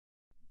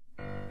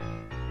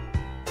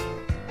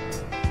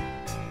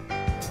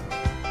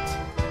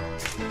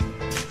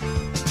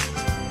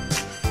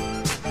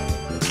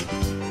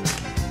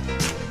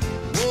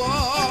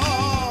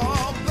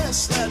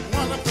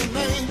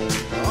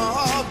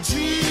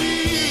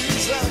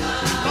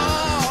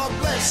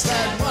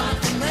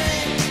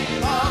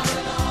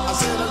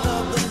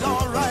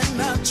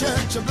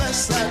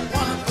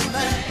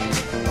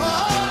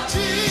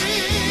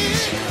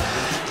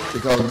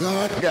Because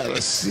God got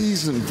a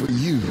season for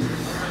you.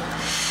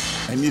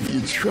 And if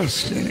you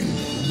trust in him,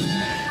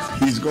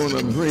 he's going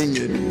to bring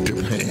it to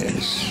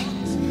pass.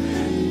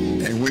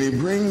 And when he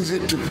brings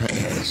it to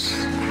pass,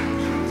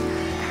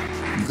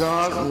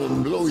 God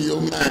will blow your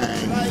mind.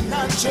 Right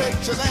now,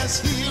 church, that's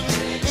healing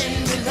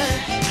in the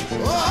name.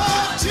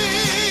 Oh,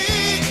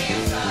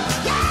 Jesus.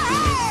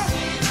 Yeah.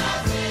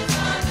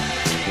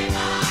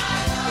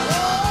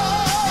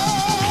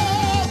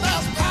 Oh,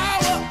 there's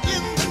power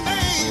in the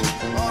name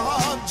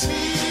of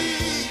Jesus.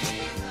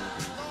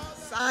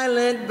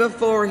 Silent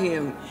before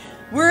him.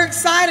 We're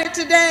excited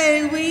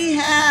today. We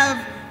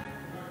have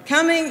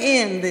coming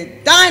in the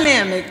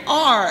dynamic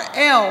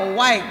R.L.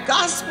 White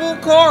Gospel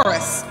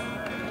Chorus.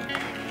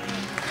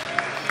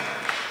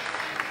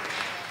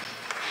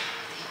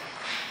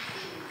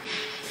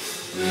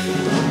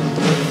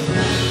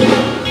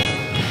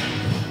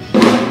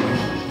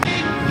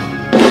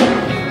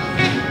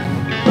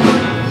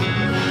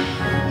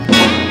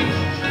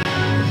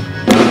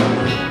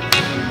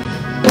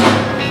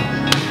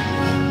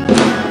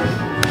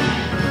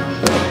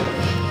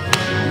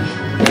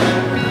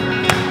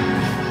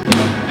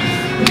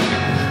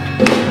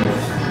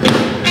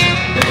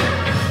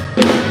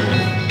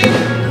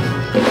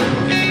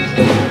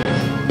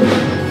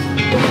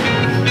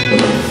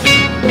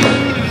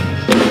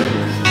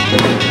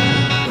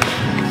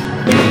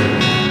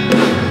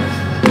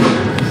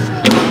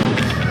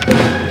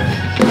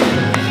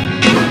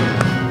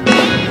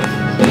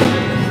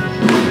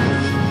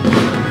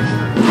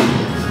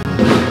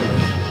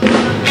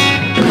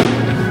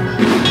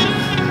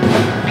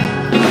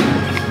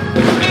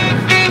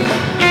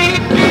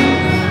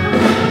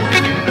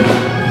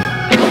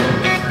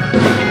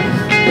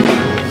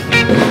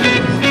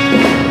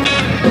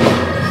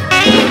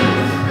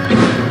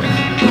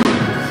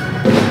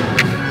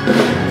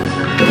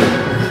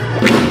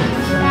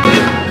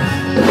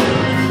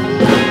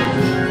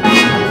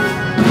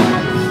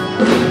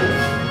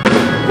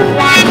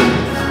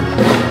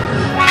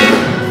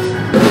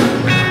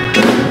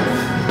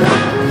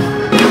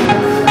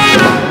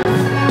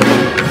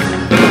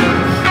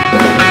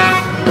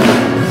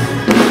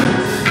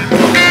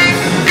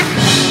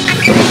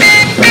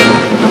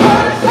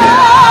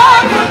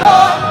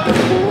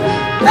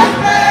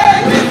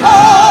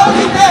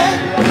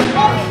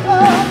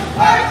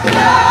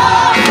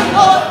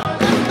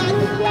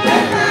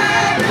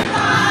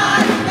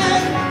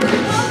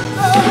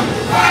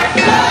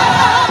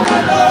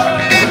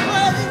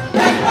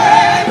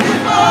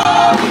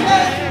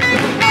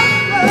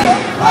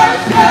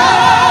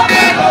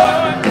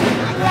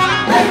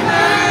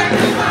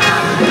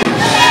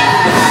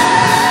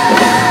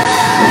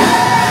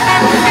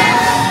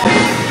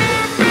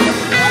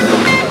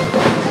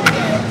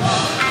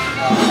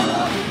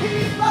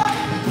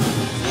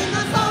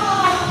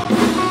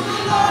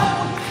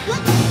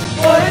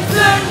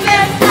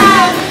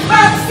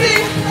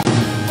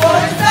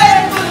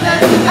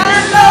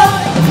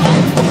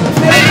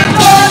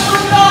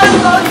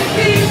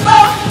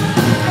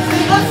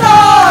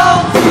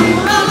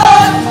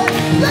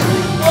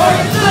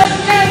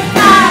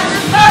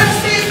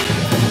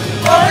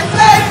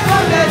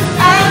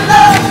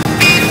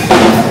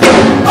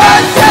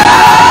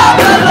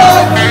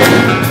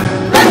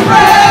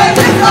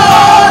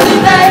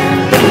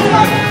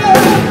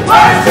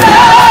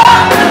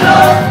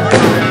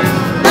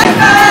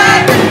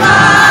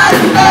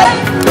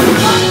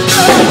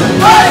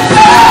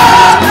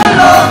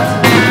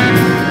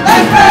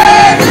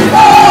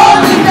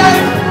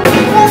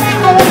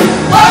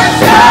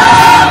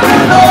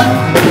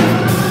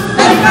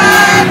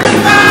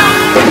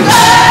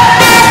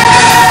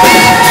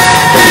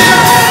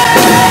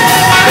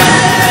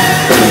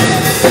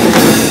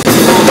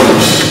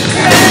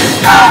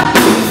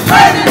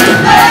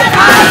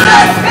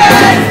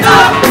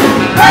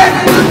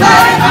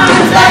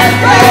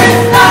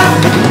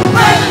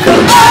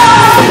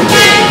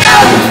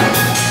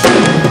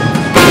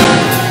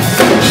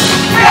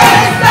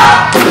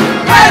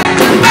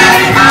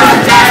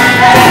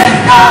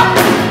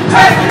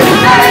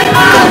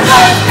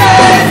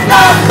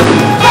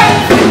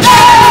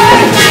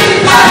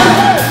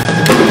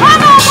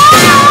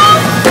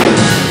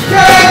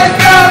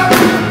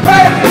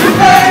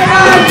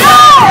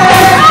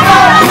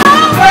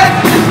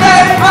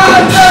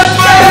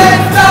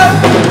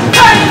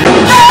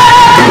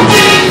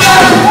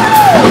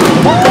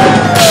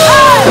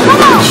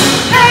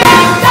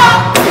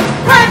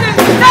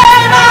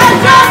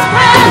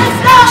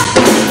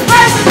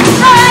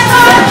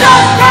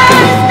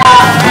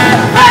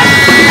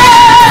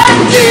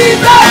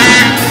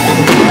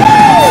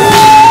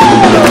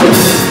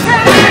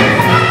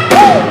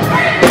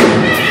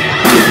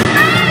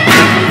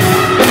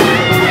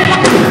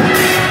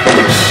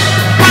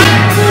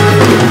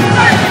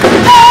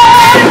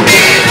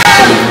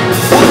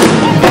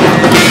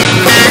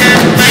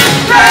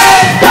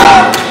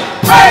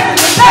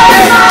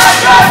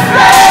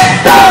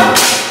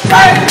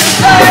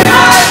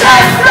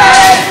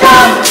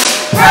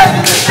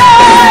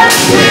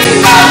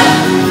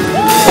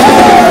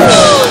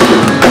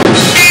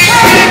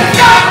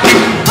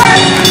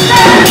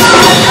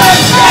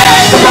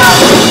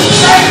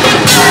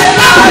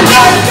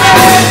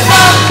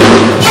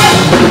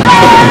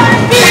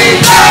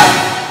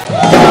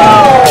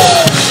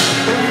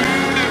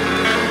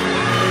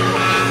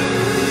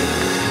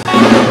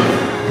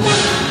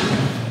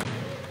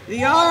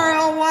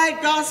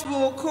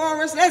 Gospel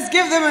Chorus. Let's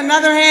give them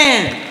another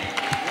hand.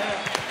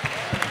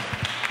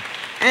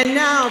 And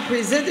now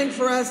presenting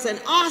for us an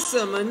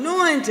awesome,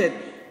 anointed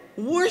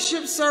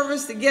worship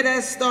service to get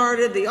us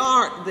started,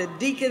 the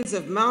deacons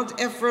of Mount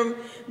Ephraim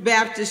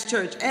Baptist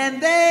Church.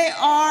 And they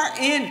are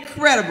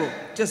incredible.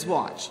 Just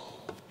watch.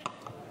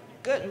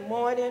 Good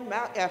morning,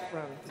 Mount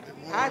Ephraim.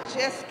 I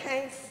just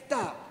can't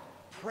stop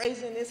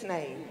praising his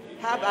name.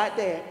 How about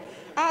that?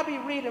 I'll be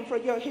reading for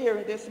your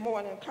hearing this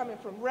morning, coming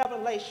from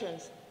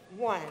Revelations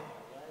 1.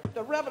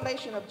 The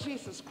revelation of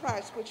Jesus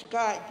Christ, which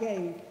God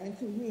gave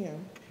unto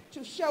him,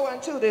 to show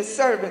unto his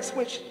servants,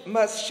 which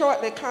must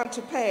shortly come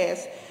to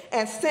pass,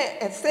 and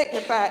sent and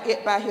signified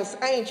it by his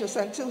angels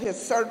unto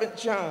his servant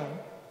John,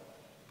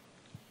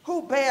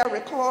 who bear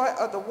record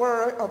of the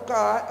word of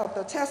God, of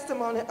the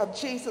testimony of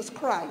Jesus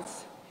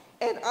Christ,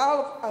 and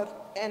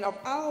of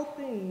all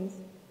things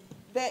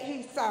that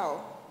he saw.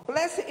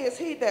 Blessed is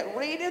he that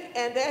readeth,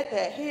 and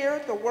that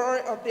heareth the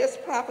word of this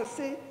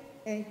prophecy,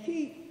 and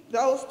keep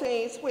those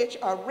things which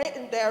are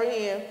written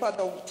therein, for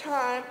the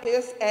time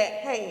is at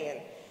hand.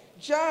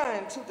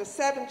 John, to the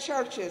 7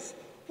 churches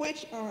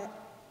which are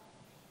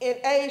in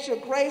Asia,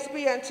 grace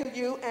be unto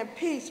you, and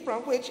peace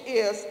from which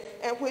is,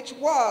 and which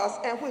was,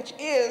 and which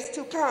is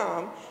to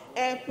come,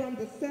 and from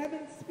the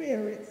 7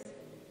 spirits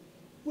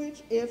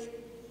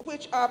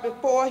which are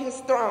before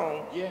his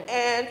throne,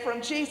 and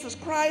from Jesus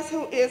Christ,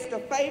 who is the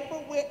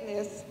faithful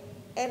witness,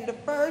 and the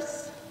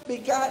first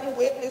begotten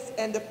witness,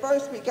 and the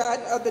first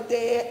begotten of the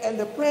dead, and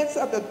the prince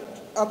of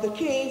the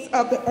kings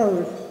of the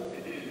earth.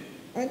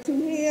 Unto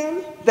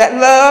him that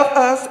loved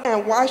us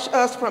and washed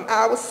us from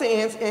our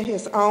sins in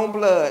his own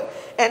blood,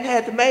 and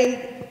hath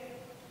made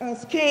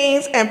us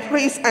kings and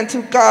priests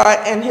unto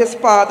God and his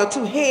Father.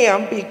 To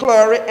him be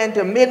glory and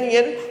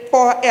dominion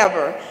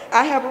forever.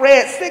 I have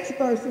read 6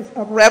 verses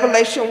of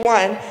Revelation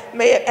 1.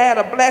 May it add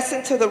a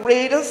blessing to the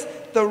readers,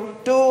 the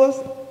doers,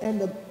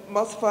 and the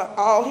most for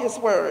all his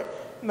word.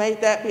 May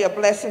that be a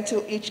blessing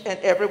to each and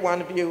every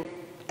one of you.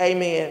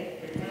 Amen.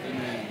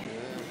 Amen.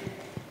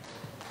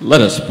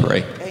 Let us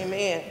pray.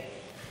 Amen.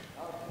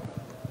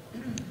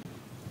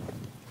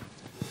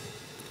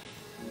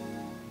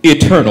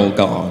 Eternal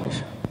God,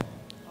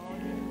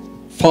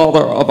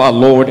 Father of our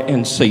Lord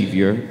and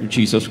Savior,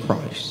 Jesus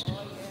Christ,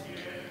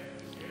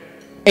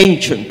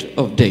 Ancient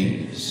of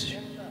Days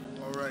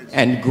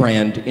and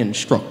Grand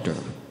Instructor.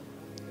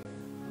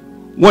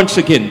 Once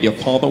again, dear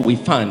Father, we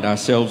find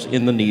ourselves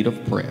in the need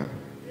of prayer.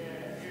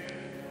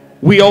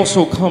 We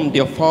also come,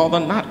 dear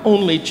Father, not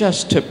only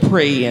just to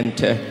pray and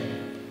to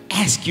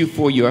ask you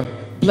for your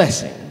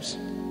blessings,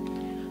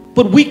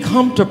 but we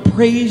come to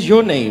praise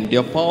your name,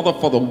 dear Father,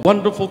 for the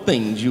wonderful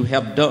things you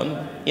have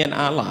done in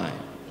our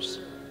lives.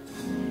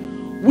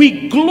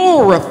 We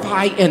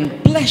glorify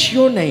and bless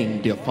your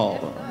name, dear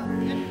Father.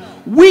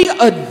 We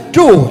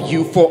adore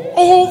you for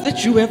all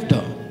that you have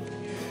done.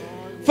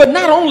 For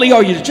not only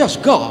are you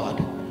just God,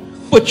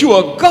 but you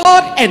are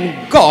God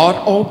and God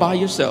all by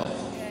yourself.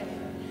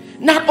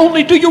 Not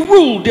only do you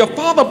rule, dear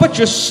Father, but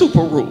you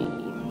super rule.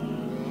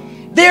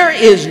 There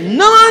is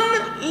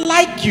none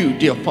like you,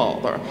 dear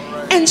Father.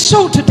 And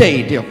so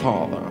today, dear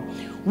Father,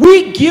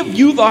 we give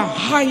you the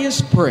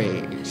highest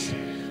praise.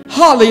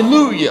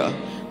 Hallelujah.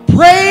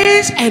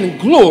 Praise and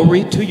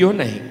glory to your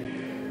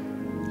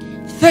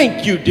name.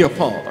 Thank you, dear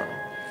Father.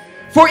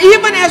 For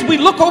even as we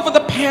look over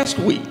the past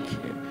week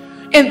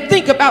and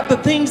think about the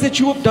things that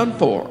you have done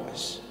for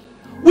us,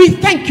 we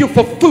thank you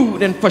for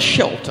food and for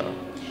shelter.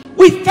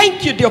 We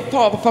thank you, dear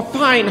Father, for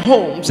fine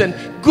homes and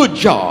good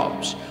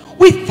jobs.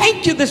 We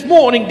thank you this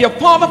morning, dear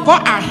Father, for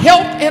our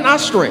health and our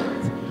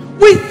strength.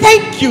 We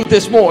thank you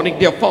this morning,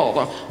 dear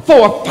Father,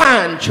 for a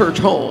fine church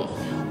home.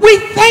 We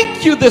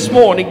thank you this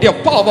morning, dear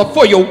Father,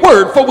 for your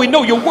word, for we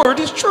know your word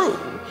is true.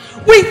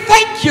 We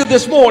thank you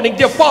this morning,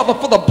 dear Father,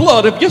 for the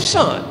blood of your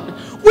Son.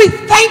 We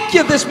thank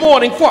you this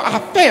morning for our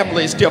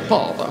families, dear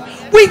Father.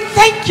 We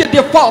thank you,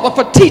 dear Father,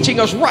 for teaching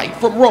us right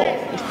from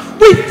wrong.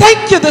 We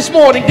thank you this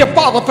morning, dear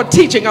Father, for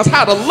teaching us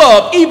how to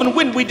love even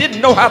when we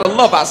didn't know how to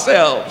love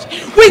ourselves.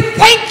 We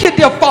thank you,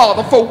 dear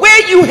Father, for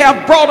where you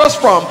have brought us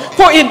from.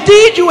 For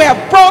indeed you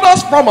have brought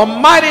us from a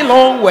mighty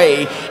long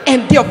way.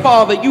 And dear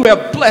Father, you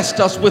have blessed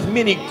us with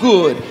many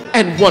good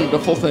and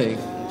wonderful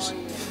things.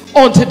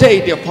 On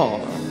today, dear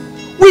Father,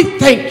 we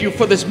thank you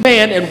for this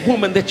man and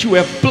woman that you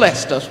have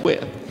blessed us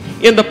with,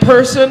 in the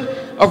person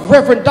of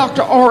Reverend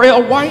Dr.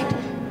 R.L. White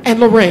and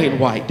Lorraine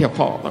White, dear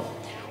Father.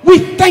 We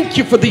thank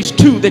you for these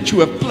two that you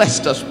have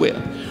blessed us with.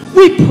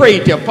 We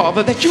pray, dear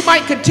Father, that you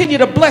might continue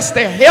to bless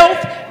their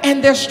health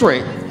and their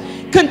strength.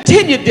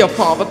 Continue, dear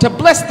Father, to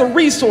bless the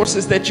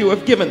resources that you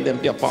have given them,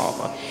 dear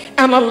Father,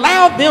 and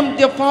allow them,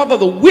 dear Father,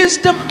 the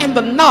wisdom and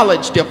the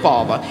knowledge, dear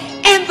Father,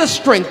 and the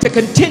strength to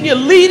continue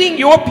leading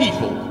your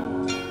people.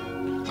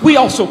 We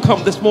also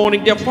come this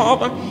morning, dear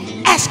Father,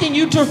 asking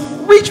you to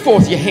reach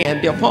forth your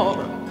hand, dear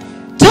Father.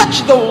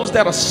 Touch those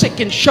that are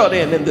sick and shut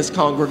in this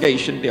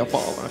congregation, dear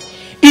Father.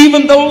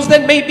 Even those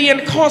that may be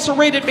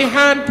incarcerated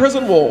behind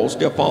prison walls,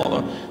 dear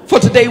Father. For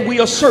today we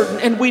are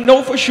certain and we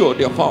know for sure,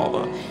 dear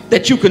Father,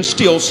 that you can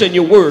still send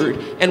your word.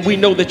 And we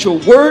know that your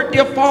word,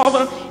 dear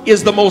Father,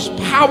 is the most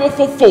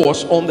powerful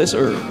force on this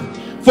earth.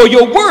 For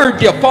your word,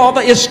 dear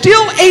Father, is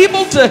still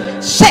able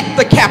to set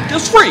the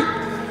captives free.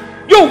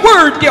 Your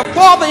word, dear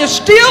Father, is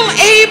still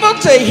able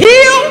to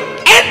heal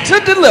and to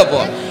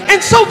deliver.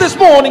 And so this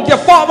morning, dear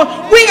Father,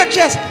 we are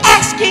just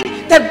asking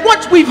that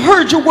once we've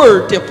heard your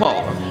word, dear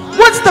Father,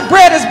 once the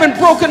bread has been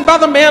broken by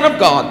the man of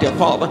God, dear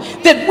Father,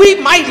 that we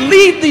might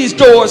leave these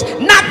doors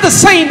not the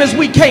same as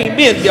we came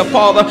in, dear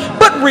Father,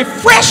 but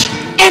refreshed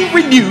and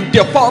renewed,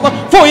 dear Father.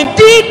 For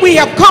indeed we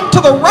have come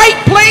to the right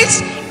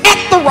place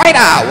at the right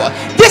hour.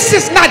 This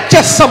is not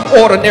just some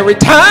ordinary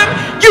time.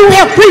 You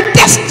have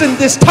predestined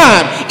this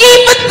time,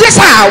 even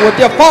this hour,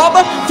 dear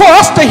Father, for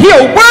us to hear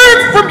a word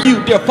from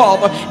you, dear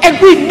Father,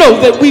 and we know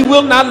that we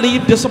will not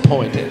leave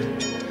disappointed.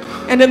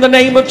 And in the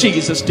name of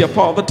Jesus, dear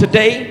Father,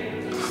 today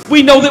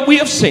we know that we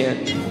have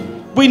sinned.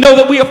 We know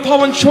that we have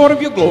fallen short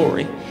of your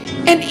glory.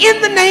 And in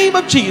the name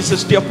of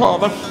Jesus, dear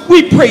Father,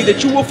 we pray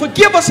that you will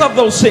forgive us of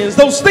those sins,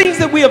 those things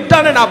that we have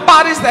done in our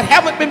bodies that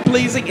haven't been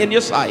pleasing in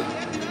your sight.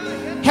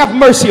 Have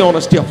mercy on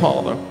us, dear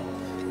Father.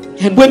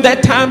 And when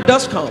that time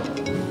does come,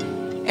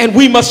 and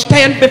we must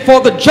stand before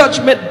the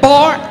judgment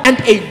bar and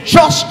a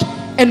just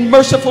and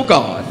merciful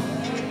God,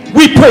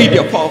 we pray,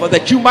 dear Father,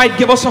 that you might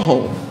give us a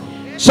home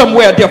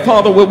somewhere, dear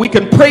Father, where we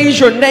can praise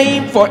your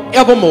name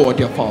forevermore,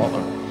 dear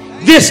Father.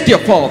 This, dear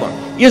Father,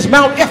 is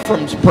Mount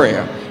Ephraim's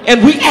prayer.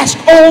 And we ask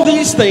all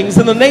these things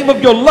in the name of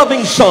your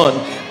loving Son,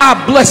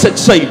 our blessed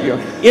Savior.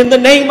 In the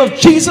name of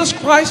Jesus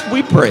Christ,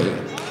 we pray.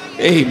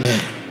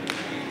 Amen.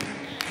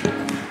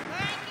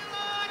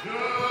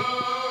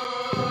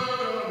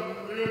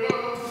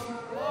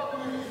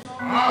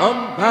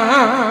 I'm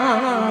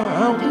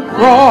bound to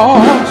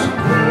cross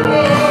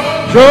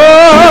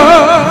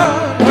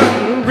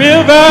Jordan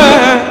River.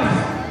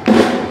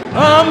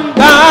 I'm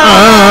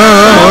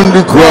bound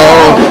to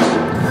cross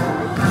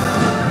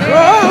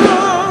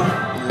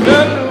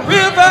Jordan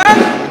River.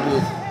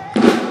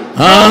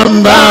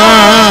 I'm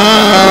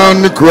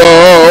bound to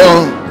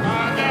cross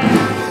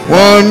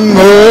one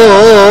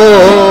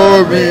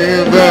more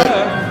river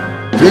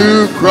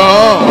to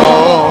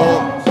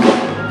cross.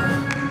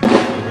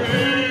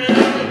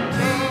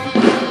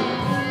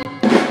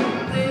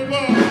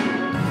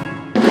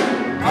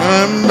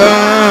 I'm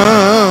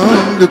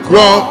bound to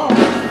cross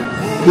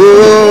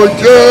the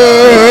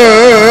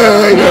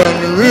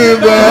Jordan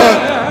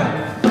River.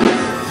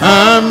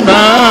 I'm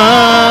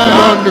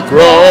bound to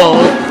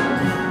cross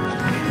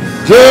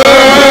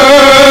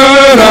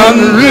Jordan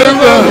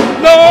River.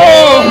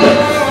 Lord,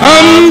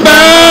 I'm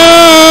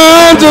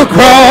bound to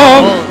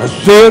cross. I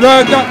said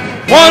I got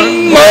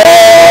one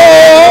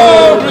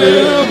more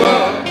river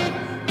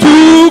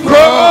to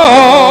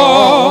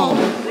cross.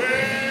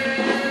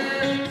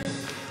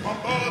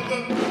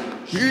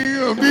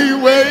 He'll be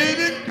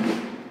waiting.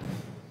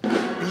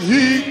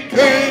 He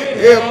can't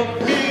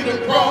help me to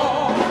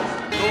cross.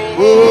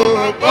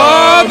 Oh,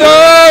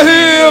 Father,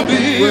 he'll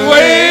be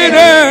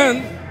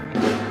waiting.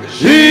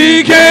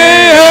 He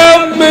can't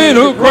help me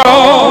to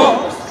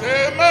cross.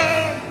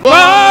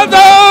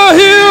 Father,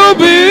 he'll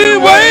be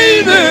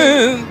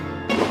waiting.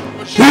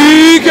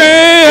 He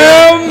can't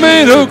help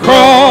me to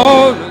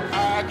cross.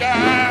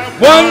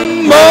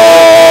 One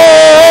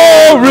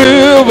more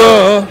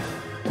river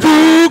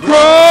to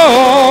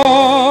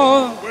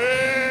cross.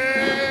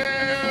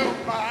 Well,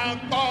 my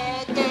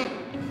Father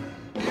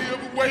is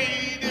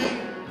waiting,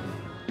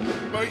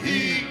 but he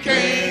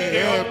can't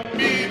help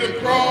me to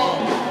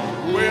cross.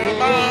 Well,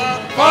 my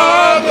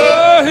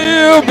Father,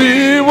 he'll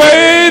be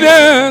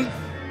waiting,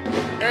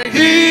 and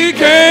he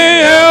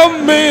can't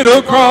help me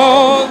to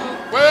cross.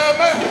 Well,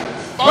 my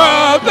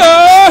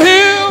Father,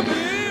 he'll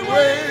be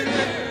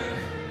waiting,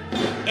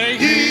 and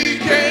he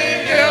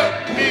can't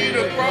help me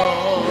to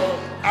cross.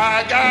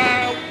 I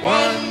got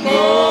one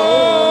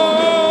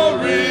more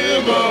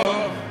river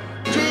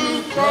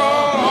to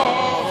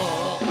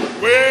cross.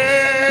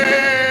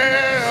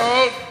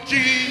 Well,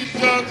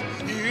 Jesus,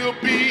 he'll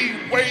be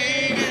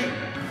waiting,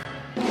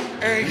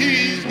 and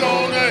he's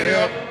gonna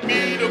help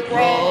me to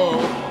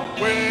cross.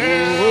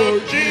 Well,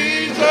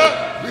 Jesus,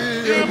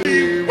 he'll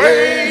be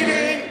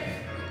waiting,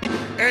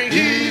 and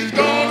he's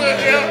gonna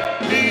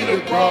help me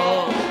to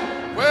cross.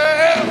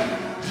 Well,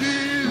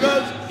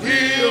 Jesus,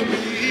 he'll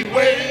be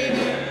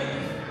waiting,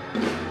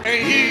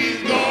 and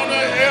he's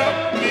gonna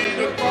help me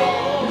to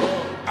cross.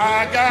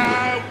 I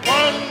got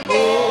one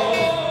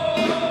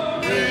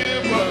more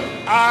river.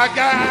 I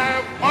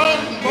got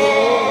one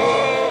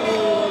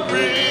more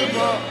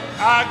river.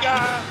 I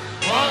got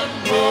one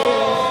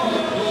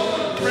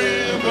more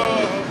river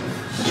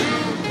to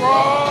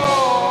cross.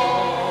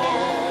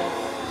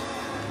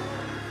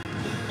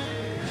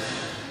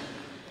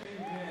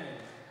 Amen.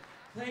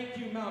 Thank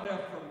you, Mount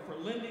Ephraim, for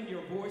lending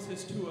your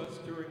voices to us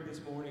during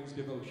this morning's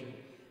devotion.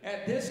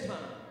 At this time,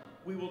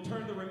 we will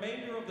turn the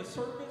remainder of the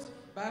service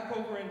back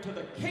over into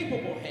the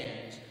capable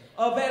hands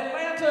of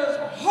Atlanta's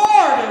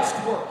hardest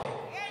working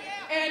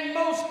and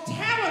most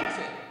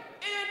talented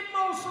and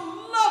most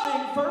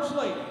loving First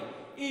Lady,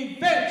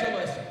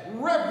 Evangelist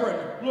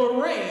Reverend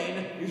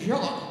Lorraine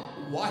Jacques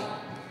White.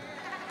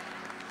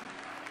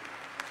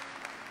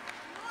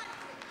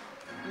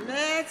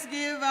 Let's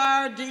give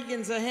our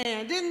deacons a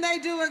hand. Didn't they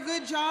do a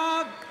good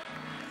job?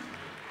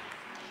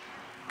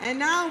 And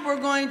now we're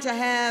going to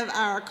have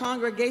our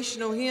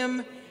congregational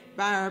hymn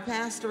by our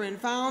pastor and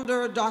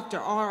founder, Dr.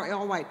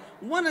 R.L. White.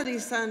 One of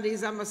these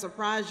Sundays, I'm going to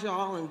surprise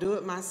y'all and do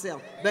it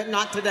myself, but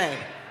not today.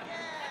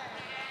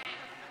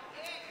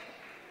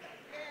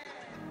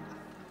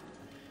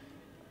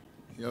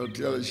 Y'all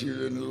tell her she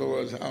was in the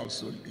Lord's house,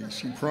 so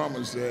she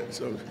promised that,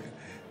 so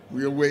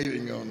we're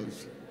waiting on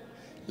us.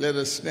 Let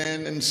us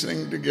stand and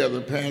sing together.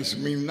 Pass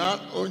me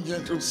not, O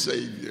gentle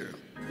Savior.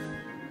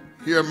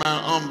 Hear my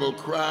humble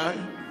cry.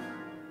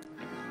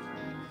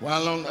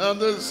 While on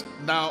others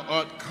thou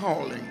art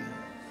calling,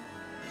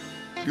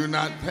 do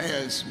not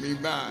pass me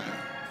by.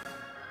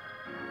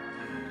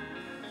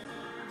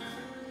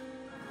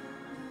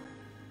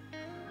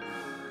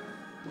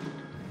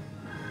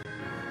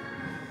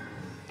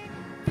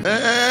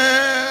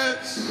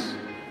 Pass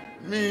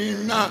me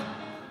not,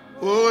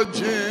 O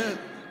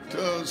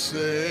gentle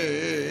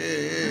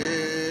Savior.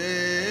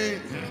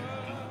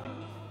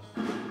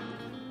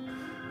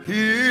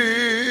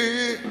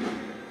 Hear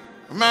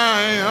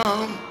my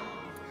humble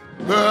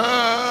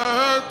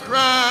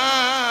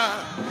cry.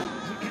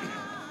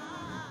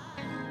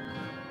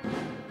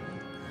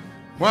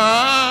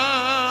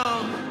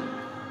 While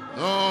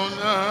on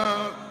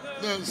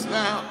others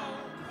thou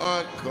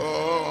art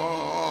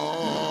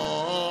calling,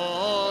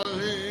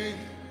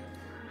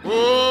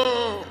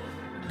 oh,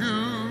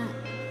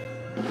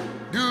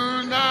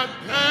 do not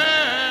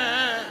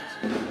pass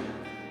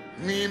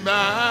me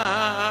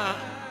by.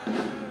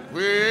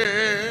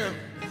 Well,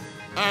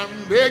 I'm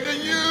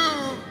begging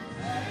you,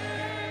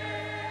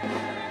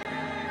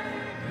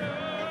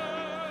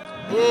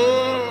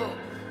 oh,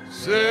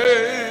 Savior,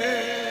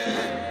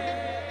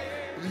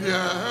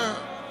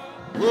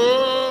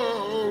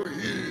 oh,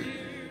 hear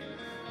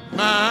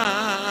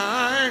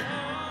my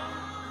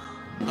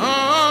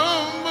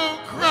humble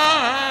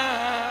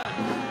cry.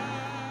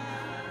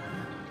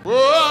 Oh,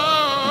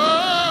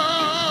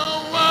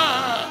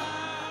 why,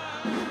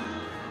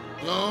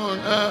 Lord,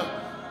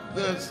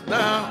 others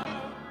thou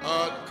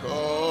art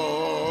calling.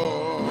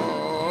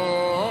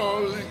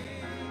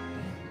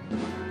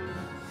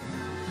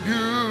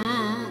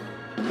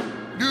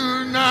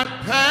 Do not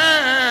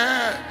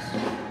pass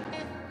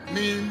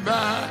me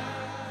by.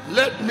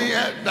 Let me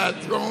at thy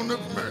throne of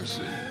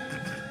mercy.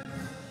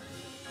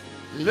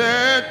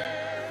 Let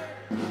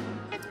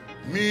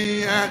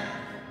me at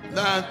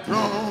thy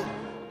throne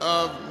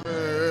of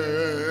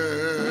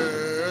mercy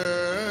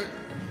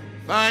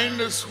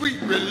find a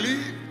sweet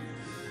relief.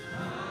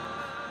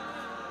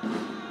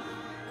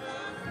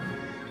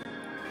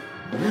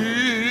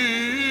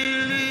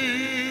 Really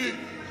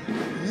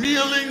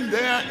kneeling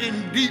there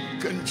in deep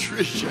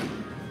contrition,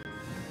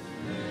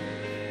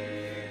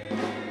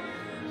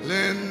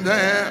 laying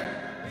there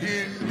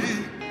in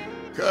deep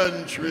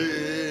contrition.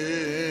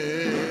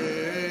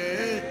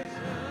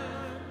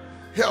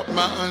 Help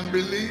my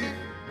unbelief,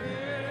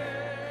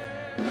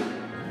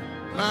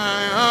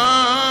 my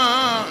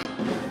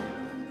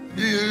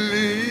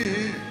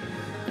unbelief.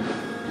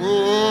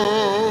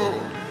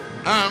 Oh,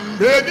 I'm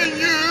begging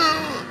you.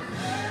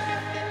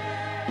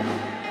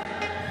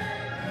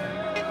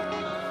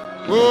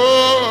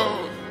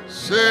 Oh,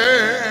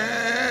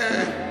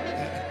 say,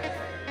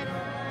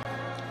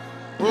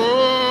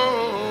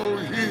 oh,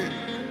 hear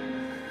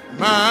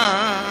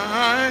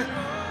my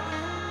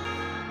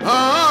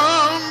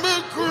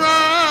humble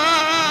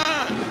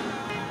cry.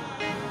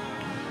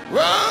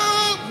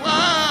 Oh,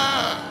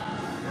 why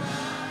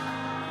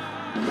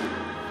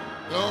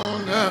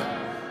don't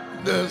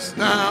others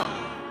now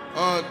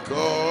art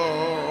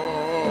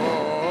called?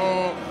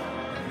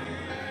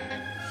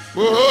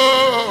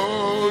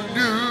 Oh,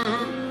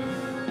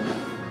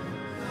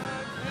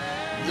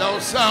 y'all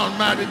sound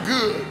mighty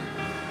good.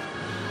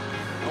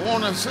 I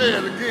want to say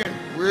it again.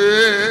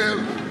 Well,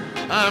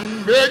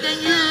 I'm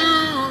begging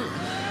you.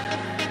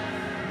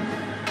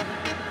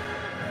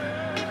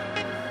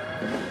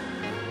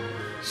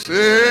 Say,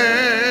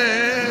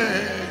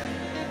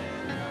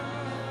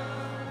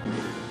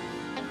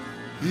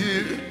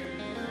 hear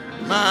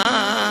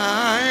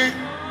my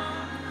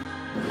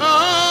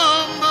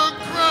humble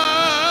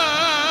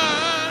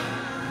cry.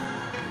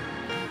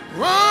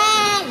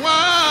 Oh,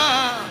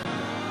 why,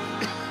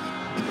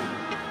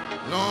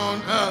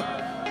 Lord,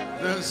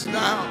 others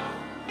thou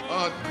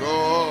art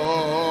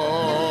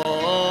calling.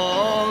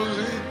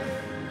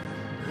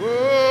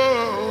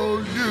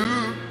 Oh,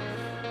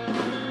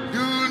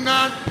 do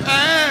not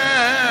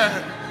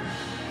pass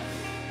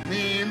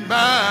me by.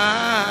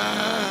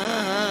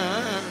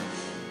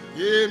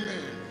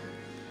 Amen.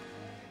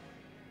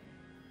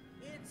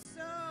 It's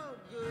so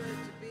good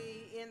to be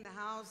in the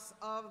house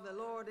of the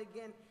Lord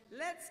again.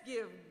 Let's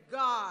give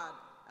God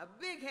a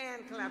big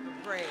hand clap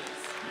of praise.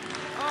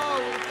 Oh,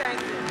 we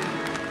thank you.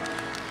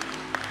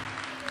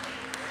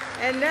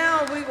 And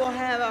now we will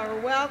have our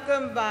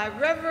welcome by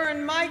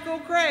Reverend Michael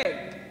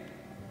Craig.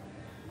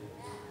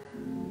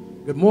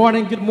 Good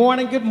morning, good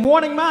morning, good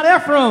morning, Mount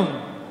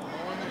Ephraim.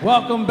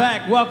 Welcome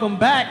back, welcome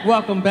back,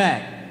 welcome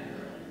back.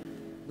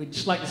 We'd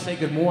just like to say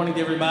good morning to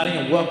everybody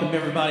and welcome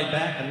everybody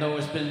back. I know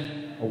it's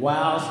been a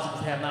while since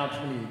we've had an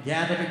opportunity to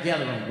gather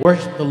together and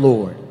worship the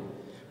Lord.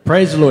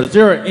 Praise the Lord. Is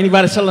there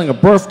anybody celebrating a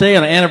birthday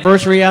or an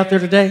anniversary out there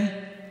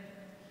today?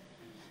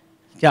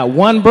 Got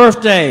one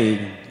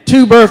birthday,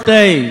 2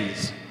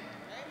 birthdays.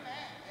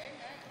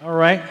 All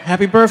right,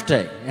 happy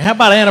birthday. How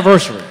about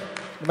anniversary?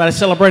 Anybody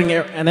celebrating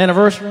an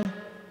anniversary?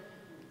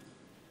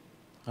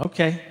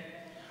 Okay.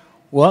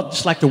 Well,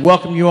 just like to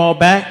welcome you all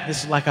back.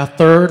 This is like our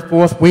 3rd,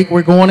 4th week.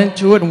 We're going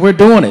into it and we're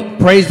doing it.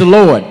 Praise the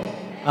Lord.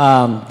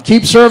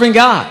 Keep serving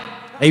God.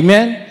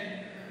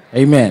 Amen.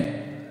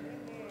 Amen.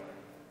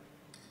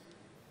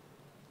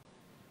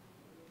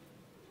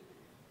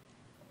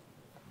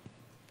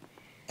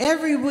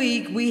 Every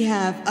week we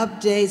have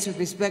updates with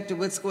respect to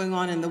what's going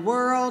on in the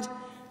world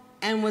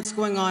and what's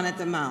going on at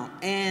the Mount.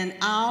 And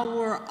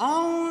our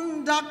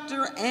own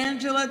Dr.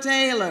 Angela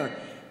Taylor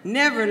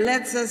never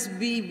lets us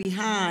be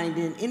behind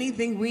in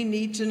anything we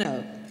need to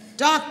know.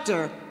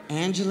 Dr.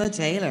 Angela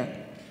Taylor.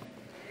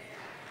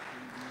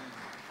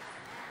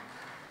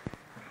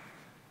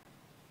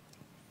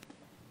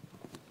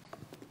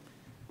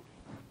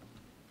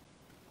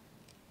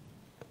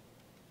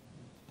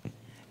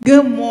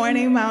 Good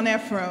morning, Mount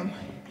Ephraim.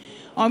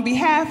 On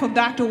behalf of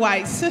Dr.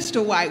 White,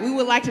 Sister White, we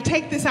would like to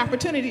take this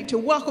opportunity to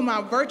welcome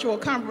our virtual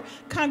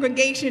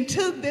congregation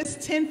to this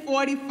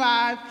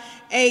 10:45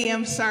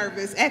 a.m.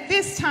 service. At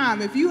this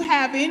time, if you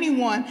have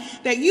anyone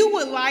that you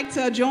would like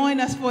to join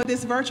us for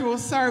this virtual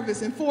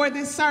service and for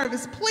this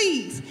service,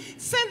 please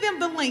send them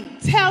the link.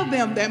 Tell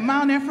them that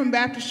Mount Ephraim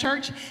Baptist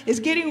Church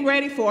is getting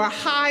ready for a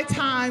high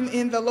time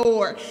in the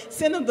Lord.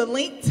 Send them the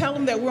link. Tell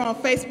them that we're on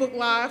Facebook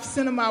Live.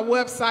 Send them our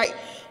website.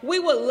 We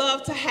would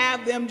love to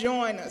have them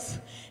join us.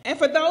 And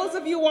for those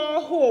of you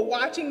all who are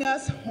watching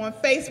us on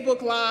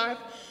Facebook Live,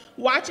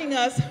 watching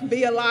us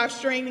via live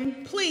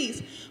streaming,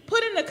 please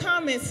put in the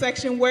comments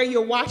section where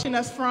you're watching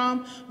us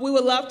from. We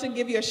would love to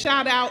give you a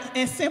shout out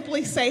and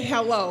simply say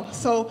hello.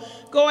 So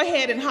go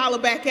ahead and holler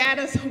back at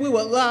us. We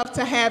would love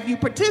to have you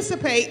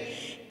participate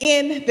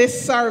in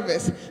this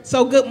service.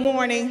 So good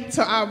morning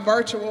to our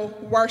virtual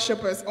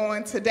worshipers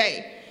on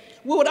today.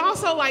 We would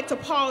also like to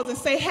pause and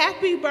say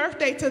happy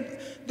birthday to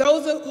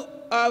those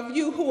of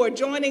you who are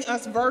joining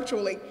us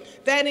virtually.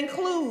 That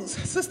includes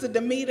Sister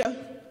Demita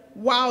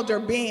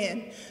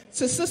Wilder-Ben,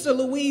 to Sister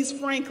Louise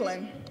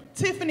Franklin,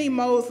 Tiffany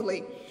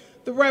Mosley,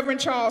 the Reverend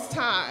Charles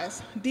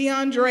Ties,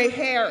 DeAndre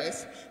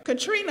Harris,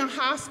 Katrina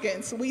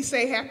Hoskins, we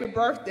say happy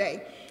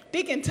birthday,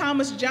 Deacon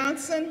Thomas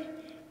Johnson,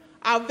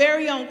 our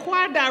very own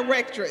choir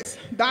directress,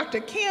 Dr.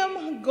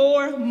 Kim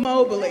Gore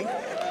Mobley.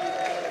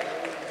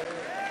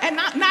 And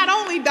not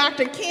only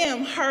Dr.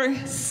 Kim,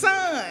 her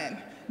son,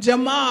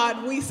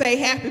 Jamad, we say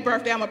happy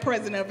birthday. I'm a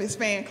president of his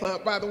fan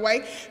club, by the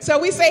way. So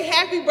we say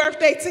happy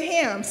birthday to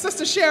him.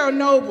 Sister Cheryl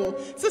Noble,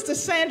 Sister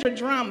Sandra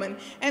Drummond,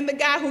 and the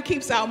guy who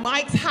keeps our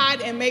mics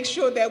hot and makes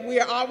sure that we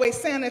are always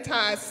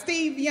sanitized,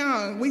 Steve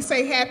Young, we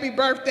say happy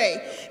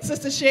birthday.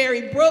 Sister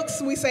Sherry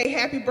Brooks, we say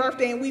happy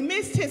birthday. And we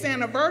missed his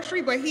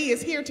anniversary, but he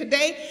is here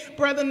today.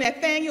 Brother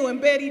Nathaniel and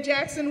Betty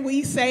Jackson,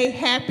 we say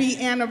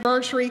happy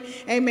anniversary.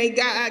 And may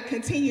God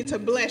continue to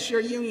bless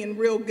your union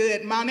real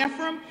good. Mount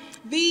Ephraim,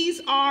 these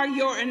are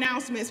your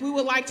announcements. We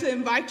would like to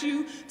invite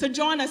you to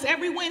join us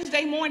every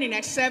Wednesday morning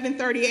at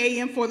 7:30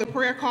 a.m. for the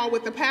prayer call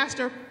with the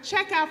pastor.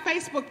 Check our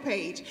Facebook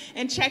page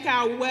and check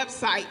our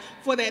website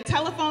for that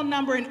telephone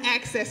number and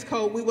access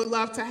code. We would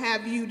love to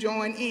have you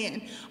join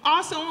in.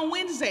 Also on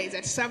Wednesdays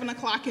at 7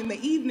 o'clock in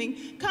the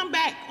evening, come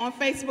back on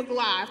Facebook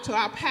Live to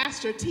our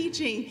pastor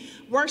teaching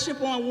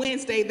worship on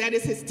Wednesday. That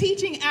is his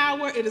teaching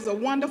hour. It is a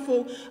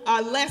wonderful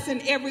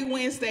lesson every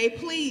Wednesday.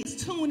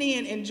 Please tune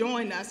in and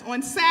join us.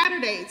 On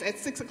Saturdays at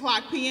 6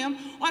 o'clock p.m.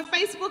 on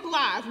Facebook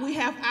Live, we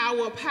have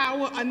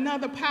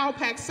another Power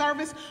Pack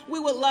service. We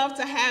would love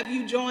to have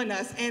you join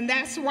us. And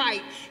that's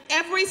right,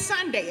 every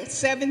Sunday at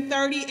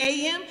 7:30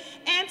 a.m.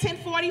 and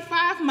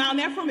 10:45, Mount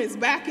Ephraim is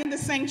back in the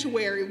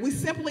sanctuary. We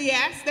simply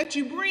ask that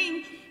you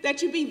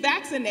be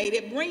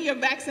vaccinated, bring your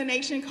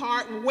vaccination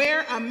card,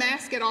 wear a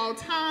mask at all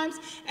times,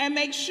 and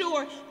make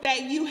sure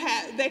that you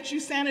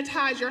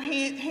sanitize your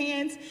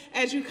hands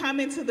as you come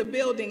into the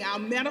building. Our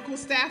medical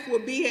staff will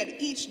be at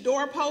each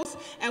doorpost,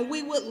 and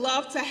we would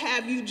love to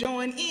have you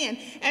join in.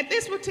 At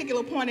this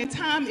particular point in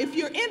time, if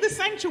you're in the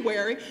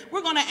sanctuary,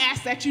 we're going to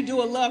ask that you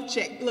do a love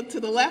check. Look to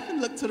the left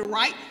and look to the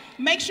right.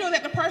 Make sure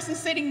that the person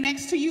sitting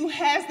next to you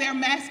has their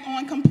mask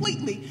on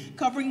completely,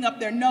 covering up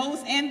their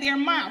nose and their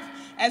mouth,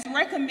 as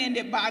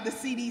recommended by the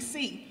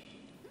CDC.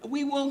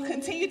 We will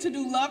continue to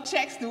do love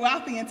checks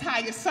throughout the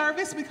entire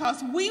service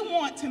because we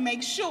want to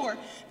make sure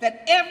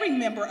that every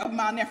member of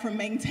Mount Ephraim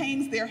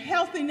maintains their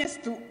healthiness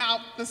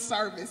throughout the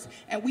service,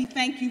 and we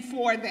thank you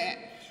for that.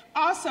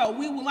 Also,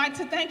 we would like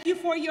to thank you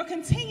for your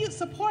continued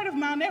support of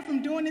Mount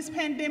Ephraim during this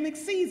pandemic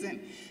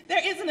season.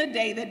 There isn't a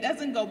day that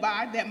doesn't go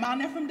by that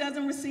Mount Ephraim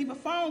doesn't receive a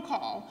phone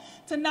call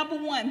to, number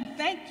one,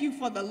 thank you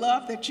for the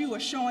love that you are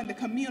showing the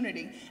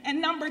community,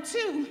 and number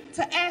two,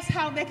 to ask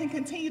how they can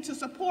continue to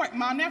support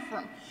Mount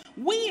Ephraim.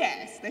 We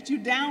ask that you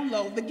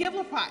download the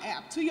Givelify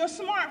app to your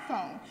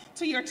smartphone,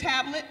 to your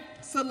tablet,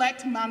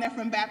 select Mount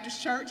Ephraim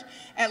Baptist Church,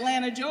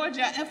 Atlanta,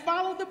 Georgia, and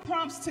follow the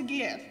prompts to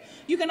give.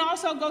 You can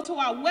also go to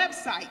our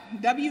website,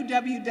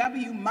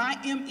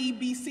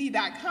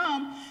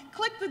 www.mymebc.com,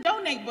 click the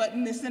donate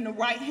button that's in the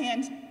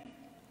right-hand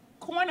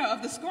corner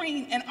of the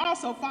screen, and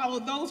also follow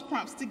those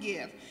prompts to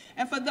give.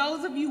 And for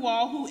those of you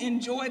all who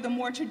enjoy the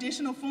more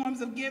traditional forms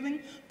of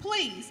giving,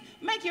 please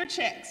make your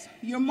checks,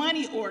 your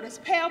money orders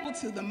payable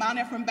to the Mount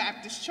Ephraim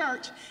Baptist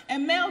Church,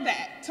 and mail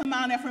that to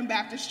Mount Ephraim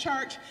Baptist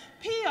Church,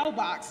 P.O.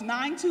 Box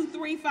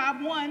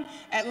 92351,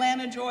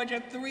 Atlanta,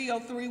 Georgia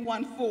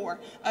 30314.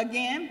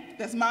 Again,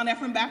 that's Mount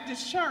Ephraim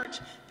Baptist Church,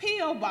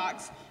 P.O.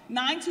 Box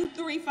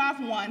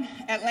 92351,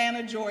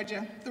 Atlanta,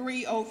 Georgia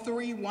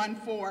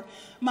 30314.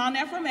 Mount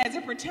Ephraim, as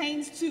it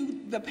pertains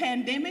to the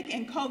pandemic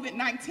and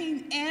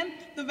COVID-19 and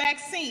the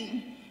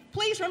vaccine,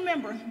 please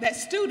remember that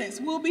students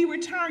will be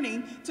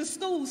returning to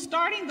school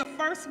starting the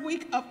first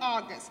week of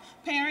August.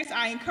 Parents,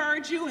 I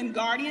encourage you and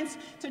guardians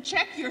to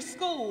check your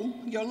school,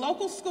 your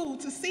local school,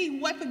 to see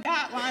what the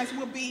guidelines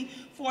will be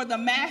for the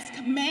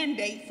mask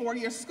mandate for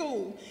your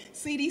school.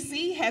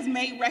 CDC has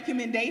made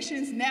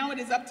recommendations. Now it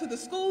is up to the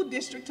school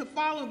district to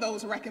follow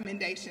those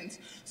recommendations.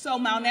 So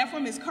Mount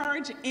Ephraim is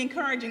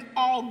encouraging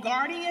all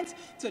guardians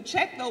to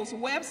check those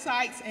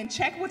websites and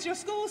check with your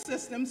school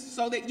systems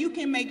so that you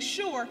can make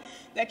sure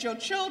that your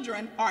children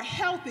are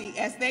healthy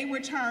as they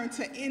return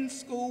to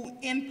in-school,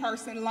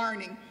 in-person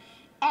learning.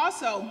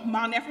 Also,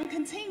 Mount Ephraim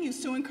continues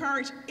to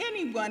encourage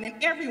anyone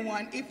and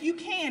everyone, if you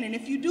can and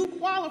if you do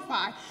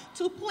qualify,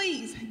 to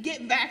please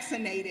get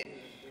vaccinated.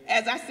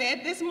 As I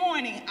said this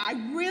morning, I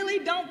really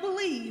don't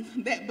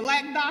believe that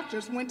black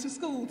doctors went to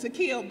school to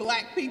kill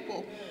black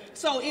people.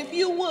 So if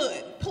you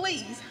would,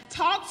 please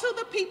talk to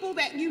the people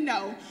that you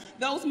know,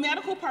 those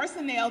medical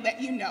personnel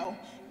that you know,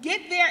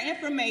 get their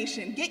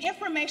information, get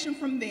information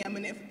from them,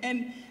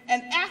 and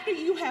after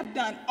you have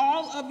done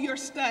all of your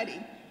study,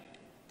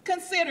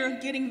 consider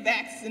getting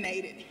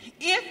vaccinated.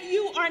 If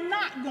you are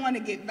not going to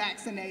get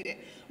vaccinated,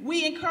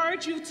 we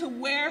encourage you to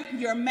wear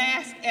your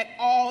mask at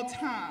all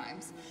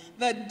times.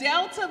 The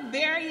Delta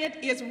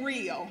variant is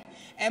real,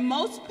 and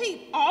most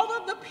people, all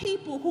of the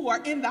people who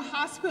are in the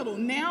hospital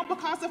now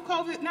because of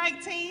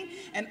COVID-19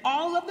 and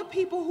all of the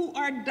people who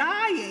are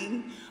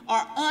dying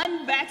are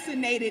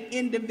unvaccinated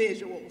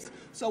individuals.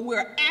 So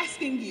we're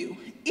asking you,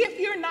 if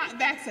you're not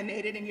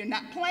vaccinated and you're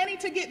not planning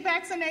to get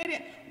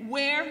vaccinated,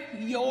 wear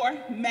your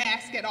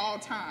mask at all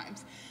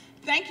times.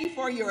 Thank you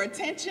for your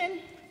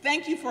attention.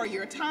 Thank you for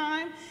your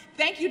time.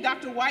 Thank you,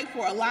 Dr. White,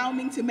 for allowing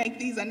me to make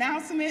these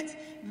announcements.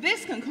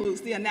 This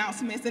concludes the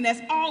announcements, and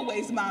as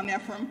always, Mount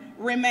Ephraim,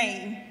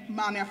 remain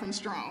Mount Ephraim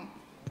strong.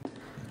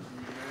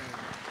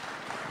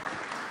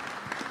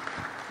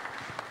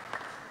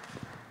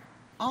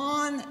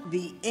 On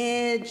the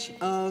edge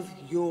of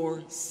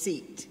your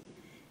seat.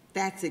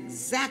 That's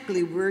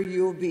exactly where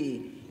you'll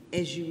be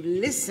as you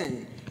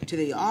listen to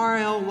the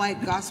R.L.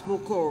 White Gospel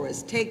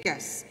Chorus take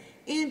us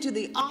into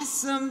the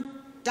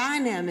awesome,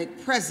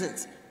 dynamic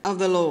presence of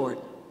the Lord.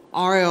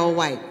 R.L.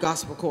 White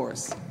Gospel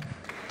Chorus.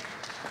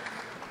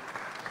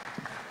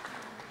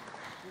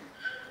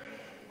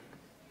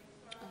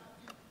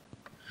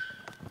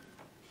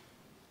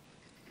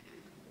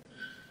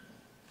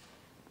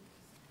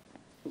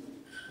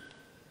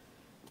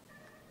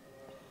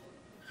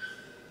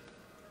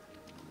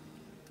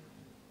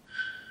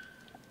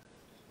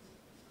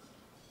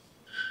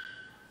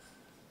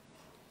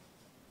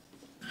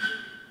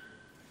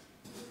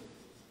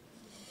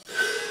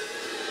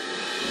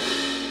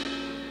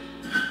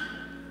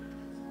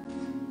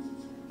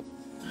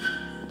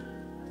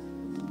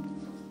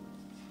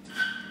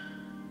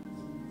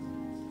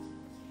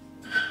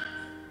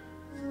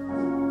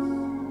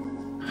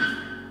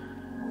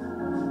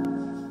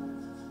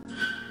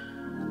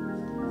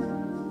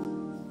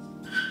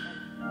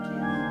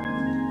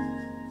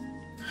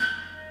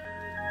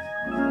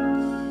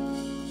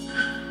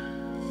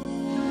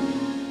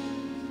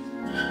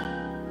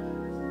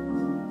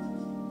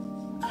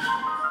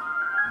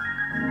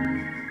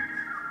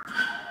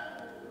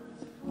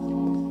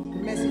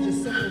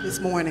 This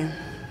morning,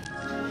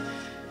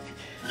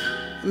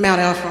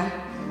 Mount Ephraim,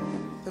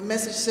 the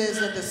message says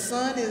that the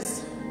sun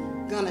is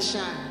gonna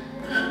shine.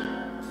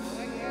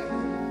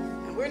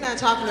 And we're not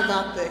talking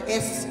about the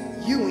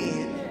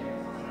S-U-N,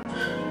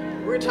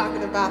 we're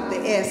talking about the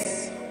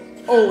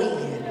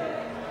S-O-N.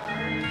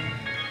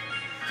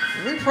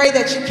 We pray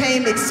that you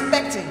came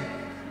expecting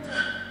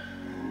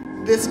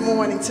this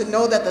morning to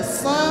know that the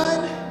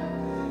sun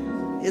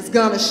is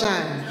gonna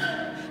shine.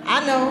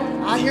 I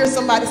know, I hear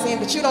somebody saying,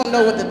 but you don't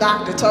know what the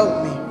doctor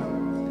told me.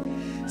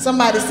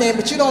 Somebody saying,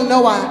 but you don't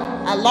know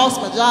I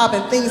lost my job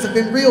and things have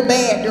been real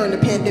bad during the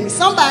pandemic.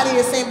 Somebody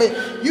is saying,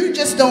 but you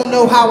just don't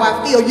know how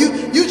I feel.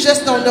 You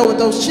just don't know what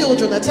those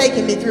children are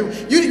taking me through.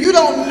 You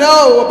don't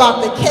know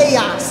about the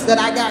chaos that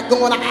I got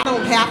going on. I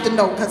don't have to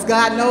know because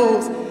God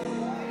knows.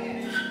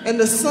 And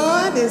the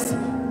sun is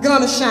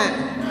gonna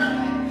shine.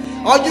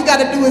 All you got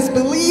to do is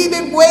believe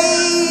it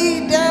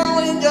way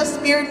down in your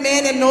spirit,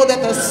 man, and know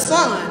that the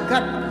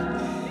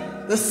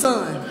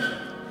sun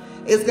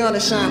is going to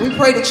shine. We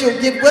pray that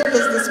you'll get with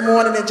us this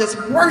morning and just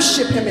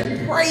worship him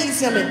and praise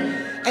him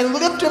and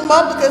lift him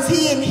up because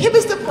he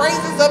inhibits the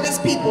praises of his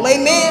people.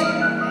 Amen.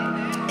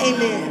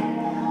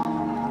 Amen.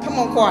 Come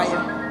on,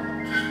 choir.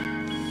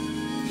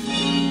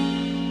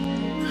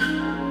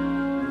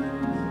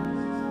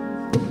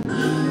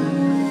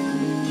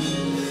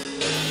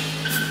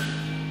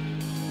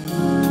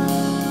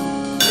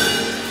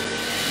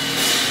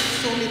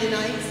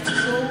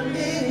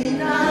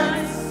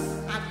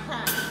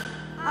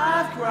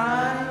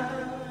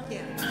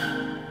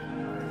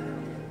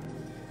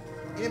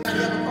 Anybody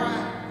ever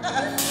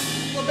cried?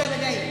 For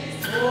better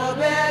days. For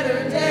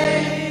better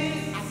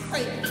days.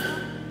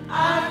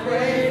 I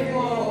pray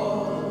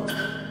for.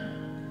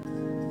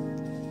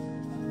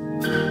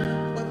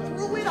 But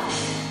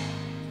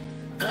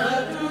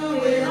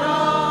through it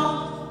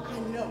all,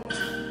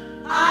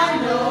 I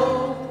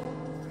know.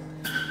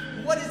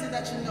 What is it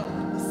that you know?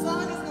 The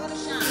sun is going to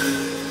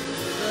shine.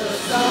 The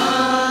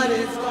sun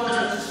is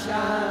going to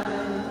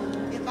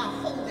shine. If I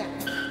hold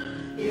out.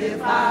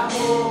 If I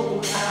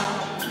hold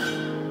out.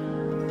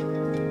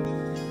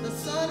 The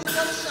sun is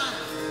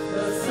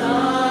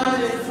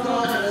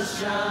gonna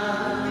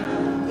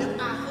shine.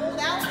 If I hold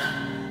out.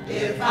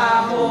 If I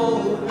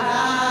hold out.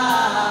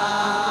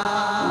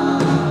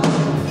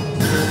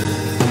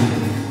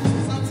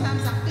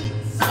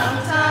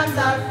 Sometimes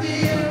I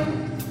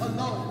feel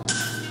alone.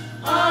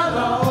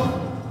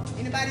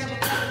 Anybody ever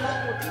felt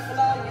alone with people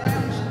all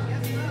around you?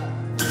 Yes,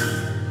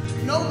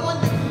 no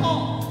one to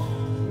call.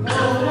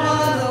 No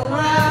one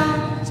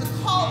around to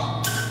call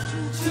on.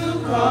 To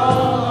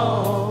call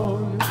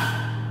on.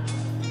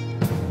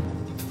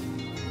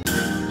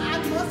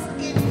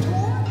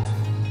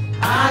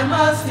 I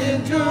must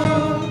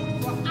endure,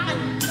 for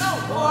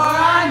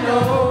I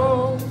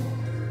know.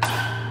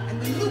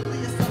 And the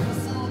nucleus of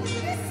the song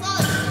is that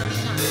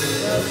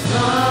the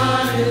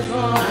sun is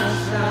going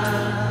to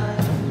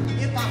shine.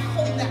 If I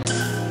hold out.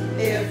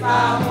 If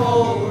I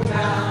hold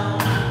out.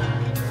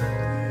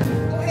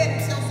 Go ahead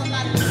and tell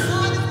somebody the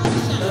sun is going to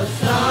shine. The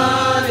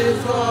sun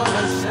is going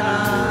to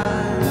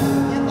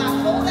shine. If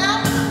I hold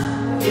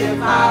out.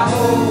 If I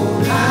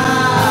hold out.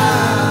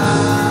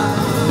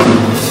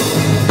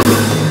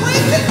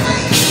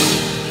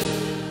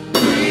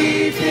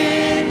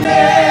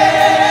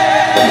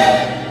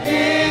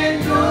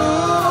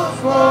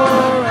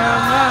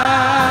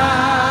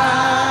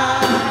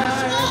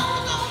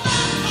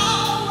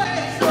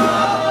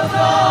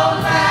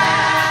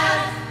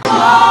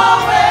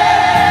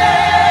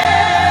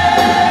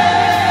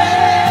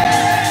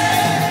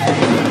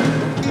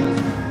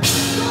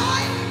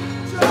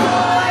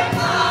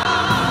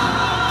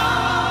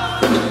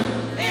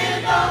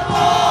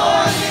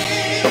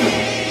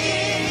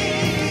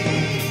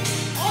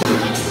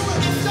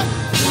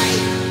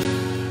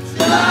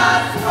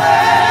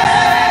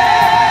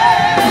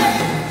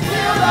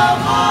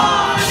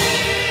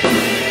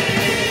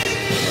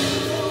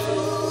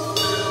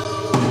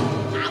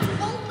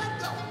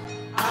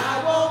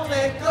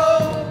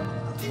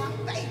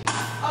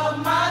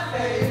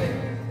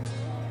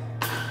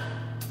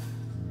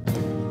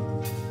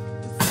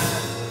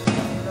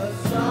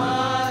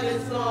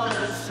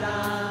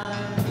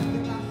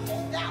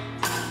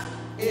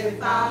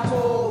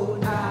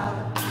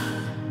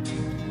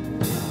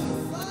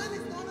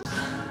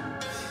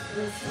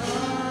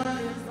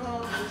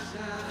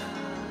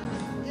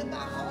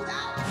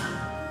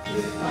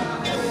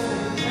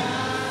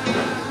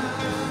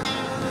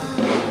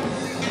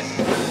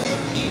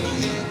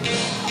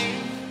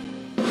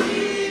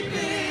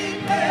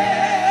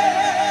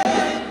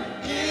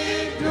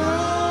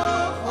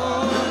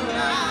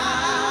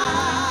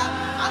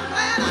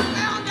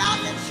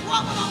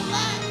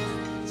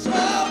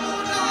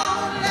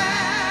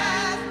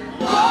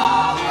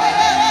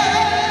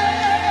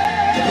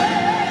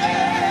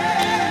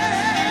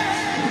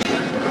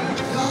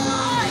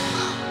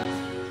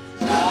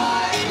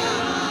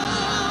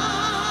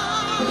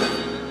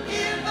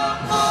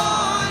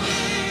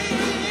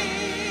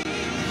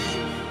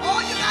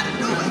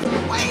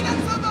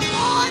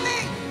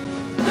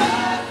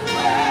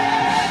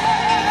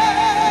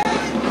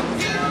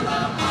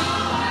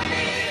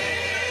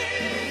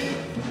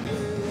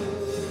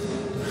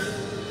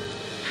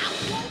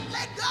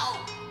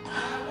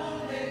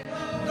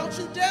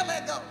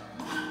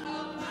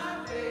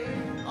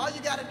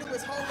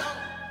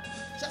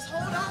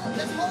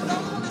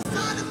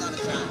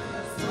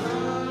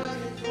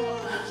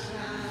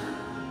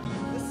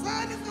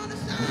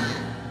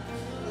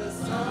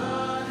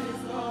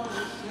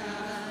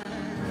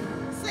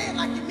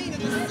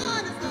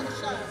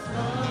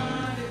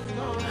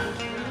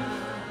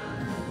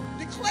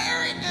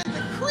 Declare it and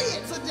say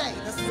it today.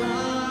 The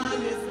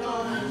sun is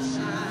gonna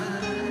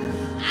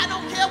shine. I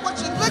don't care what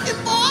you're looking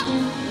for.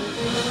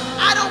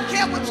 I don't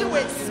care what you're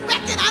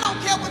expecting. I don't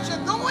care what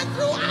you're going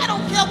through. I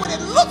don't care what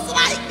it looks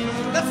like.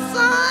 The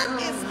sun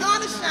is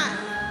gonna shine.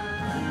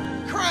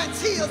 Crying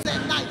tears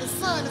at night, the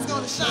sun is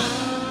gonna shine.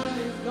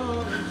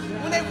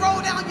 When they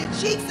roll down your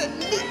cheeks and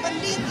meet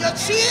beneath your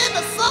chin,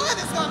 the sun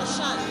is gonna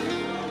shine.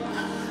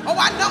 Oh,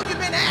 I know you've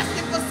been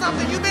asking for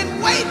something. You've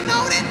been waiting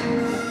on it.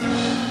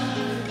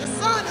 The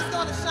sun is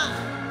gonna shine.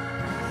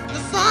 The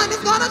sun is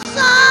gonna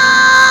shine.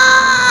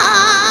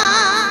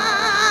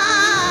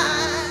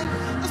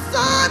 The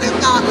sun is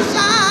gonna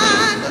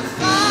shine. The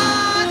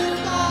sun is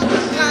gonna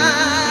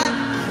shine.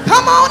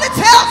 Come on and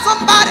tell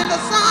somebody the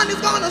sun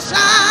is gonna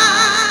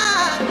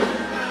shine.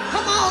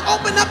 Come on,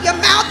 open up your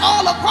mouth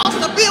all across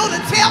the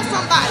building. Tell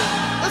somebody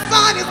the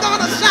sun is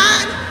gonna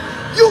shine.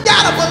 You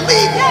gotta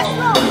believe it.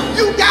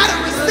 You gotta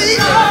receive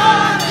it.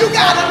 You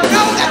gotta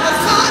know that the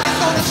sun is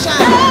gonna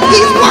shine.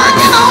 He's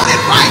working on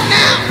it right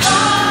now.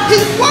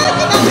 He's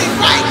working on it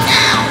right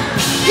now.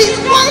 He's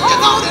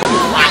working on it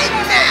right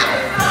now.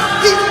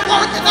 He's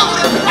working on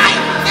it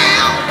right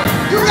now.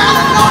 You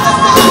gotta know the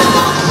sun is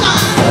gonna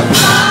shine. The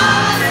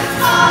sun is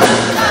gonna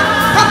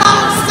shine. Come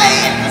on, say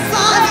it. The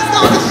sun is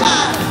gonna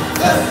shine.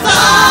 The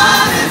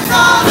sun is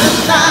gonna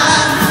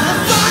shine. The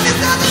sun is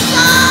gonna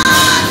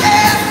shine.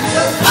 Yes,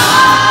 the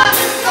sun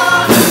is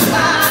gonna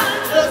shine.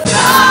 The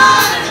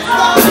sun is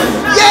gonna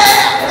shine.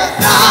 Yeah, the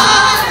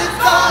sun is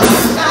gonna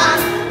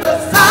shine. The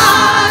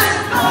sun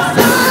is gonna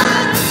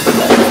shine.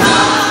 The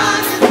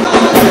sun is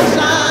gonna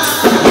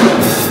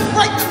shine.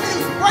 Break the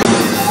news. Break the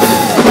news.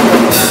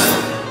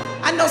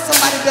 I know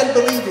somebody doesn't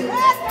believe it,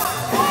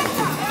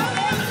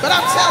 but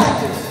I'm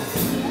telling you.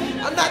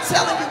 I'm not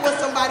telling you what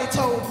somebody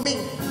told me.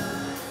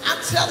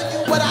 I'm telling you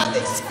what I've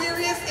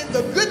experienced in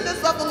the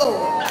goodness of the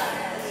Lord.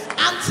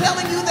 I'm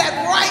telling you that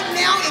right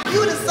now, if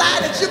you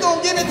decide that you're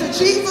going to give it to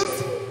Jesus,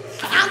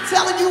 I'm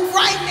telling you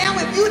right now,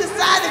 if you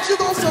decide that you're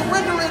going to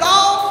surrender it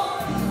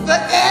all, the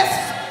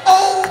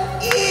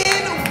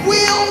S-O-N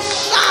will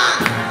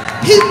shine.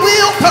 He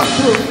will come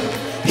through.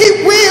 He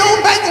will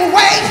make a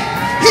way.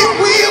 He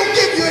will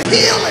give you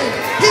healing.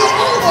 He'll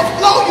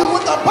overflow you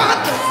with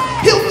abundance.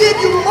 He'll give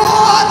you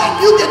more than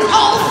you can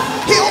hold.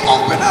 He'll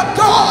open up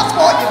doors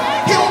for you.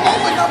 He'll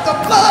open up the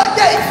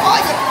floodgate for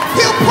you.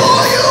 He'll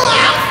pull you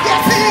out.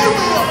 Yes, he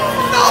will.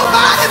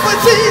 Nobody but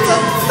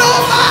Jesus.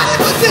 Nobody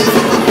but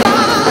Jesus.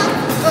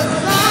 The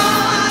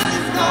sun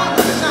is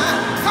gonna shine.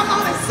 Come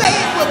on and say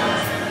it with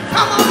us.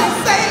 Come on and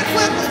say it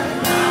with us.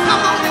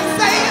 Come on and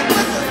say it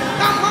with us.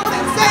 Come on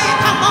and say it.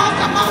 Come on,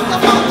 come on,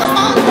 come on, come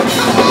on.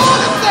 Come on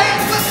and say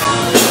it with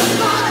us. The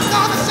sun is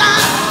gonna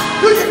shine.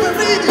 Do you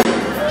believe it?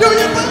 Do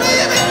you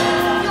believe it?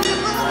 Do you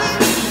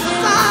believe it? The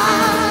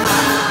sun.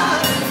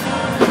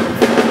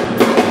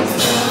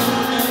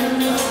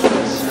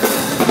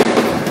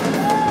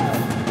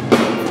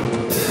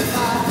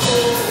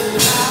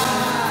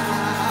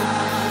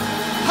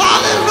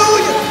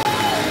 Hallelujah.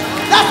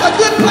 That's a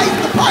good place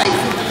to praise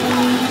him.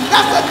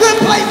 That's a good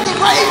place to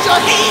raise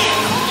your hand.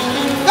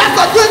 That's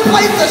a good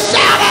place to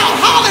shout out.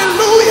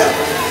 Hallelujah.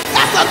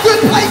 That's a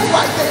good place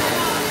right there.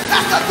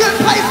 That's a good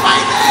place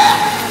right there.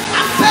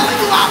 I'm telling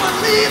you, I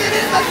believe it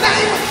in the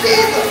name of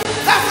Jesus.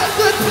 That's a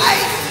good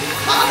place.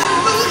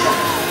 Hallelujah.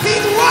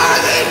 He's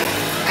worthy.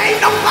 Ain't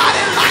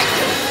nobody like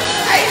him.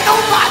 Ain't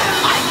nobody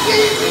like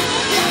Jesus.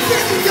 He'll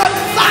give you your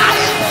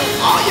desires.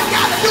 All you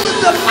gotta do is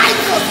delight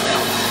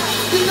yourself.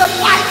 You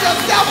delight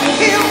yourself in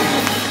him.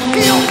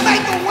 He'll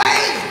make a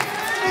way.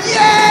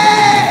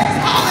 Yes.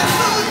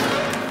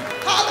 Hallelujah.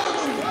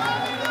 Hallelujah.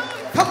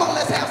 Come on,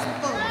 let's have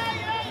some fun.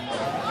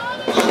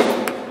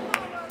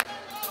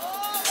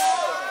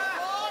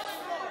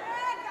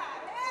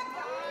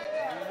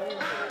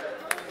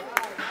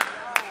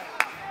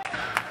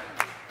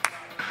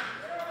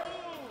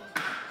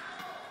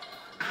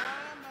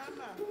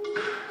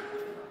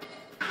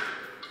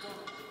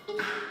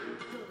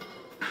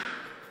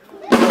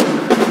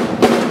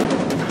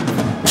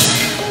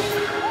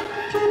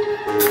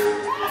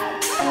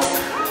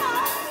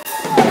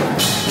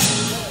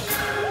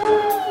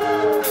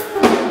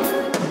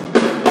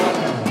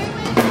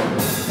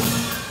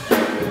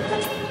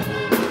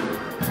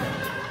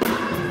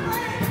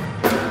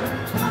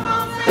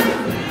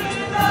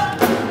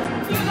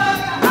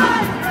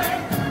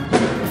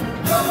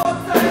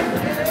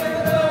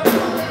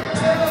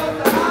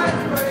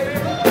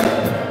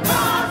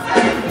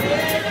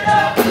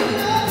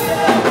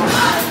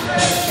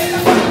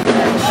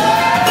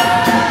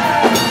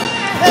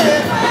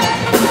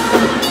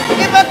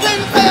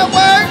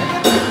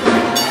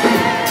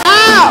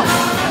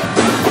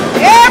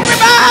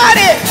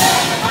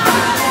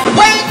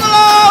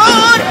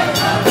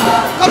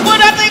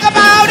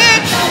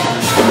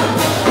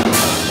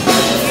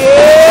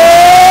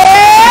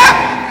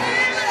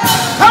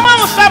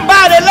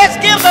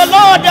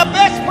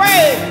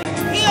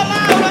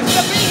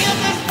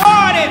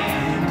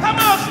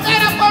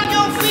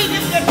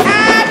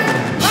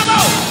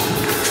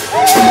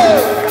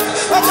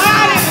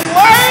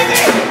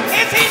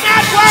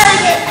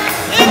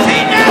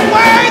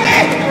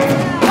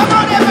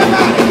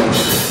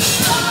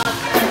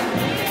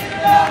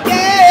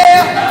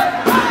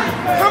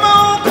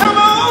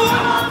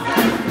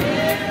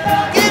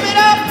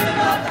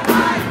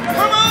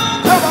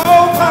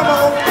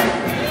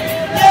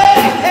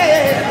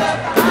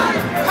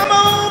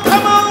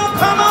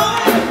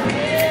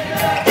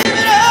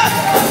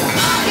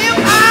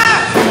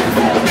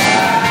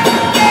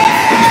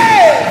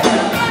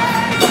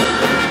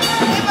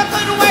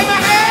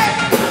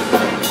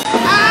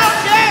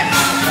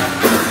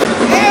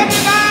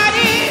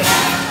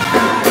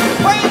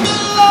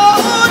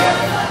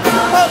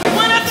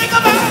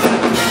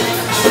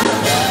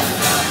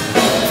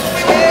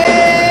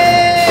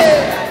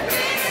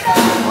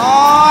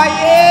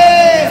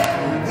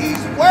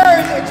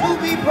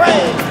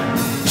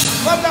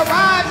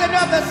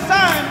 the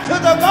sun to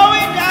the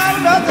going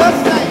down of the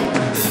same.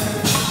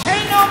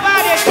 Ain't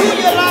nobody do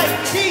you like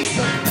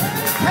Jesus.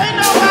 Ain't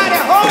nobody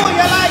hold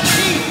you like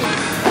Jesus.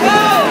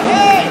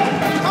 Hey,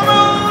 come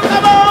on,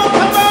 come on,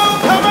 come on,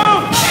 come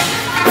on.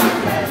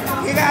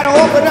 You gotta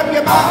open up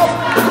your mouth.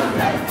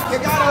 You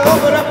gotta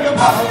open up your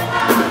mouth.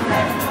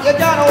 You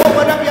gotta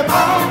open up your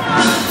mouth.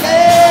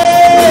 Yeah,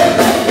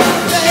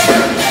 yeah,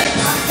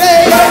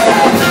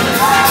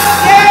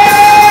 yeah.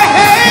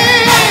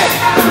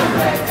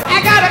 I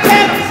gotta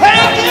tell him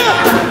thank you.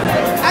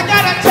 I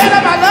gotta tell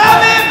him I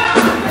love him.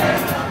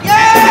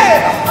 Yeah.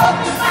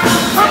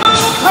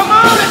 Come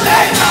on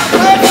today.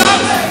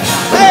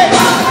 Hey,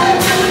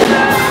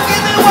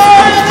 is it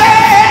worthy?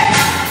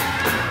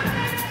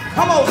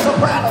 Come on,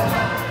 soprano.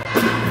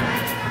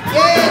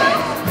 Yeah.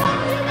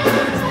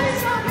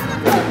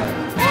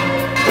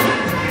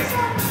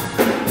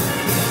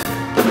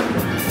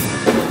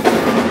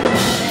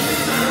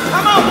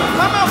 Come on,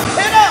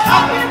 hit up.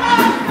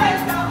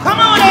 Come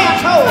on,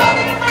 assholes.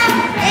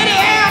 Any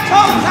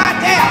assholes out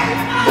there?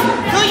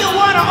 Do you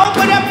want to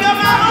open up your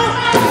mouth?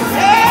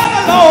 Tell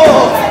the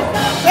Lord.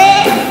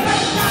 Say,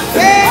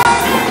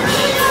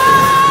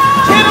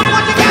 tell him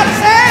what you got to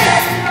say.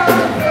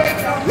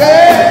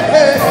 Yeah.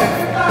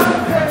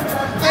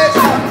 Yes,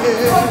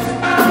 yeah.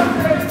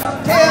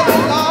 Tell the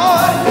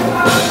Lord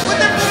with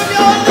the fruit of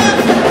your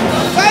lips.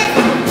 Say,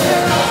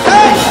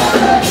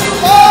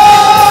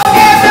 oh,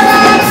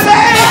 everybody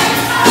say,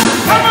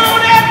 come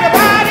on,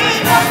 everybody.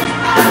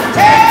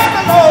 Tell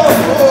the Lord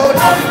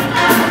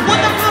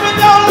with the fruit of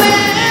your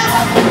lips.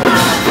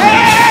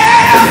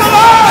 Tell the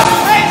Lord,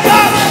 say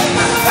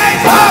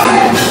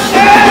something,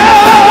 yeah.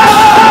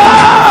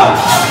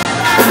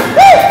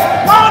 Woo!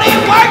 Won't he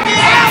work it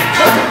out?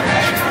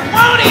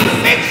 Won't he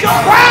fix your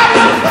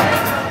problem?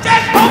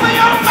 Just open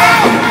your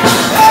mouth.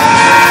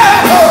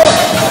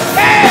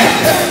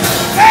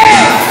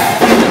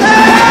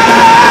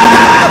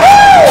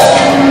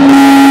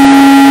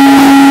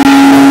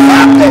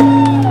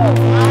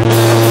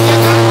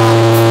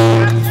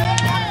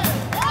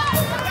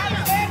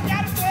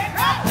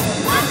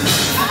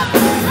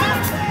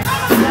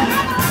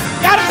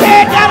 Gotta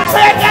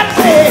say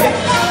it.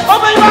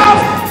 Open your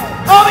mouth.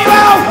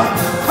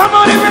 Come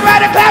on,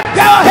 everybody, clap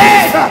your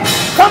hands.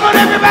 Come on,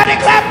 everybody,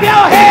 clap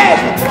your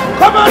hands.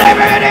 Come on,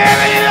 everybody,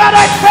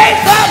 say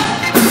something.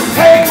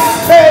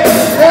 Say.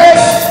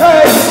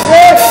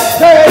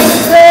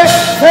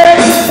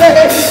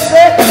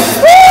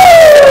 Woo!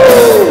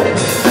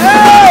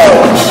 Oh!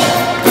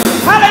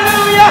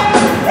 Hallelujah!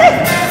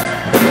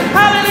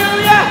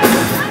 Hallelujah!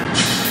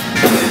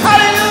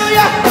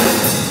 Hallelujah!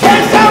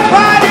 Can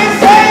somebody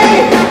say,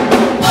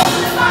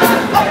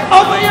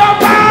 open your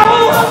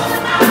mouth!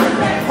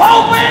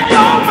 Open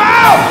your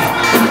mouth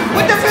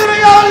with the fruit of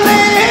your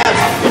lips!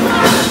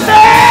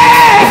 Say!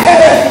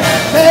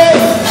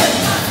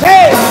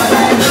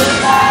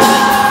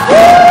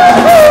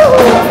 Woo-hoo!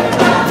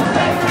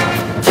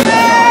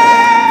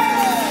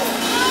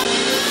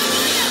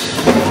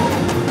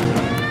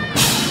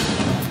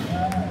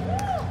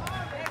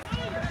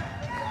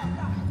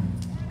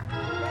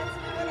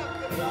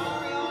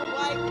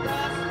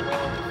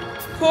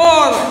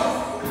 Chorus.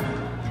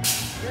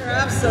 You're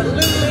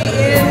absolutely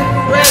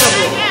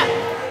incredible.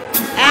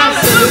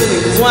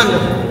 Absolutely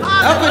wonderful.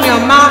 Open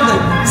your mouth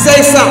and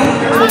say something.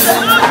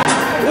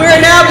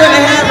 We're now going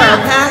to have our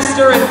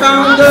pastor and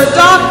founder,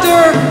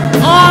 Dr.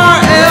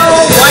 R.L.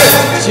 White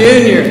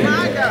Jr.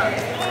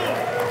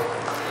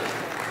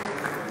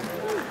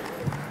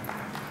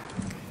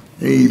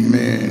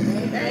 Amen.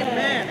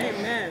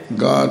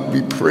 God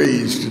be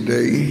praised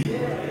today.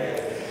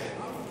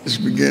 It's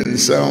beginning to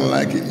sound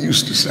like it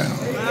used to sound.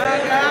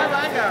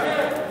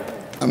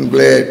 I'm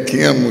glad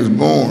Kim was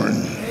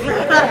born.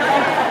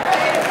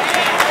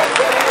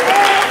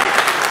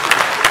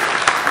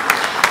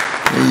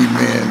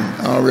 Amen.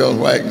 R.L.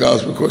 White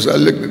Gospel. Of course, I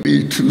looked at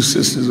these two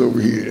sisters over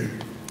here,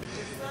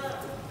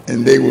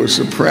 and they were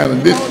soprano.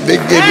 They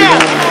gave it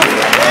on.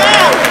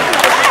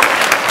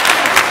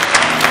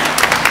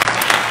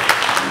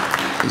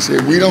 He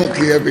said, we don't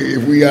care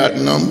if we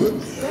outnumbered.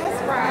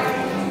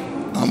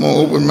 I'm going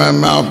to open my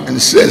mouth and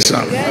say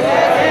something.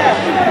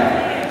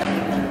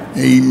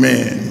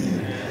 Amen.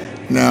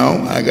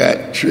 Now, I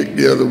got tricked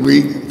the other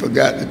week,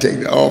 forgot to take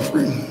the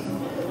offering.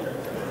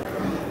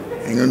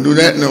 Ain't going to do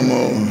that no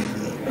more.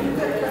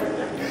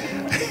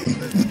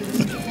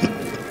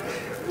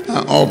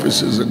 Our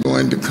officers are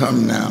going to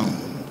come now.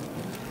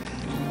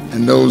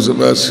 And those of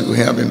us who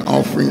have an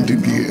offering to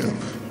give.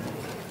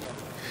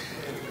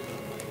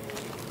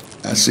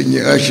 Our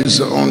senior ushers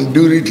are on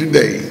duty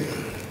today.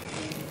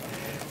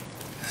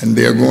 And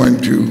they're going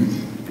to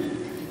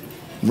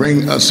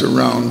bring us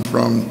around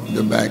from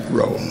the back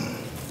row.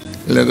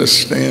 Let us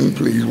stand,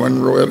 please,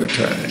 one row at a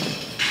time.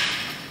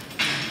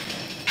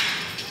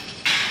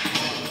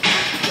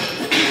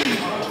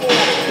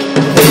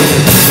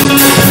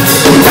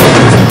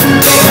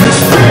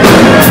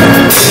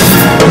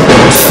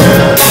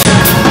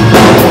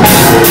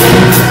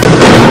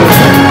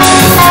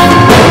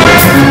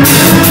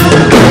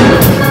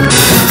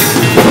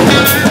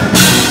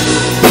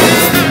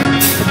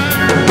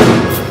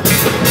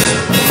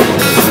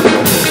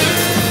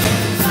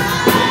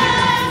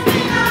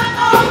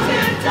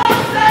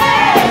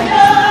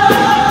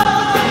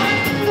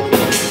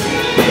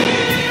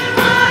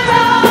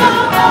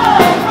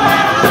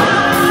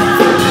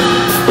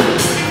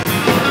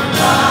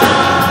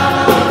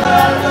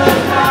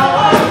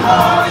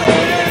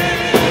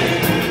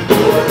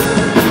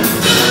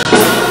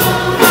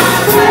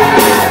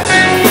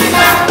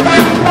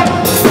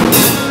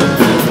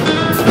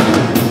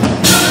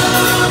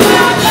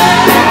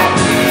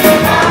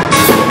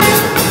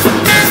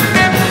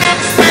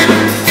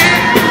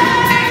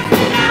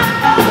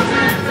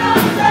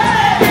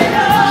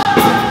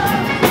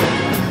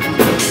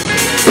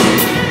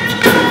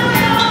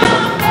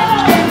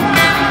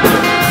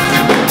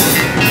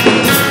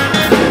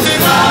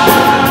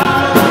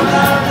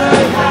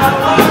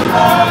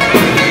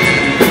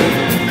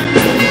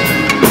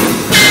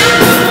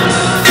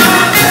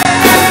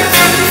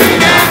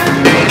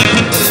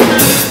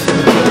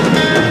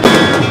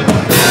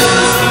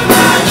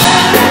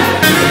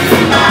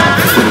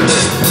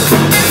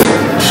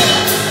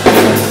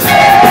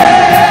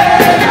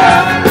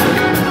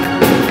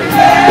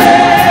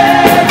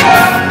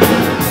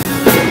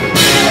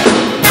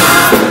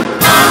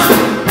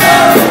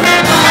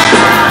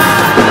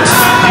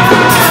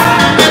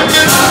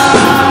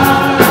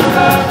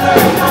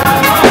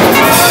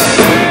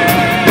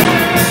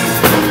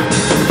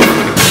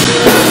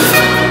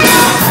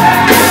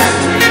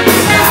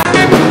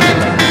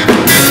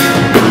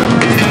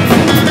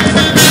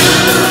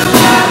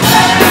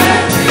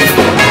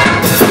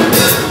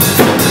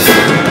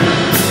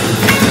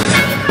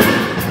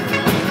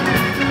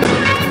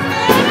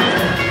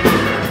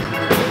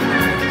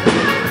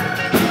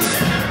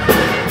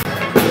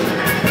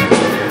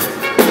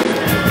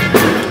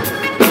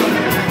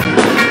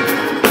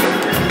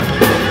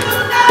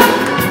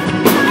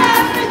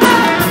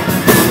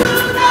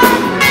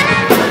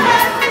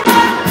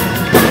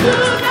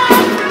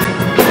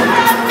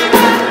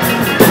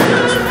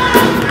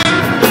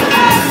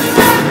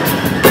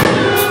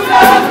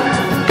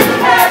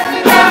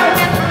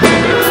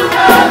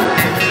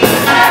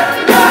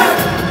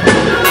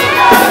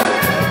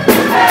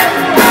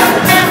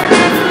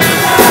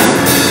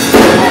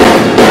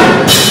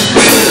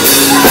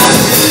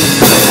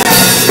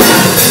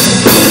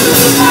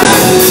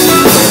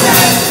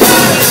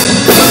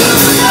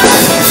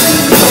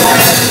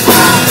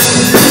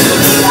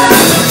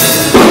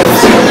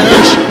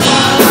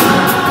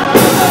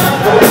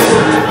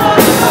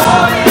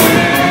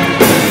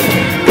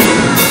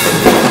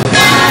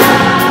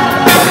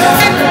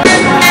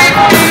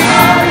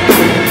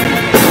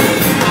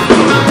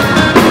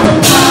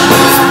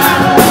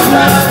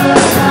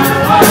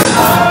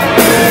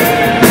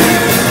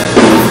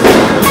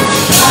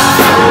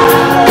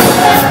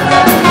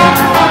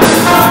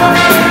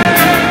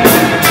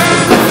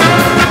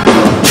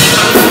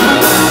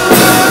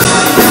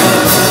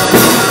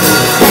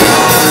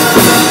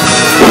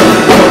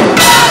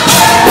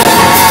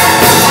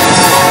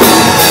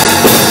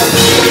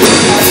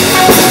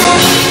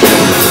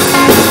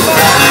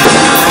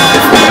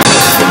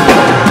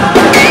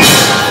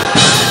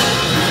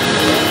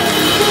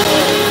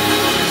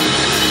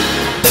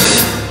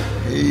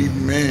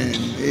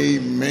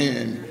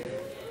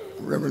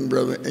 Reverend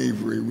Brother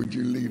Avery, would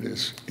you lead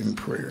us in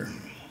prayer?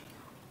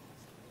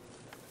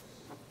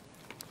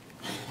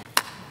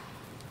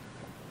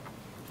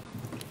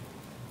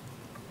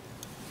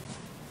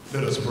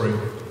 Let us pray.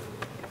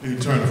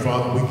 Eternal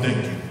Father, we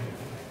thank you.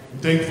 We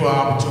thank you for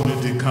our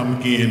opportunity to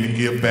come again and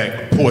give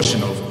back a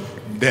portion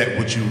of that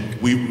which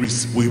we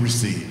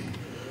receive.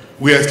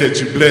 We ask that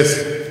you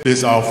bless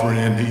this offering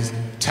and these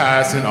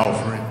tithes and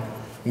offering.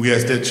 We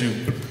ask that you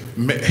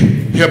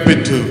help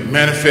it to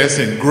manifest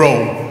and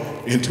grow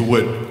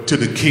to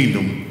the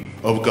kingdom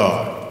of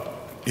God.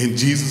 In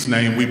Jesus'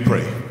 name we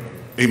pray.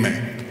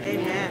 Amen.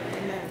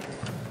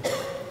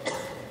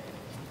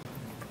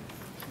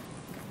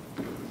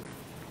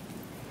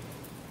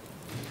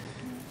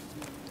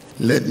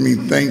 Let me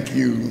thank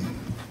you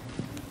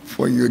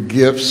for your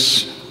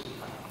gifts.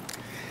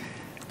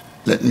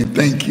 Let me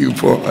thank you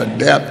for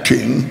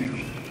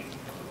adapting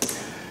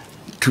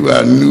to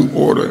our new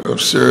order of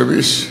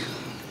service.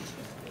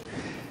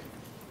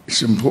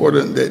 It's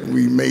important that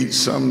we made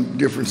some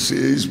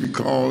differences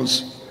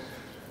because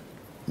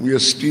we are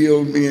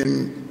still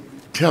being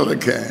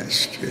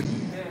telecast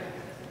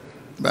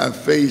by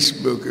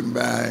Facebook and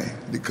by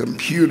the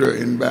computer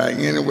and by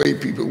any way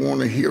people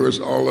want to hear us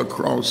all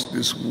across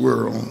this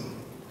world.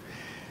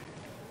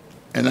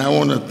 And I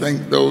want to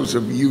thank those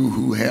of you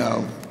who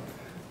have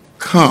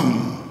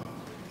come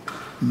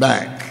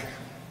back.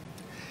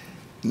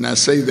 And I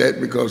say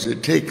that because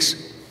it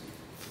takes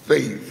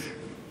faith,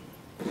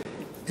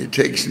 it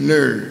takes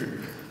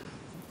nerve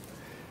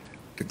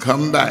to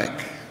come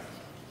back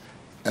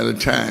at a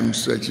time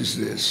such as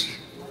this.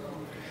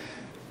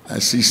 I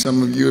see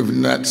some of you have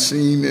not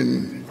seen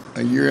in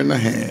a year and a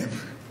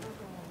half,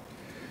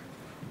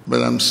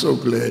 but I'm so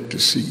glad to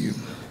see you.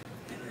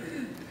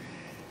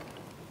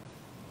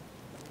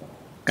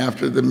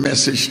 After the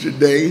message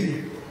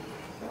today,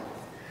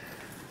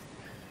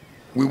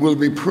 we will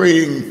be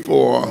praying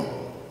for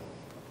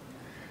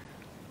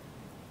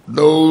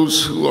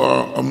those who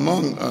are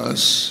among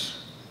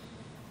us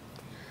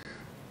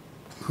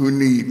who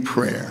need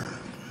prayer.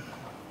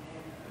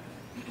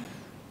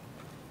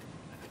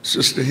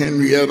 Sister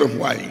Henrietta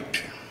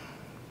White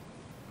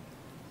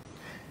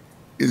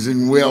is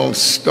in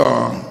West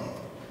Cobb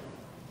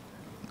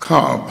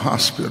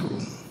Hospital.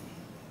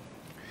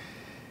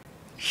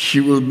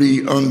 She will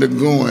be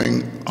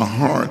undergoing a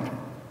heart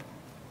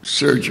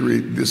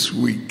surgery this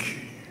week.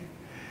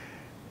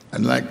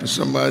 I'd like for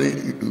somebody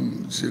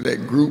who's in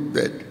that group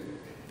that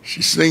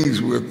she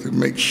sings with to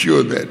make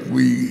sure that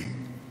we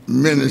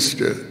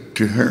minister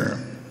to her.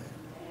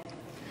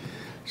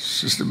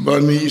 Sister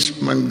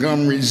Bernice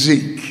Montgomery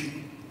Zeke,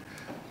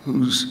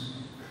 whose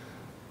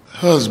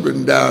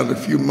husband died a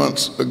few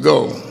months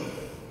ago.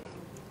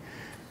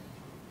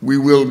 We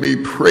will be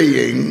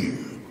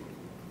praying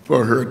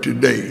for her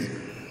today.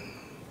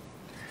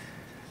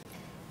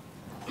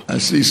 I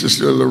see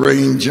Sister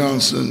Lorraine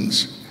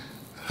Johnson's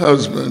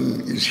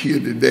husband is here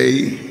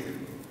today,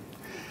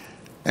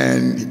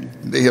 and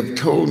they have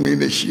told me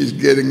that she is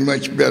getting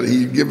much better.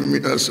 He's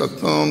giving us a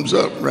thumbs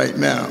up right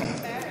now.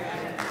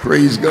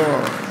 Praise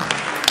God.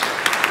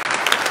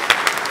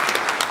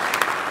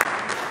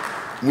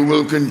 We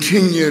will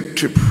continue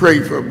to pray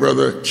for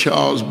Brother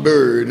Charles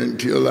Bird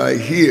until I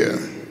hear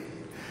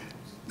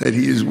that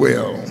he is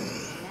well.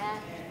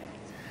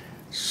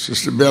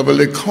 Sister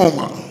Beverly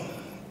Coma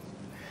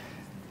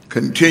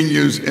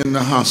continues in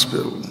the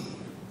hospital.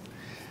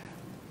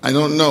 I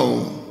don't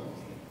know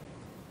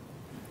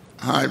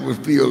how it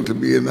would feel to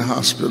be in the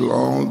hospital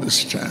all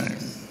this time,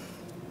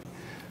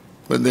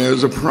 but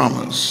there's a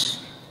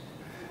promise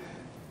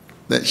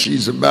that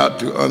she's about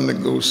to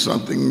undergo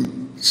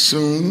something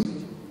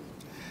soon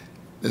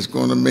that's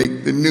going to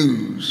make the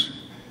news,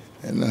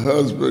 and the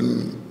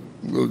husband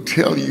will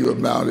tell you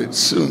about it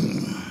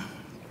soon.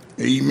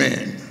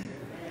 Amen.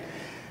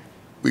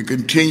 We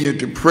continue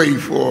to pray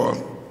for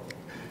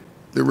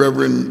the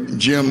Reverend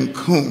Jim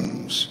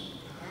Coombs,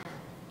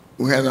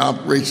 who had an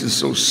operation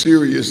so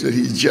serious that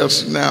he's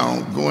just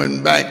now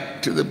going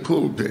back to the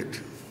pulpit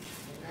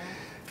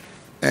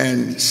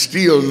and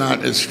still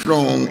not as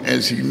strong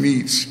as he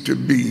needs to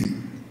be.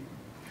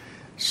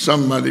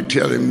 Somebody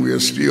tell him we are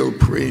still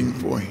praying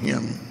for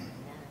him.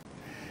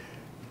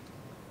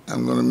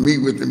 I'm going to meet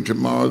with him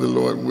tomorrow, the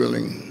Lord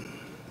willing,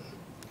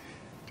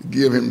 to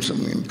give him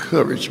some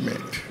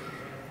encouragement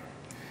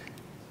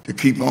to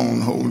keep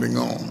on holding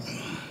on.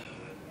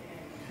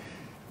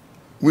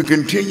 We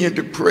continue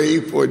to pray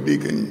for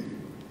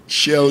Deacon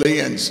Shelley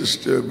and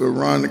Sister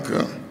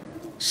Veronica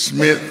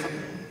Smith.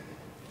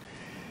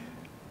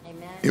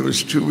 Amen. It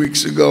was 2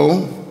 weeks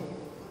ago.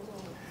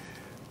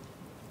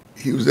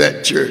 He was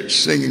at church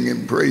singing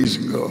and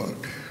praising God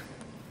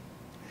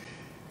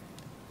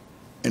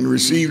and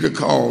received a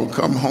call,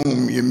 come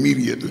home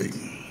immediately,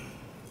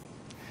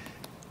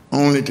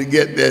 only to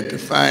get there to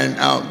find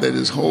out that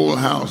his whole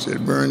house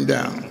had burned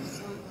down.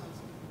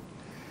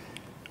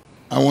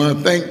 I want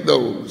to thank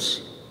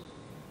those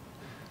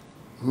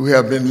who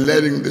have been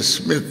letting the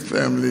Smith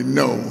family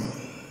know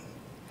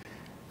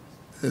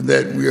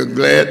that we are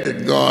glad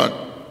that God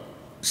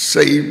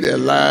saved their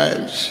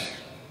lives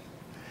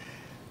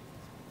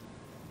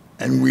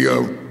And we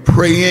are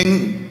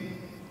praying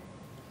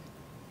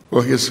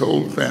for his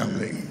whole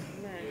family.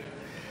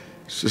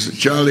 Sister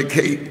Charlie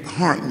Kate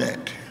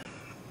Hartnett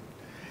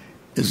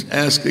is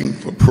asking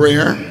for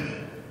prayer.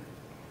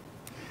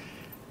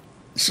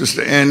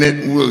 Sister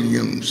Annette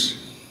Williams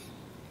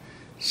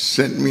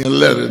sent me a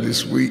letter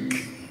this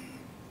week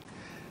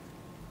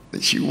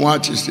that she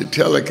watches the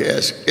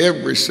telecast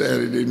every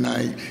Saturday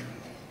night.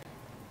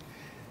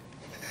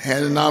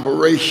 Had an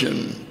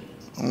operation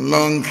on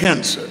lung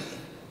cancer,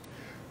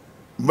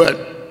 but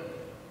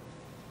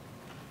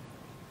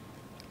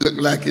looked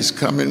like it's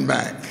coming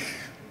back.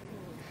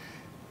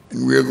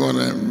 And we're going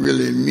to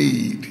really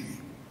need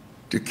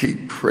to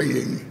keep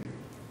praying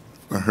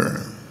for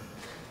her.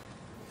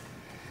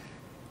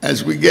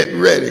 As we get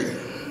ready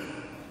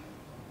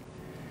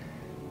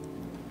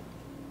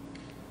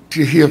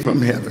to hear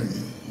from heaven,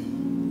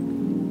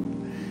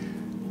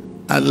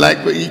 I'd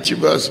like for each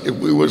of us, if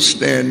we would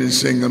stand and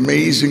sing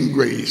Amazing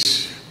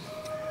Grace,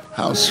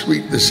 how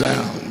sweet the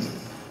sound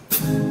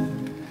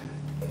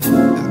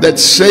that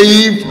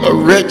saved a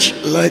wretch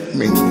like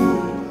me.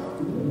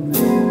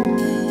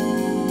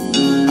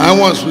 I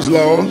once was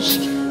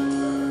lost,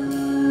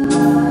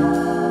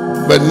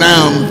 but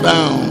now I'm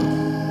found.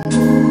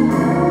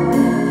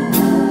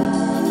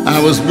 I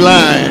was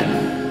blind,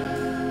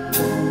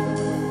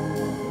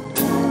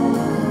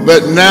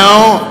 but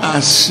now I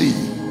see.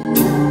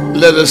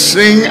 Let us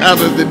sing out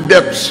of the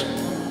depths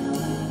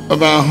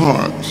of our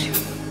hearts.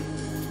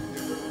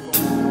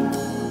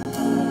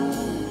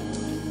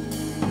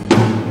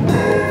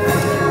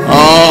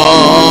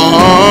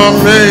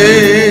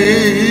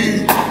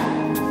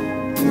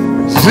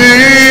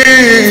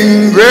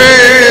 Amazing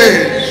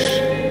grace,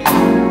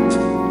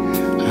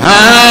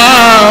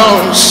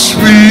 how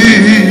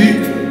sweet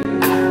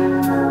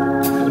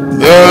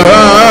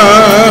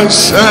the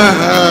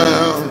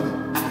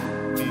sound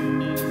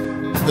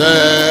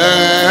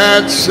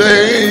that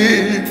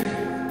saved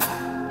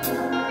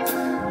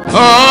a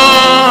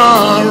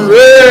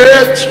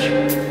wretch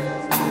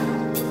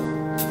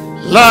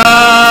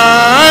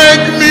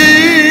like me.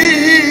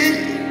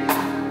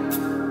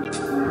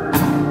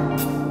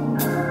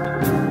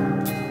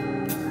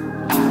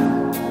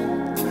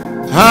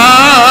 I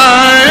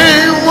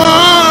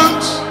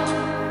once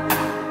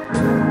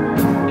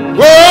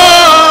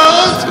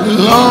was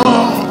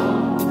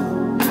alone,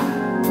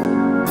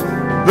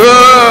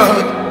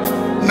 but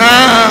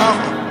now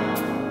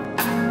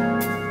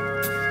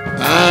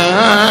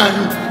I'm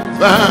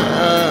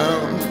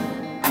found.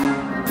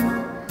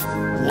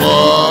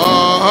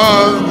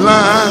 Was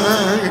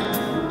blind,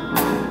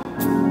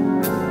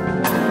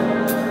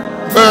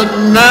 but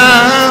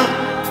now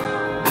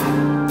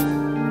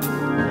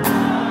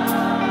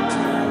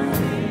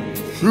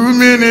through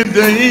many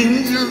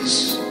dangers,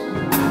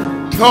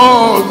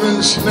 toils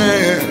and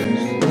snares,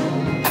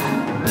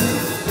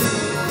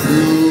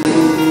 through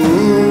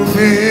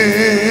many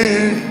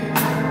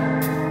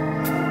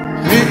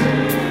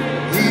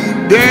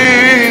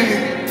dangers,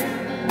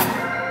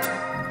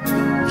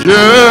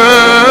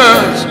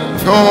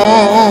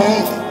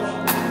 toils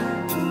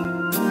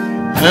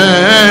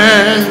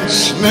and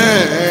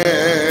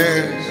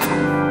snares,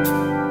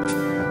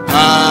 I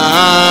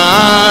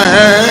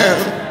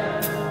have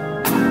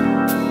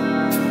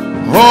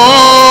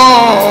already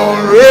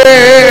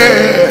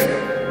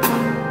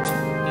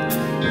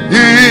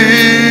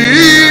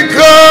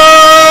come.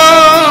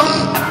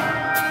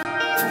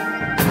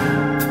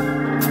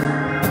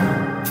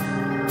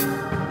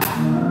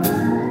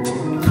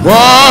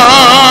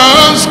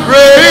 Was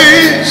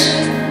grace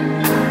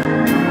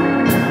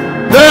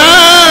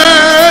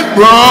that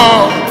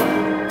brought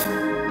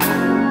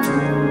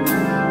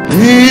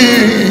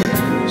me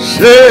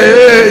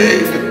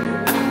saved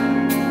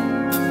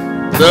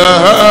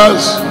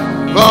thus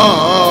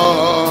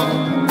far,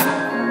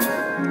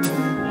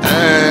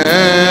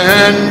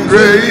 and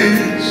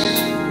grace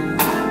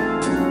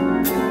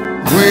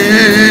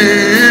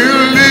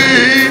will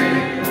lead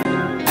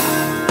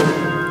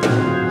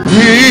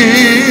me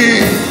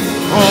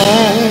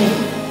home.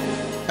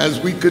 As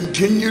we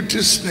continue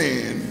to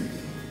stand,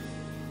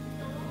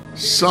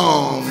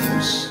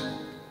 Psalms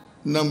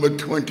number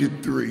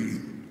 23,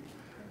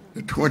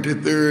 the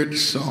 23rd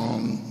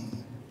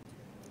Psalm,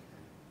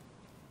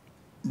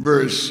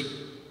 verse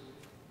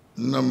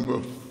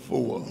number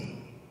 4.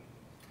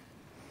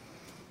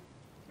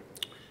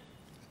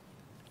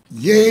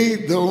 Yea,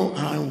 though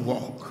I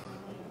walk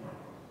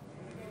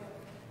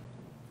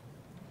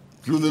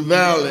through the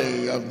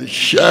valley of the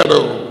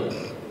shadow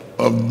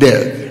of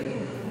death,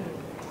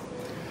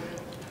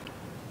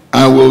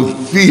 I will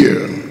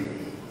fear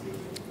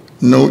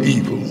no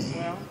evil,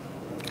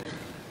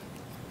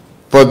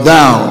 for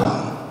thou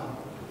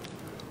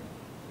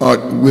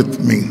art with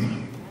me.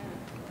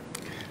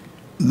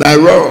 Thy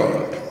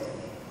rod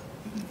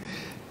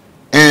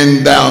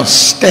and thy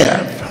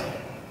staff,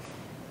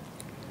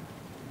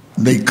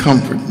 they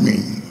comfort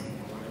me.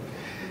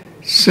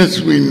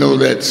 Since we know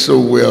that so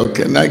well,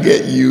 can I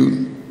get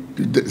you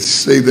to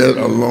say that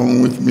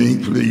along with me,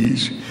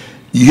 please?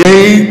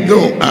 Yea,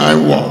 though I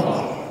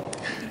walk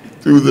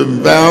through the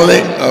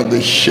valley of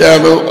the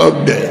shadow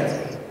of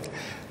death,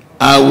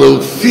 I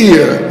will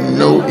fear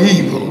no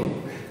evil,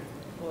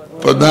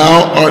 for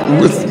thou art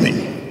with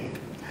me.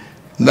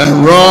 Thy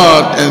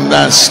rod and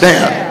thy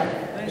staff.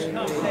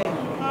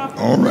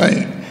 All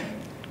right.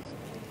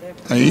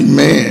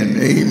 Amen.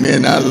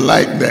 Amen. I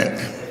like that.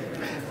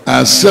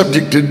 Our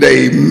subject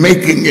today,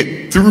 making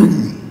it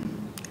through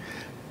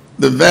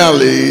the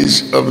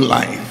valleys of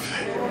life.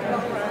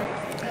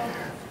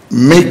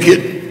 Make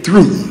it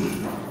through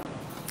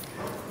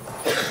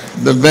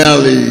the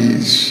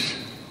valleys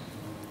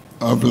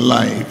of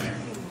life.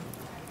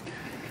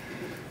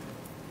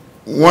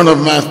 One of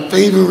my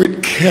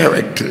favorite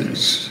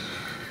characters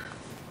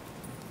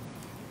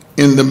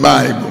in the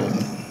Bible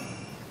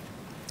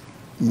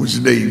was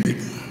David.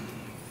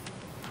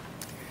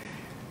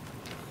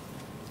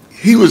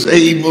 He was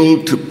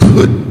able to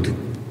put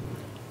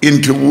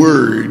into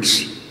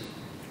words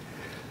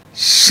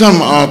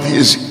some of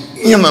his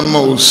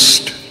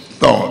innermost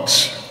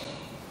thoughts.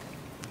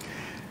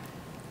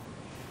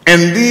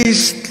 And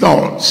these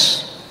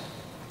thoughts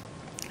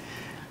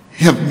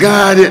have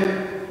guided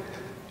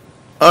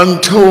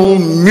untold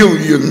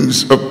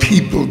millions of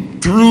people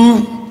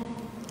through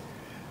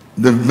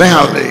the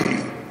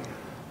valley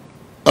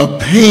of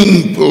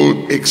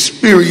painful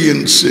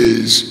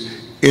experiences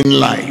in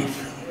life.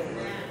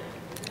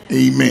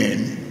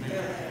 Amen.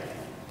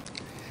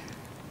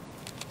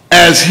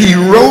 As he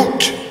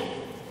wrote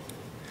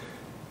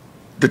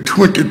the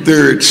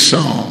 23rd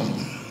Psalm,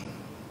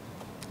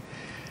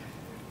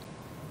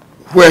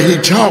 where he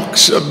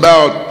talks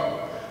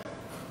about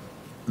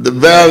the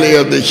valley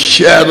of the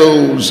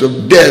shadows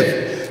of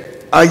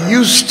death, I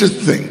used to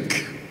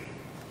think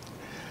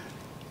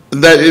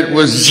that it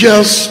was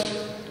just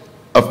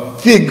a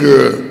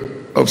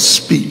figure of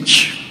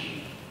speech.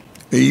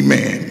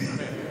 Amen.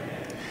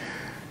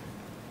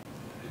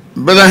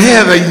 But I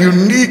had a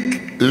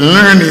unique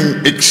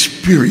learning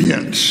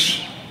experience.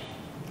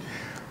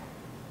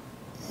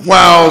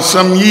 While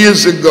some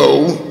years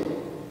ago,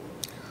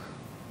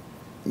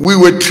 we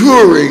were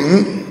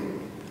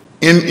touring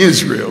in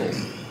Israel.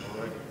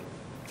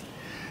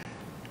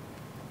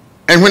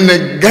 And when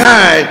the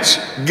guides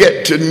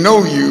get to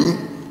know you,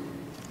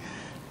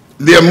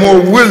 they're more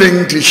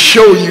willing to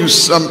show you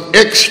some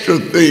extra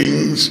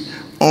things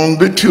on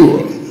the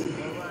tour.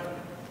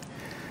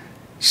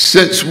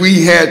 Since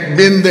we had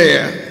been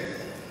there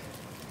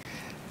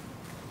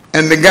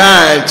and the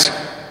guides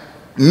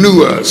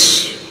knew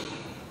us,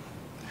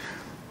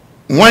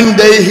 one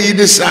day he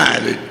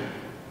decided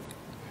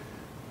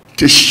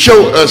to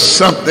show us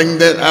something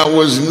that I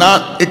was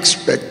not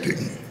expecting.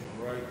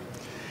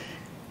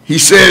 He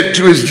said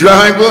to his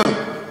driver,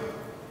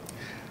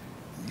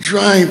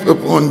 drive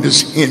up on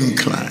this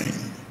incline.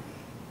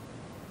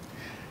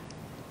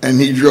 And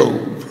he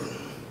drove.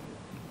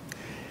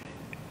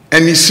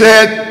 And he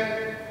said,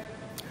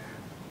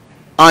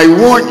 I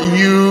want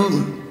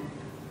you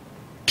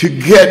to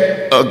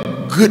get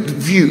a good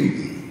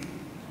view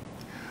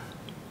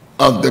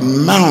of the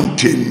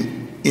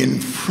mountain in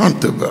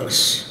front of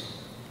us.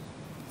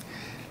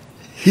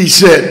 He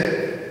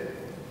said,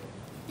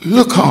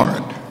 look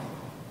hard.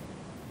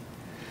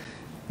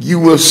 You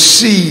will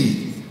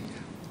see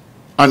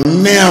a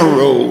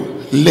narrow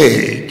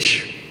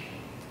ledge.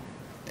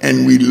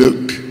 And we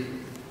looked.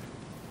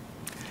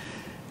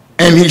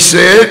 And he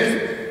said,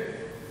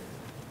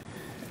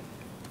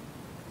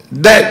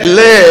 that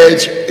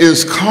ledge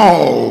is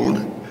called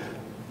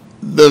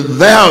the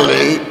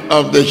valley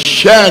of the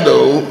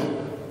shadow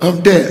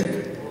of death.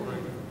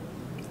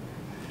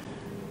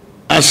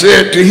 I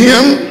said to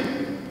him,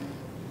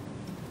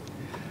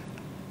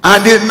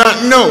 I did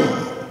not know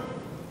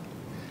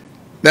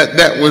that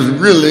that was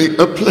really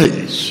a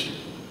place.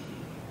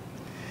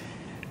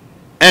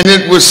 And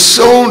it was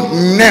so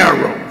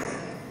narrow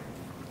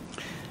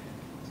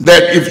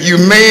that if you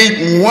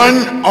made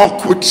one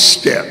awkward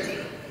step,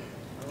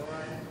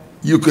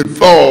 you could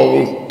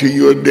fall to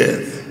your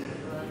death.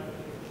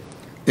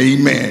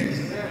 Amen.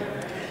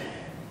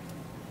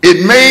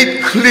 It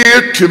made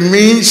clear to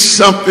me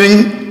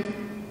something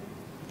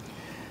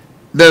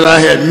that I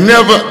had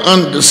never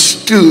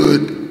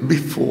understood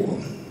before.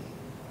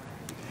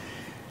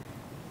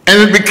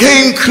 And it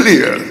became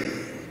clear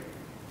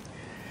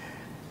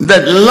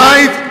that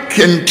life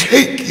can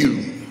take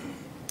you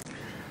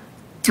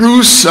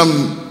through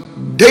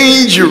some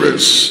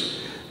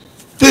dangerous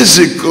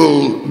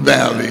physical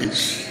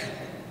valleys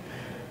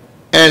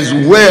as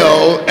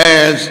well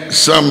as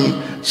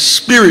some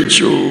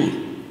spiritual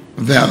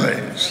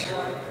valleys.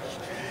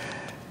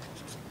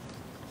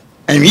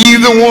 And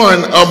either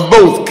one or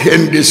both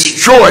can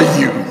destroy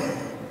you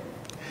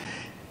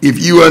if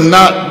you are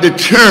not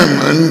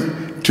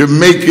determined to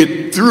make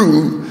it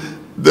through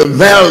the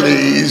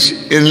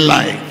valleys in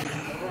life.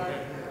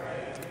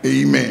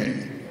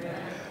 Amen.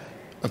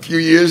 A few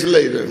years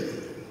later,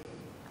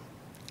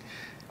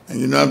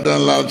 and you know I've done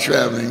a lot of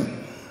traveling,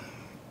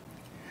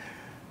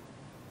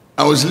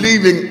 I was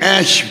leaving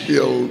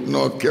Asheville,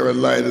 North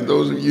Carolina.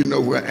 Those of you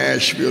know where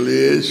Asheville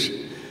is.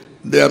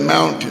 There are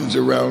mountains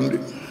around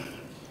it.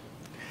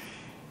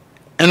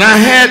 And I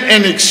had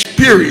an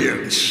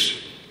experience.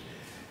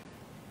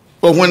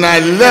 But when I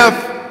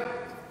left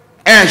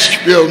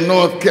Asheville,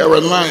 North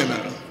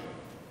Carolina,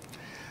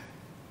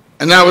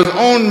 and I was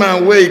on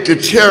my way to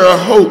Terre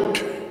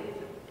Haute,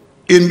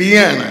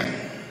 Indiana,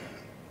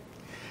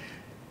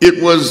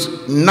 it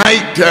was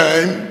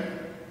nighttime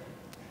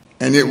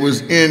and it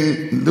was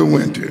in the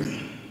winter.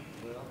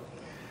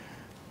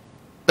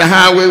 The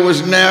highway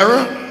was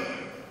narrow,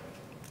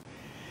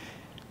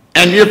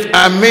 and if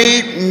I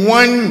made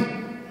one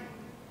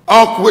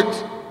awkward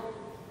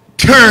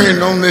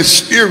turn on the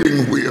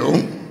steering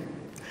wheel,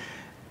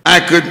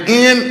 I could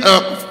end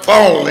up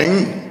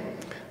falling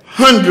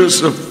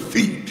hundreds of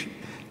feet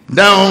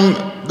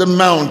down the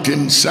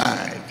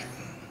mountainside.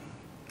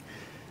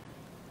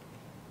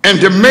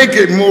 And to make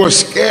it more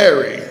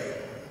scary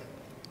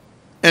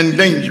and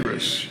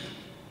dangerous,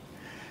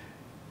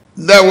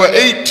 there were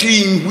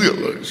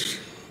 18-wheelers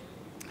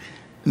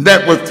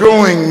that were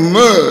throwing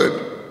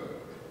mud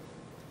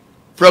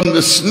from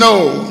the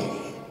snow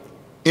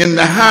in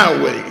the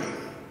highway,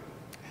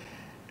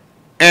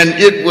 and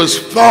it was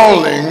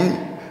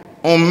falling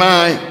on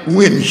my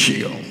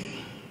windshield.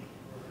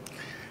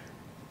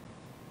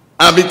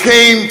 I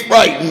became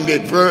frightened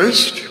at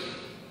first,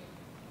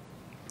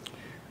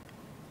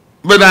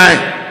 but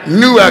I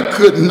knew I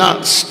could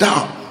not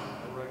stop,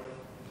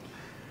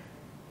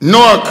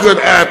 nor could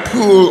I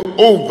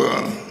pull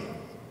over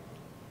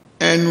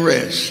and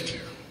rest.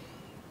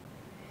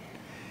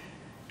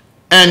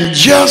 And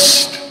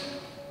just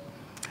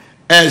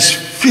as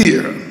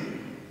fear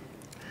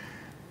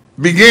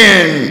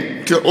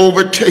began to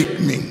overtake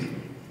me,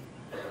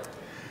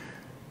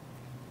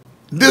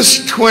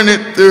 this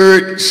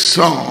 23rd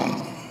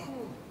song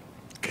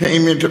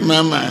came into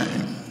my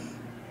mind.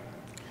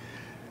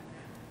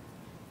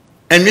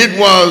 And it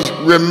was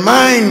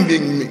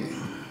reminding me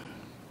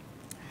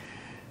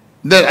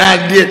that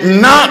I did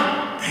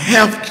not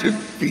have to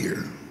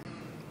fear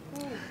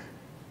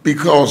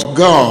because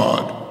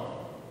God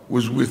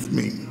was with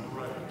me.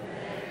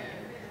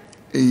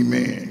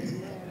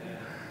 Amen.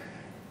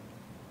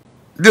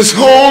 This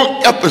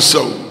whole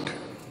episode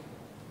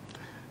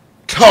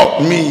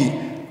taught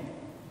me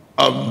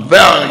a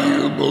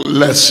valuable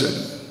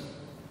lesson,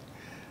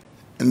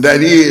 and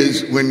that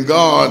is, when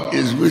God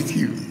is with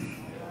you,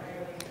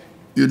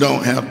 you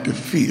don't have to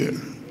fear.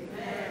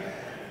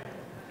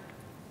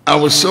 I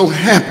was so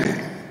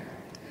happy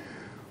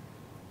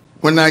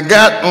when I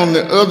got on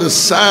the other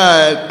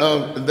side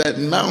of that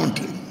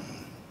mountain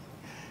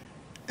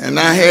and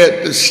I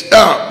had to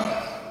stop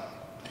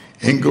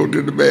and go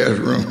to the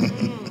bathroom.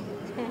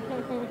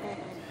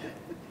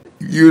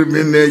 You'd have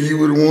been there, you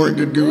would have wanted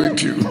to do it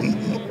too.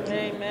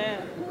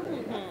 Amen.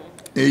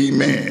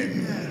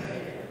 Amen.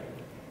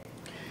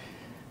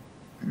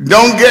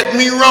 Don't get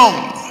me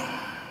wrong.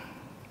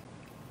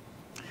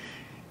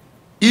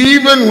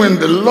 Even when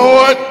the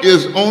Lord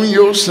is on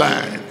your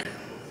side,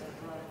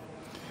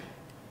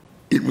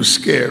 it was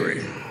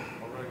scary.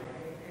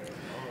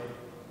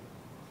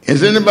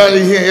 Has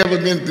anybody here ever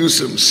been through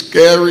some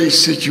scary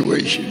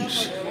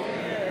situations?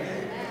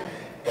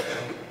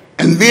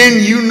 And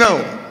then you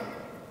know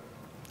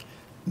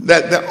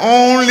that the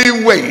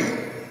only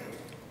way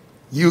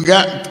you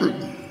got through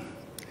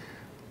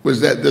was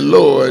that the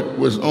Lord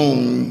was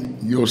on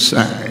your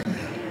side.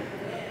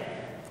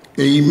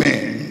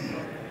 Amen.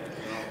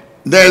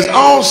 There's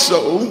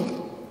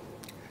also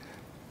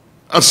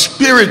a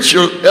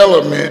spiritual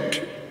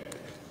element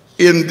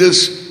in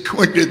this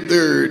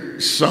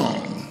 23rd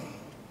Psalm.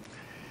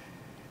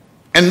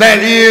 And that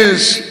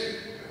is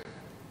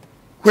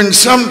when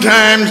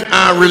sometimes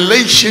our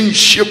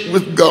relationship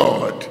with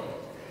God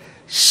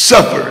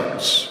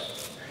suffers,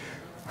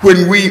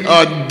 when we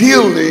are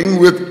dealing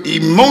with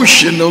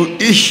emotional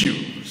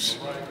issues.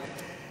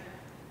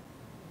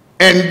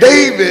 And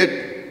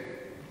David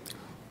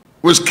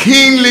was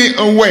keenly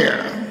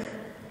aware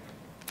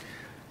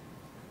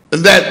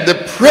that the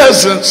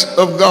presence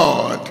of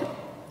God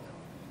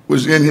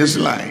was in his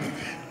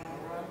life.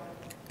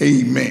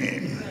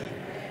 Amen.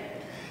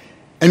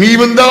 And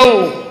even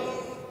though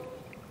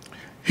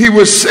he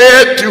was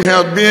said to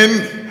have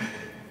been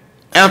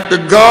after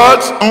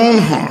God's own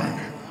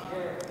heart,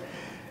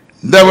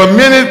 there were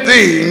many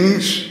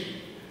things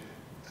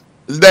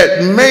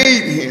that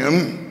made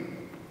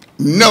him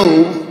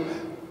know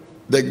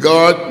that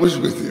God was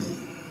with him.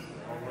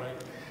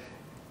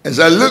 As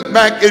I look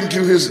back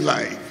into his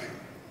life,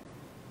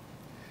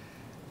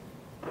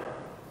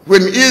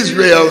 when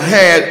Israel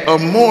had a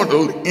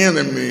mortal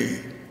enemy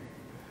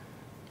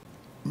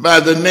by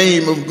the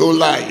name of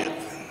Goliath,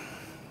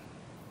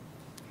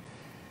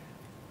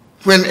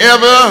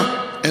 whenever,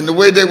 and the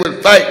way they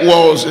would fight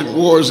wars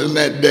in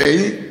that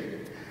day,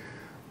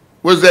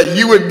 was that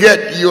you would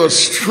get your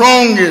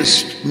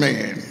strongest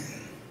man.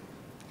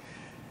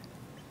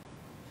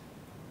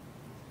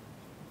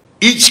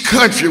 Each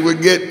country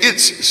would get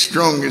its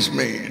strongest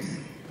man.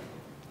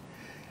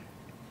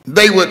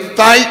 They would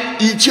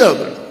fight each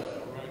other.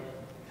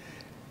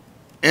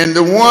 And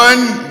the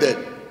one that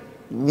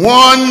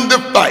won the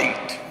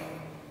fight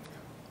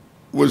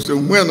was the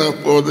winner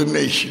for the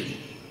nation.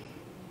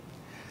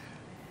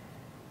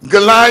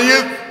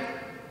 Goliath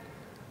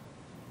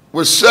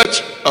was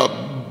such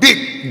a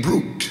big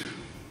brute.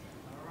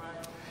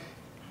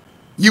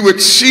 You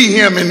would see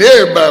him and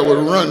everybody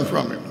would run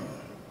from him.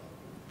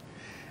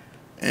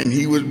 And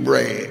he would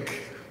brag.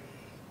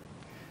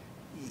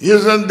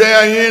 Isn't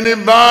there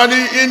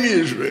anybody in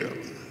Israel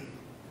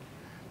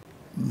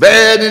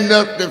bad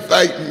enough to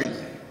fight me?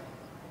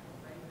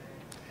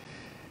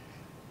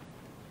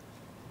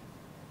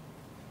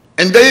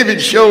 And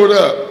David showed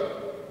up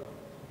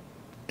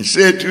and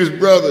said to his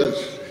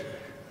brothers,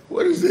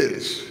 what is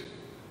this?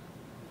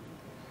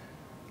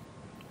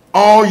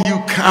 All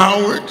you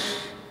cowards,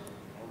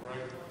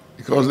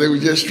 because they were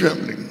just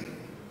trembling.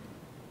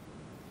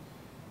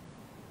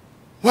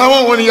 Why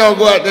won't one of y'all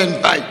go out there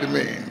and fight the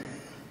man?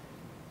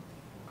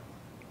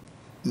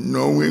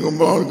 No, we ain't gonna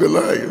bother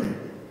Goliath.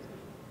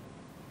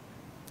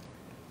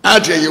 I'll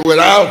tell you what,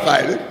 I'll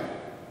fight it.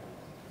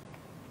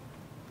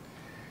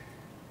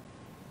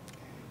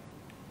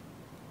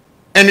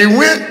 And he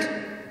went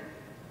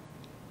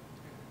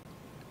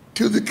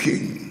to the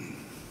king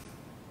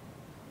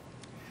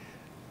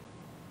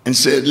and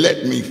said,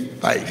 let me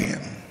fight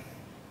him.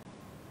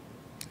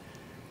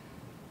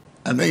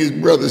 I think his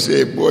brother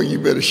said, boy, you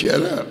better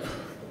shut up.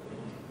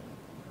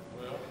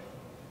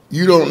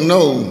 You don't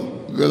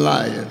know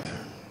Goliath.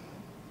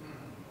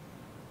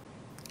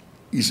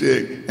 He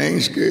said, I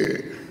ain't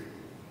scared.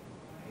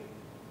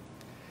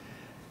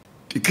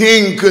 The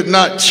king could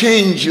not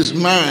change his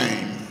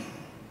mind.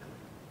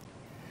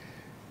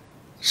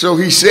 So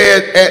he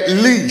said, at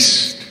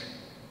least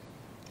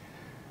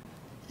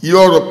you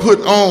ought to put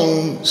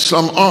on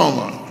some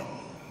armor.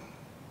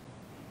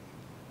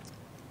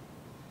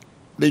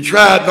 They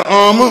tried the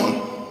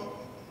armor,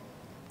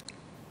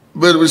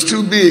 but it was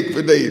too big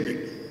for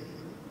David.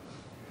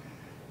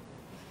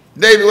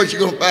 David, what you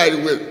gonna fight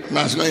it with?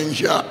 My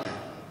slingshot.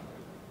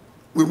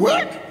 With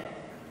what?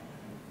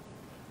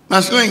 My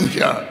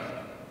slingshot.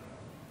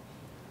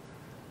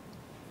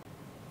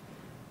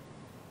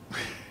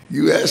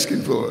 You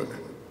asking for it.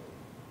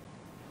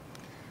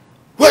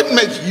 What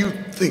makes you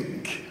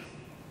think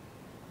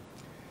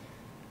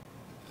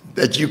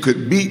that you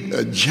could beat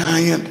a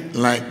giant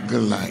like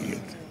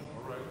Goliath?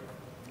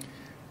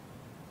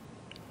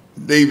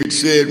 David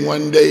said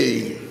one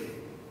day,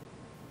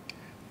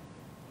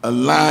 a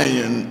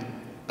lion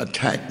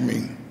attacked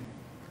me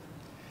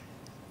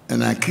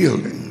and I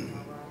killed him.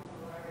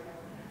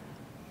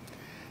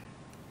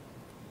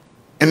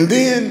 And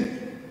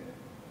then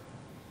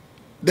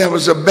there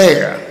was a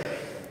bear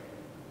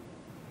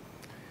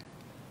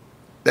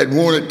that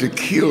wanted to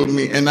kill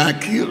me and I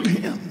killed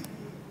him.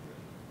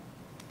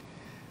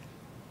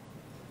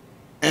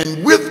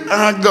 And with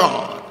our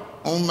God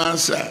on my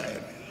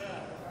side,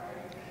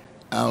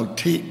 I'll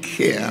take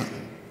care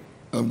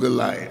of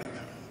Goliath.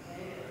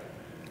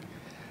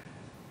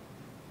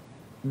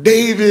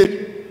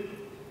 David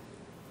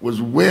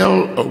was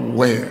well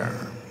aware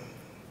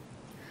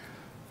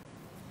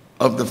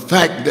of the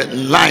fact that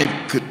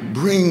life could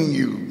bring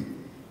you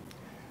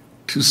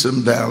to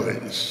some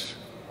valleys.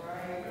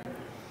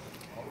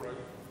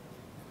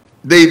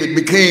 David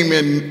became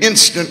an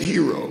instant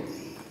hero.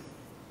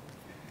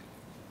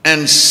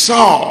 And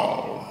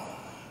Saul,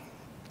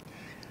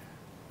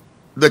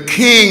 the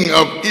king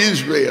of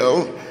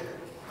Israel,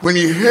 when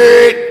he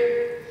heard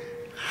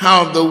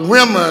how the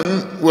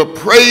women were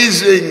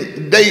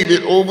praising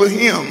David over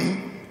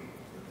him,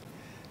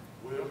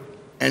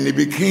 and he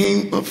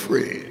became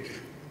afraid.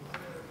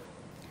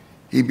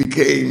 He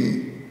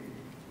became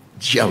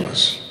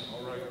jealous.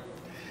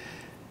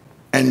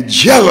 And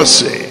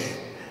jealousy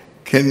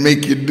can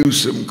make you do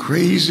some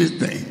crazy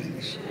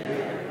things.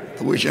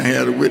 I wish I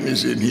had a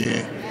witness in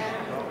here.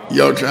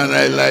 Y'all trying to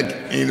act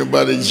like ain't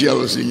nobody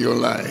jealous in your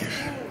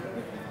life.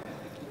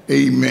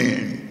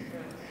 Amen.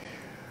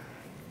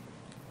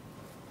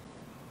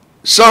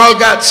 Saul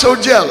got so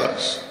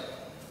jealous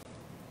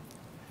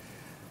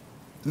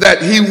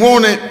that he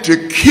wanted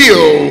to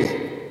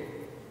kill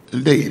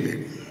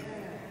David.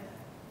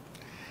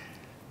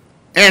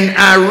 And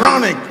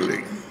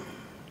ironically,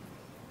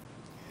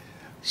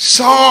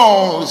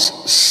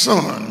 Saul's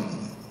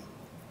son,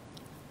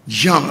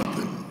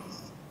 Jonathan,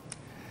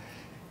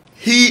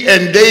 he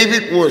and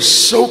David were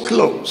so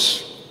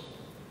close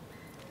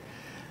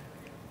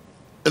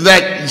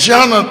that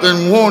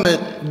Jonathan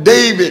wanted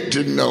David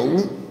to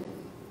know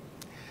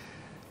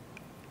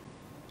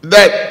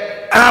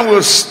that I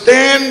will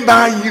stand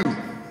by you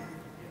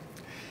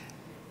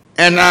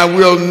and I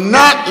will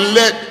not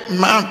let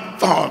my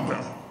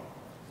father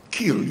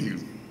kill you.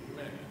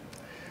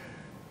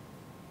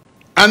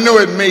 I know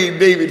it made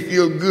David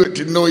feel good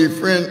to know his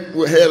friend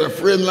had a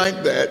friend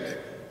like that.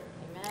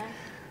 Amen.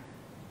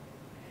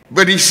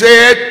 But he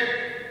said,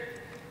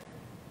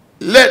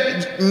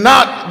 let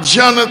not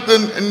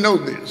Jonathan know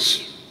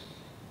this,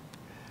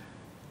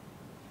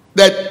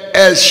 that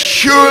as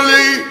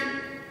surely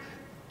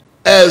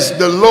as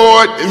the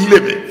Lord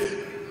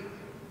liveth,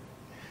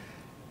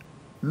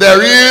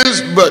 there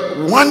is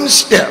but one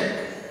step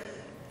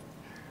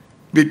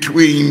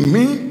between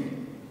me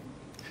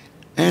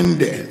and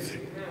death.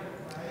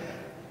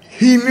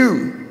 He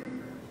knew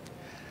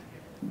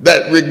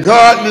that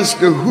regardless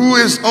to who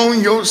is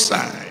on your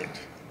side,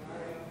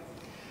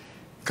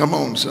 come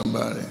on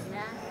somebody,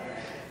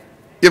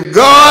 if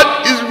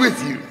God is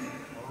with you,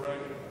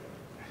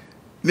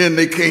 then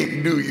they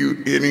can't do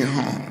you any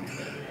harm.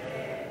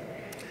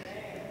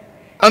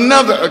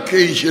 Another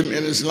occasion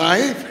in his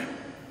life,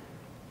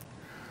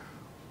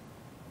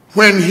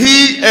 when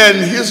he and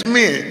his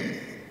men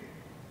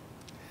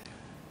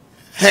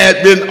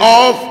had been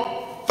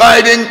off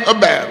fighting a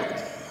battle,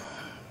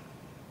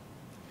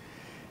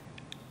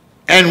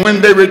 and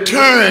when they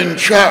returned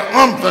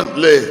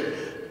triumphantly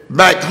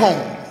back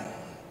home,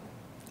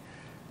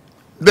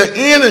 the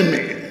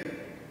enemy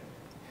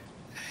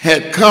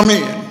had come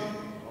in,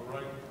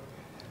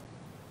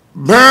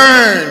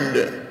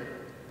 burned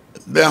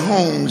their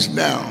homes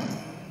down,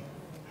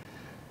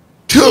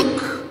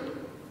 took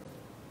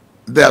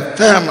their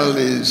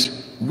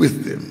families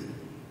with them.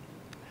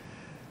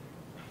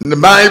 And the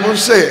Bible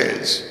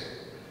says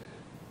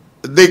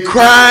they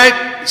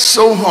cried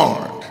so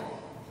hard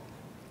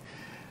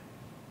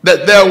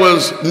that there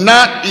was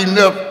not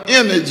enough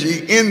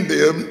energy in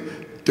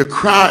them to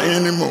cry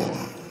anymore.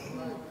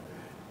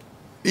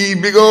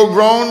 These big old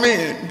grown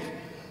men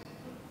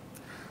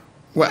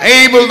were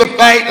able to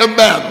fight a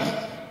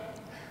battle,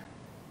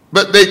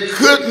 but they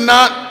could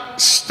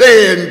not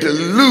stand to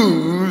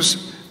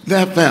lose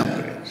their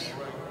families.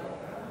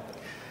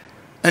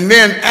 And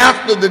then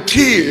after the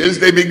tears,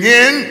 they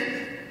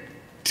began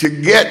to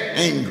get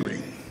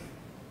angry.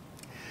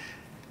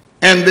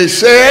 And they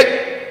said,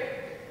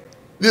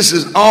 this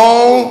is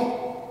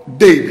all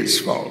David's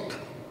fault.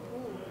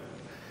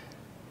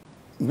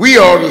 We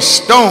ought to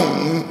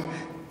stone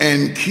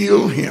and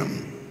kill him.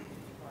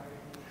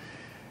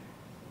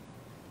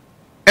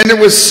 And it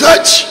was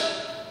such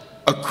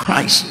a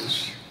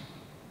crisis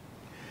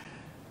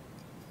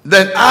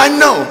that I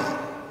know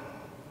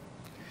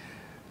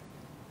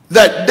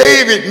that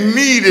David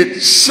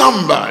needed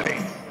somebody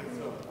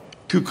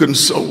to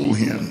console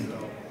him.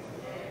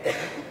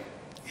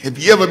 Have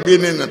you ever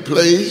been in a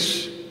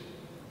place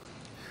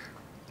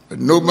but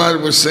nobody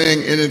was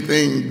saying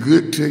anything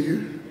good to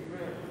you,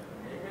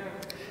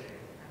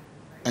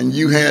 and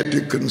you had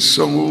to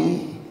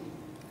console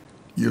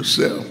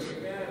yourself?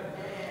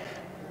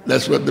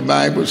 That's what the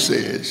Bible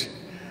says.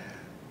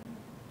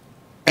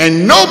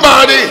 And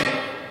nobody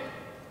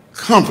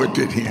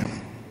comforted him.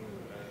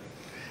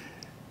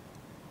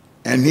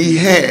 And he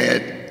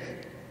had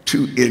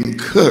to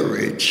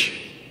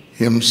encourage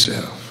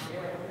himself.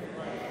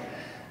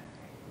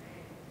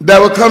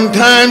 There will come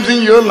times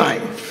in your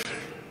life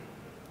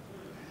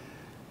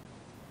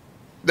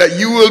that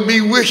you will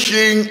be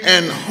wishing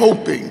and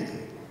hoping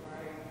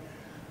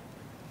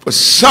for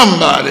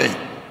somebody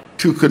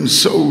to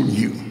console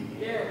you.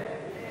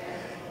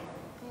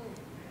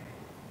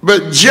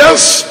 But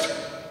just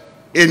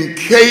in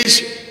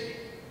case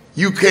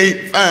you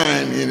can't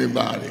find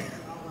anybody,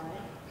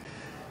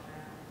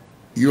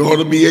 you ought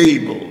to be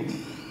able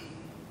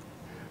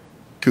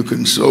to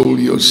console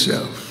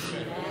yourself.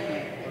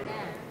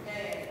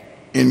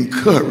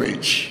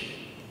 Encourage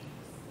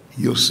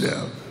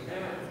yourself.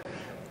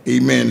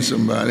 Amen,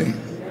 somebody.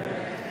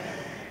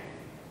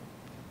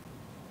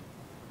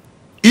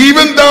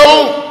 Even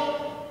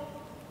though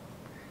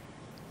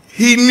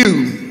he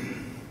knew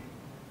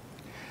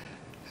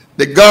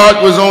that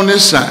God was on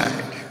his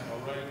side,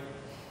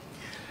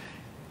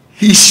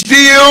 he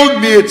still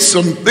did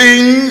some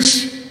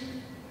things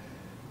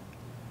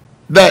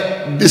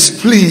that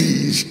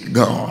displeased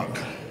God.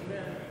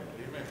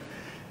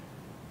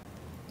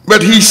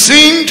 But he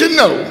seemed to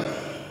know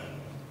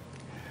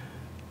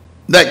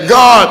that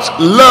God's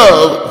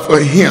love for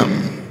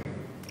him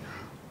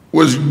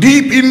was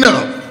deep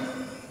enough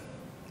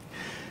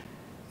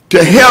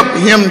to help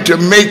him to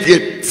make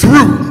it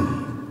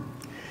through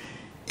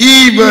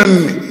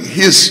even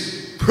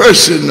his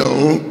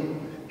personal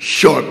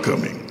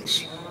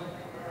shortcomings.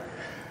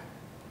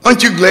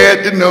 Aren't you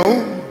glad to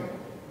know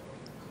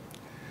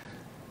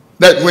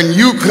that when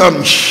you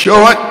come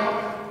short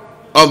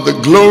of the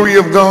glory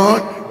of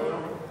God,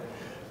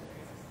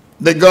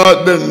 that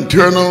God doesn't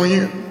turn on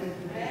you,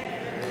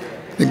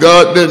 that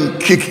God doesn't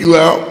kick you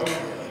out?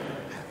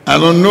 I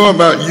don't know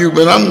about you,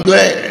 but I'm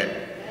glad,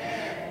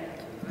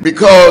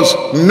 because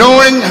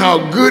knowing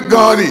how good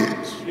God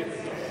is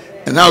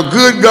and how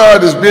good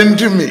God has been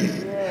to me,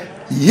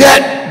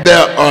 yet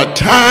there are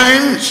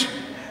times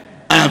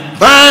I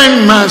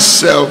find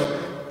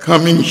myself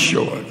coming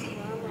short.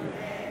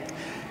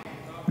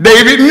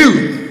 David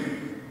knew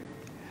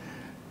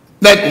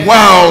that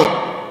while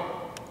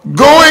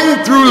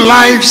going through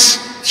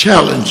life's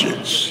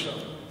challenges,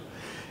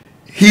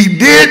 he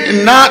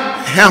did not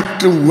have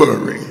to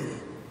worry.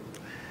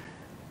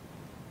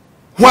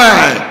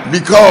 Why?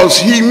 Because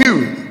he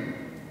knew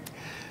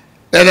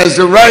that, as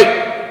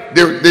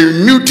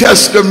the New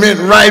Testament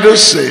writer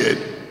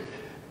said,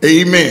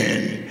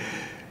 amen,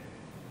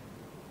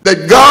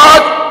 that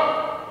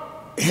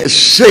God has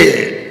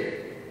said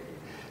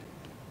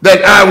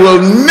that I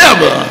will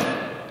never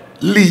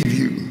leave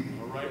you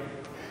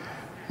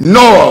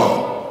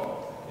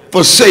nor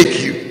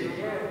forsake you.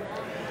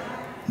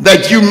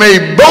 that you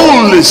may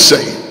boldly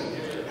say,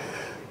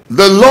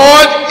 the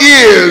Lord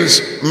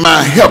is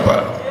my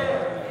helper,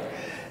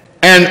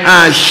 and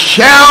I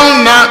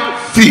shall not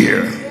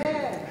fear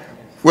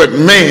what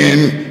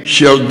man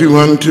shall do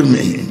unto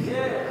me.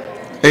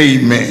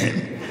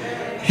 Amen.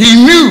 He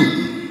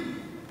knew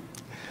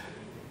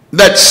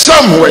that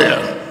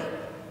somewhere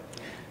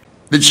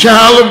the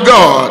child of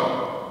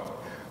God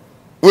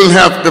will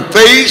have to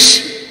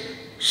face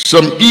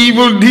some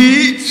evil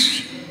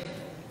deeds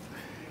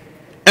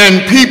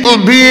and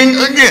people being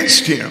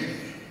against him.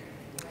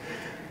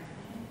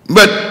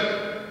 But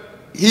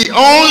he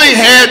only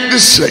had to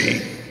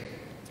say,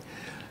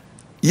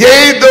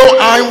 yea, though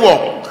I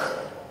walk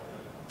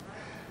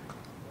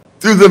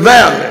through the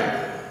valley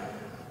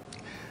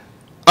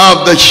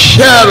of the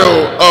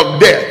shadow of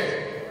death,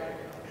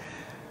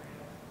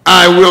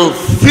 I will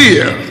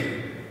fear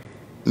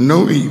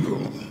no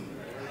evil,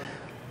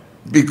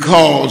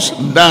 because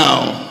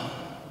thou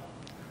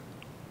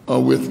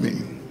art with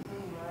me.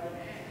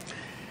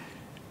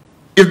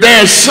 If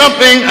there's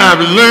something I've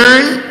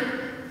learned,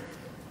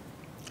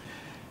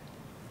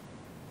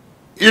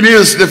 it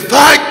is the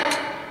fact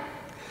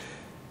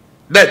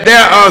that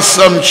there are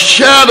some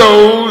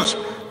shadows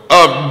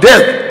of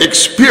death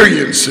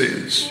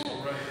experiences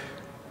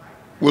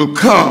will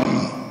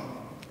come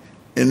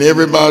in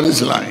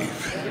everybody's life.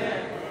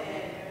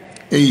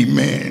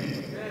 Amen.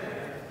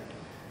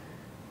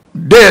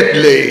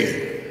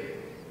 Deadly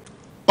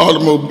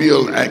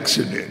automobile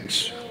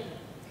accidents,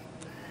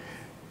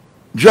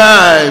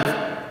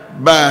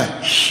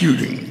 drive-by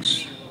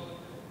shootings.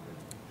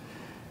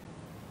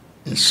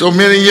 And so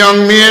many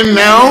young men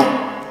now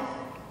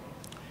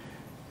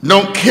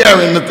don't care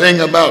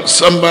anything about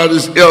somebody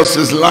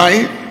else's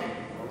life,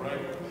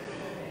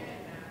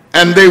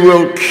 and they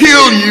will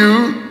kill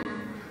you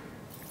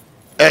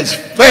as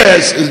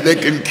fast as they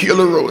can kill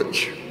a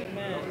roach,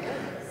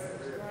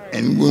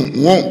 and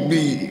won't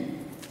be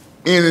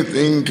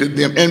anything to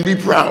them, and be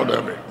proud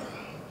of it.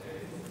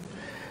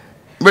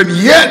 But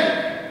yet,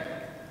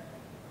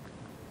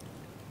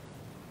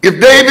 if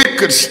David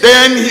could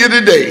stand here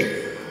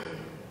today,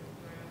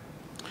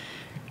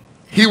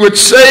 he would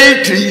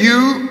say to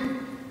you,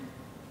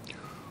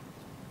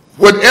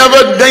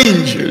 whatever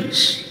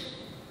dangers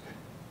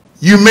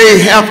you may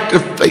have to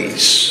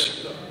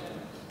face,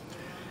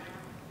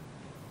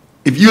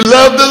 if you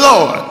love the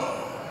Lord,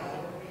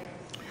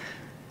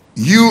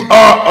 you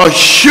are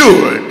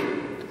assured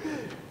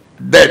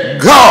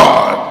that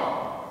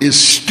God is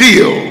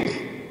still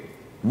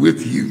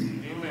with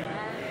you.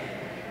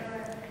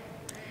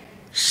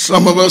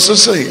 Some of us are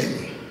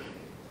saying,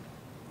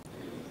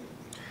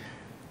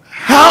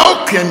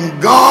 how can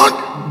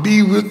God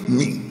be with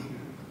me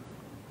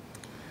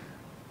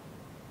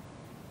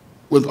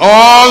with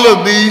all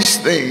of these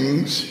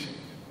things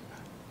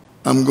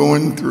I'm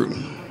going through?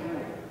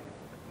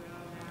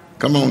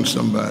 Come on,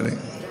 somebody.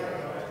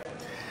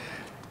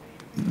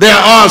 There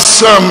are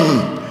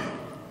some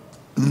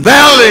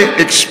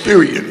valley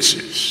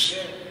experiences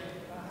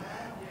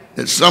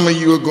that some of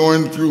you are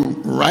going through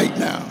right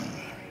now.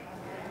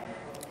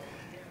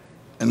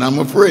 And I'm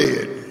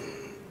afraid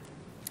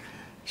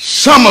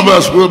some of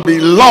us will be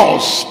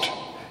lost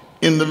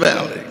in the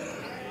valley.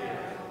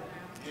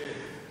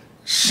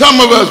 Some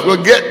of us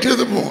will get to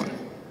the point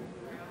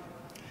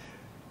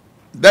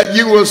that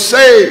you will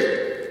say,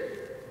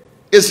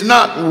 it's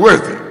not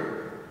worth it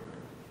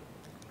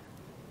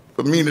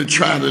for me to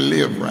try to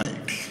live right.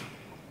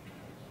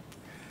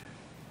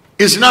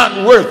 It's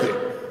not worth it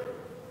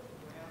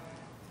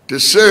to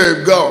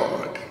serve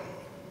God.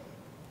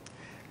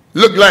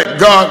 Look like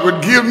God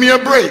would give me a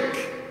break.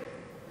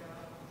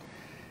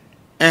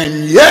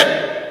 And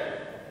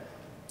yet,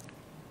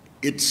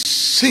 it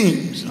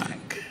seems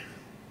like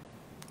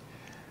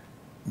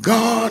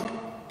God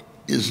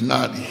is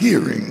not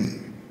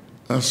hearing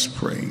us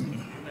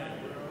praying.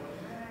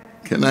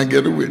 Can I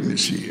get a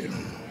witness here?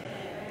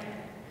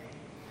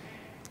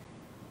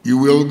 You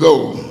will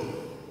go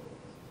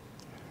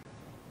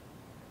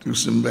through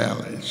some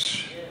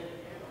valleys.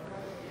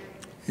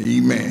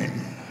 Amen.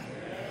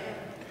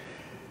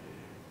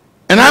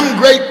 And I'm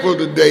grateful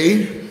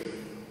today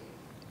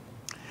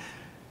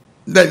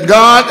that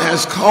God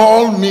has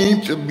called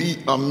me to be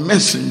a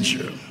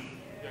messenger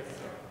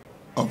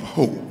of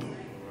hope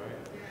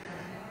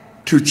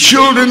to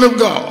children of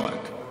God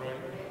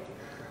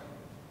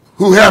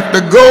who have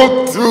to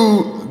go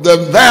through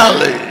the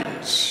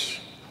valleys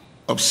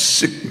of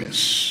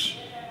sickness.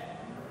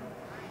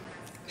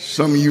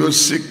 Some of you are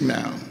sick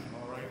now,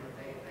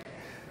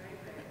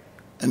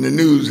 and the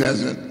news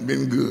hasn't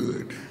been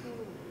good.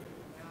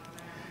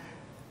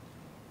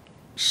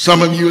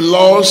 Some of you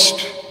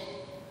lost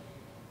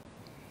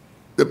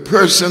the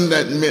person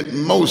that meant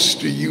most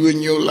to you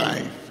in your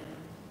life.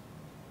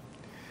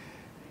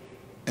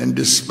 And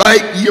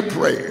despite your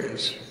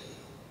prayers,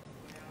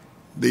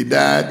 they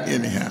died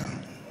anyhow.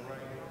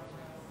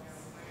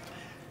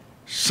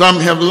 Some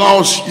have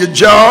lost your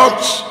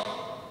jobs.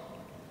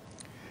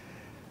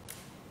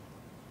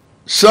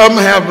 Some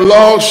have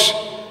lost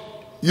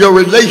your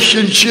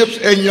relationships,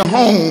 and your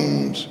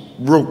homes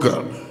broke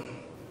up.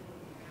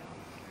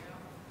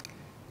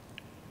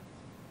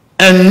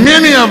 And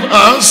many of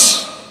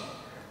us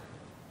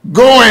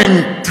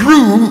going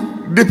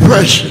through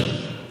depression.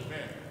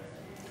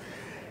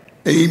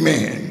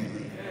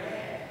 Amen.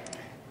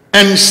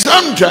 And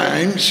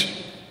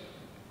sometimes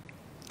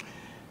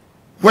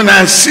when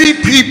I see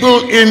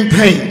people in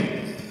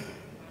pain,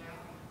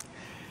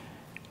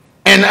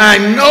 and I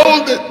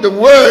know that the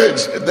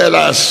words that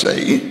I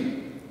say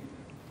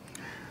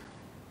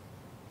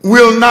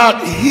will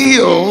not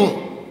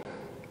heal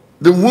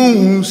the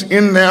wounds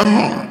in their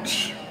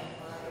hearts.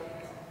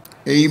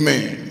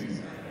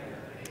 Amen.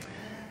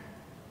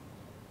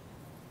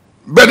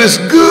 But it's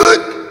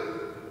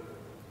good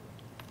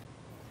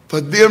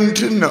for them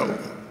to know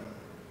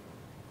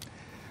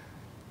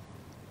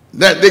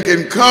that they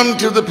can come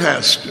to the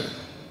pastor,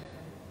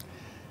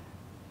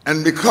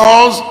 and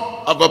because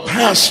of a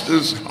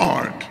pastor's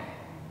heart,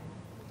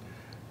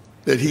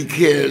 that he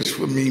cares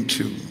for me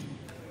too.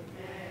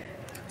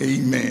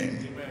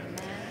 Amen.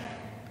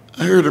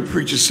 I heard a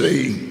preacher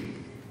say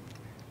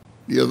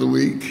the other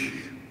week,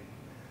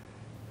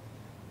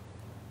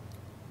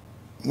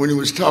 when he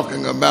was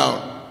talking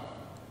about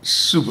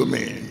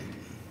Superman,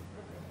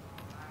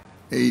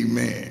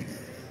 amen,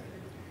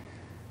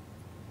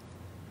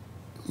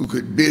 who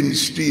could bend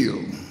steel,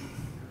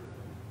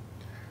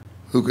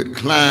 who could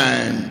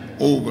climb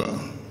over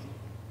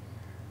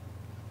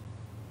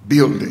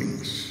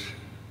buildings.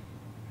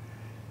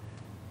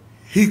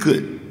 He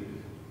could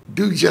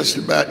do just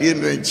about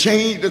anything,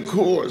 change the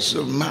course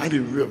of mighty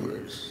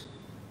rivers.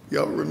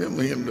 Y'all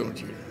remember him, don't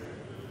you?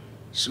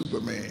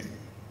 Superman.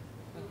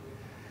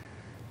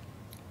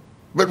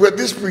 But what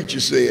this preacher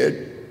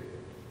said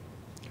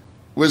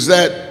was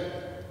that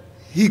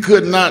he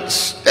could not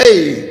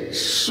stay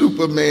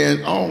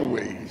Superman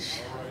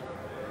always.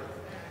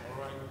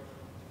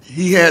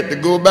 He had to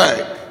go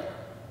back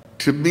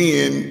to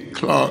being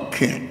Clark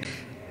Kent.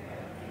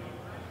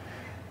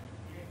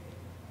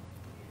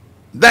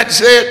 That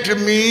said to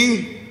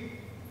me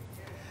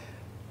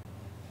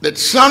that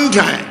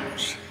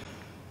sometimes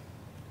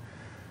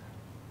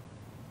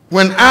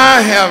when I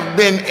have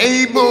been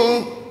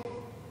able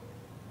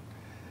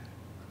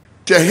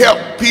to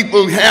help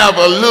people have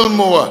a little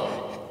more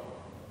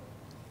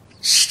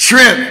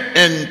strength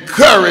and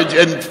courage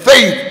and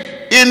faith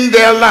in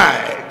their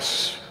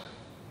lives,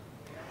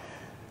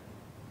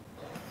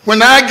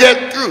 when I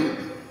get through,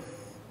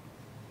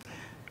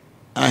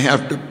 I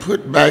have to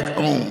put back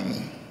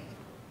on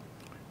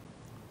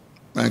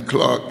my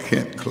Clark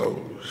Kent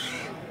clothes.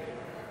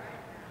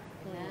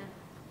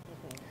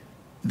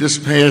 This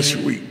past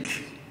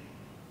week,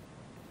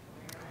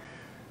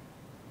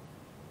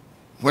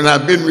 when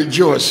I've been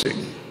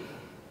rejoicing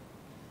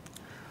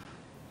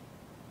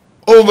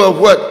over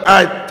what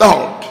I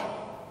thought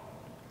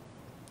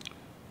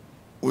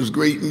was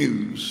great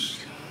news,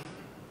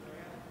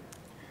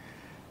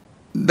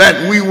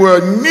 that we were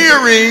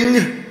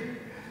nearing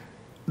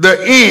the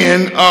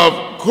end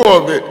of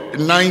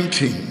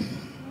COVID-19.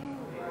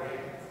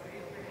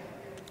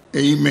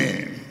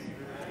 Amen.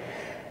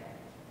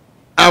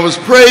 I was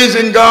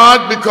praising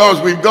God because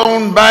we've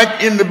gone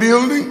back in the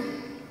building.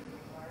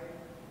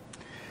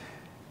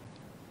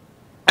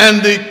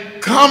 And the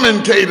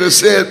commentator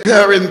said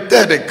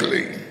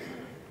parenthetically,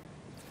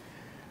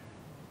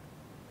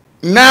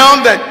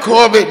 now that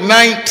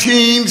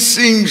COVID-19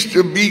 seems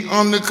to be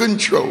under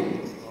control,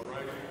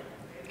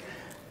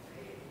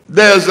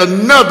 there's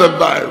another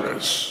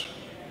virus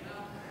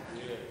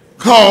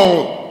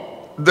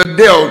called the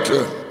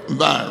Delta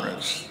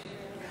virus,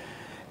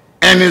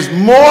 and is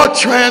more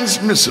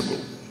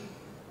transmissible,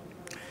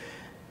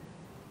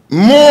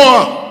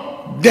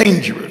 more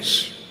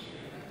dangerous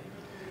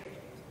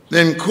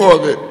than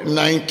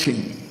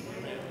COVID-19.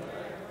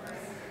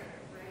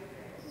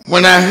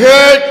 When I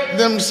heard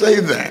them say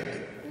that,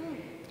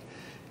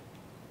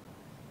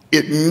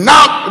 it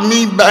knocked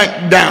me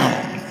back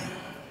down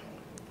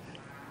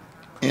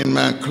in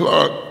my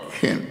Clark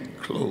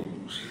Kent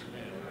clothes.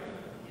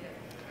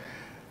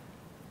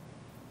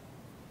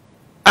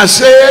 I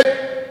said,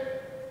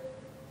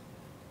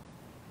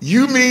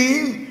 you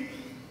mean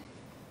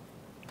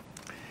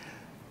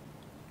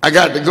I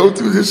got to go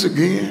through this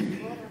again?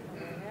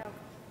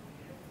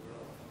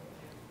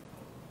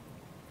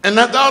 And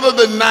I thought of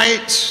the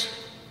nights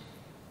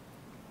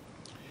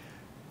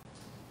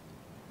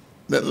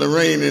that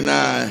Lorraine and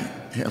I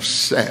have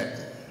sat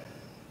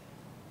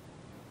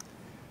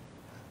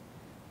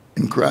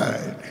and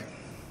cried.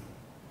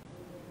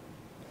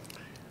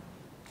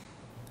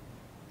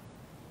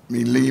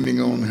 Me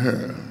leaning on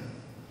her,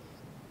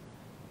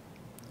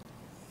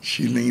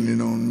 she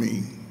leaning on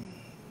me,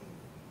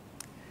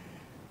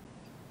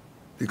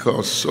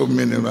 because so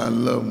many of our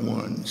loved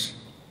ones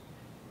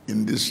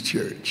in this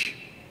church,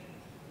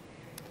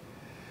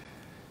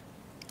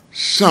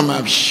 some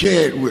I've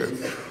shared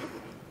with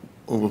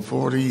over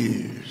 40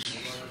 years,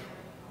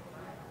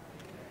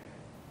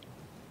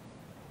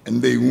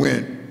 and they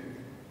went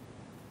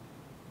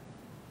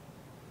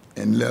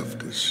and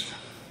left us.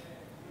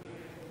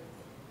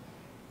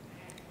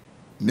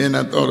 Then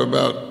I thought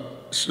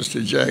about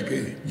Sister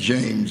Jackie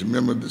James,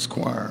 member of this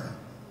choir.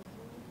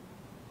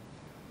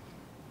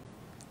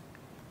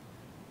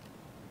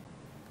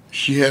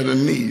 She had a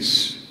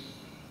niece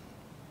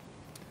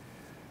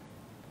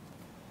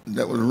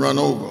that was run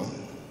over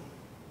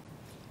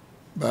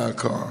by a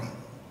car,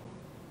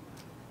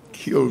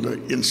 killed her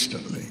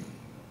instantly.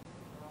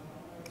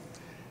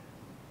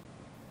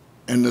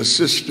 And the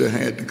sister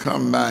had to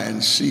come by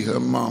and see her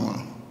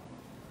mama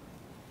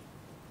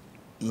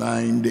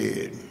lying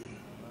dead.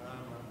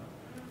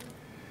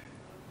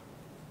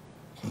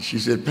 And she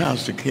said,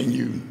 Pastor, can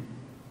you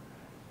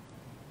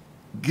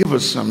give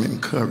us some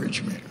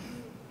encouragement?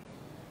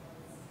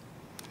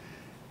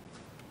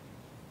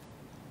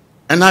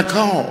 And I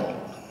called.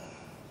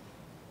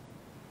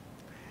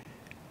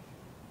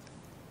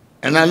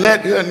 And I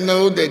let her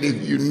know that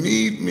if you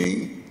need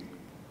me,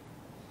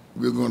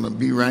 we're going to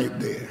be right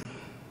there.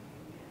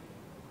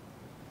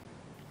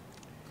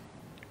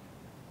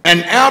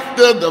 And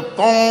after the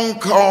phone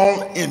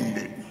call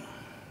ended,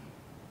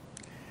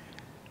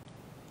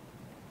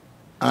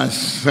 I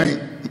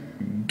sank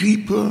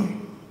deeper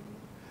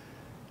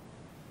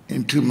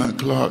into my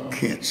Clark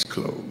Kent's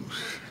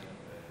clothes.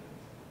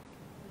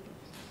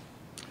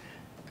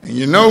 And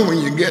you know, when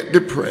you get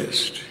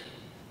depressed,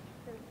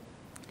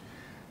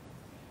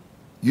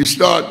 you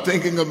start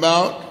thinking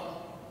about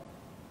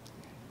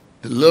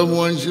the loved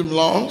ones you've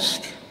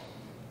lost.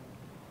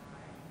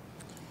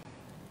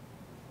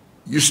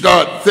 You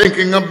start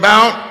thinking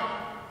about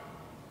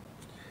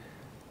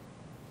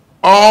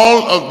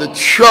all of the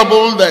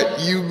trouble that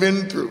you've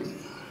been through.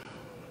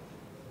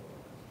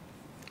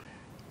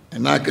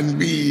 And I can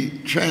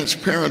be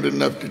transparent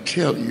enough to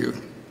tell you,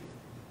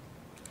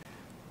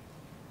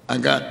 I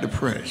got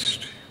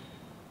depressed.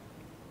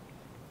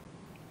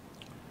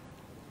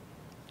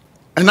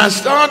 And I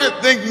started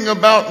thinking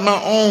about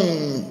my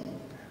own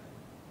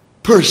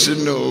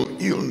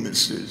personal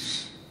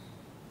illnesses.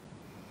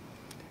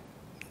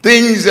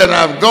 Things that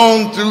I've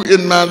gone through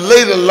in my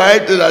later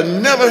life that I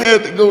never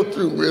had to go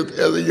through with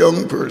as a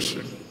young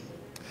person.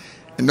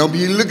 And don't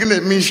be looking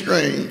at me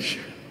strange,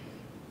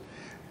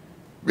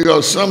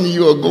 because some of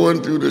you are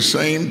going through the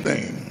same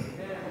thing.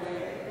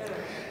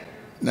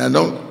 Now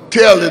don't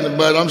tell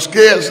anybody, I'm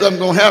scared something's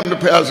going to happen to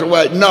Pastor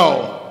White.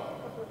 No.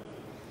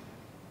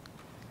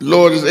 The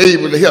Lord is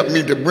able to help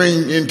me to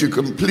bring into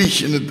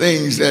completion the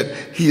things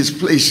that he has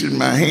placed in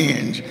my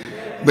hands.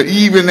 But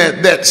even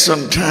at that,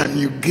 sometimes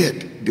you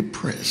get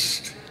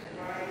depressed.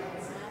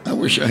 I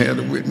wish I had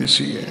a witness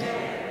here.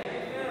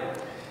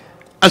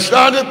 I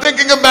started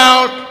thinking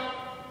about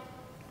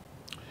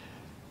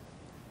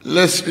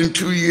less than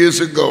 2 years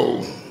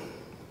ago.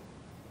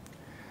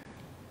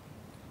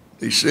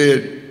 They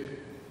said,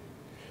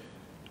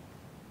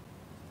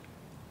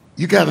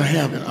 you got to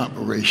have an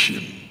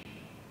operation.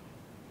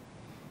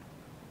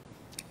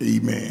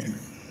 Amen.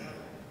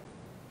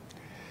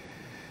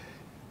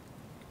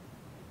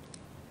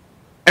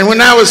 And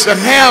when I was to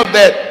have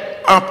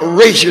that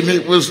operation,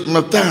 it was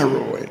my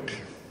thyroid.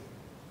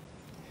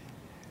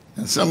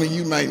 And some of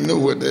you might know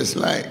what that's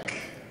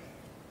like.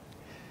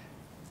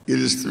 It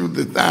is through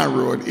the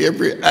thyroid.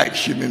 Every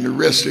action in the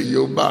rest of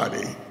your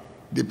body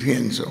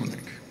depends on it.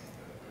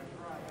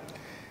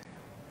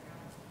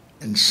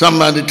 And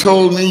somebody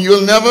told me,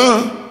 you'll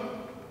never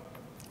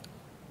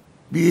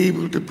be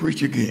able to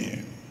preach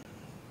again.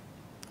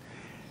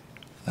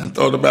 I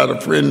thought about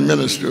a friend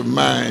minister of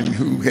mine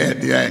who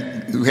had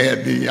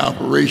the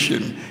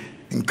operation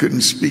and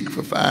couldn't speak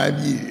for 5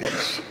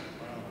 years.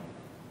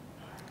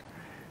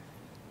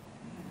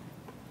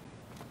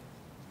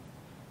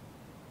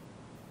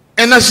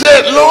 And I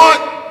said, Lord,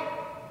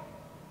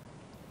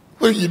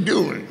 what are you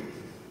doing?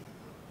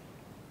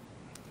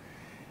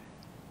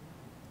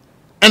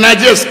 And I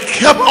just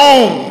kept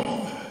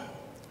on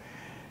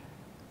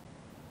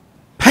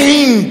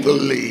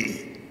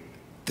painfully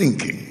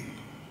thinking.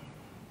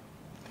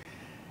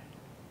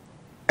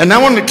 And I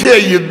want to tell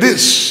you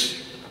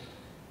this.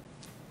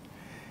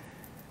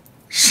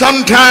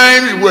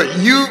 Sometimes what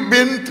you've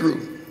been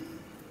through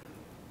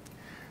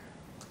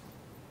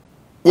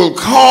will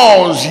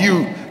cause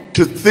you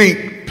to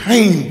think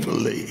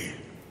painfully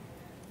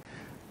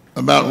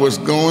about what's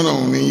going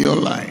on in your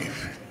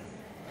life.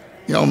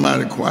 Y'all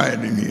mighty quiet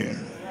in here.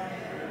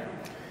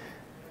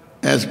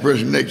 Ask the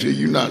person next to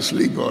you, you're not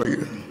asleep, are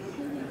you?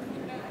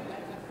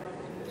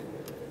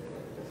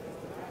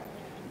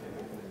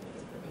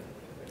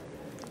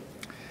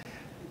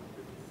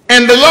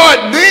 And the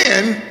Lord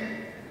then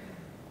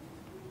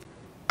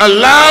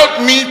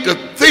allowed me to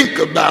think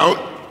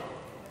about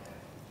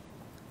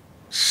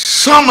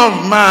some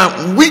of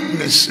my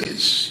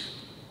weaknesses.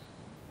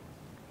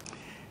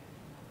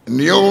 And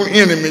the old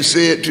enemy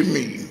said to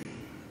me,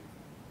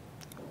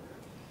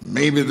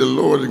 maybe the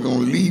Lord is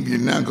going to leave you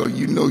now because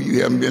you know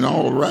you haven't been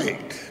all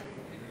right.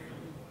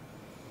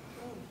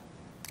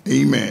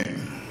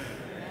 Amen.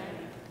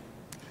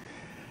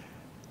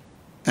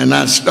 And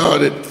I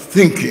started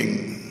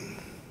thinking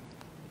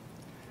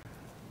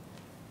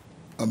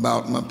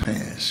about my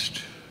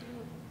past.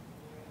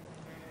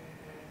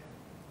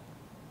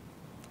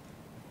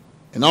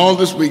 And all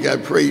this week I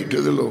prayed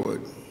to the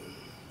Lord.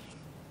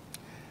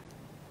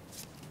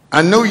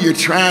 I know you're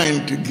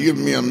trying to give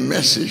me a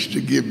message to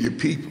give your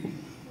people.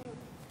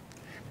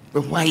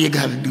 But why you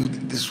got to do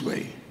it this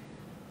way?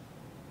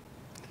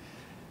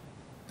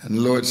 And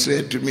the Lord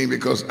said to me,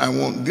 because I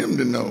want them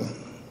to know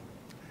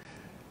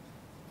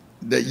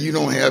that you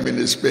don't have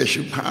any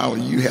special power.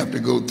 You have to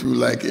go through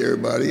like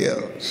everybody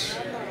else.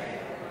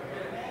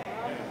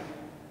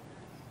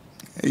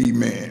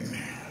 Amen.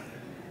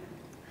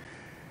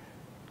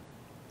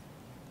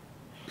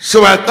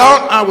 So I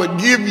thought I would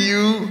give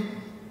you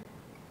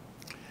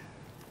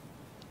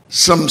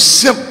some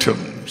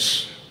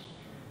symptoms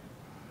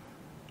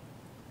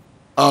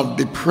of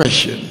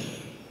depression,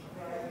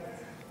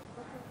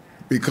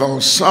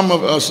 because some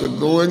of us are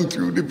going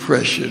through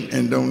depression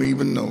and don't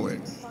even know it.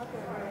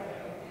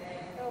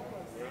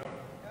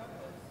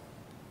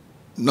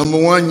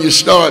 Number one, you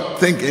start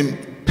thinking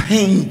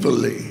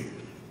painfully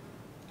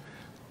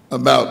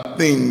about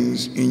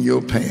things in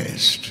your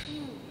past.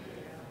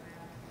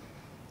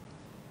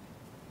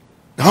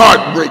 The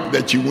heartbreak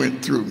that you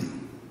went through.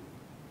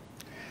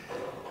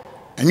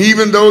 And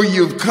even though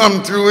you've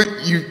come through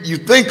it, you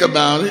think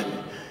about it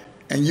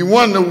and you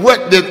wonder,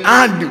 what did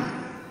I do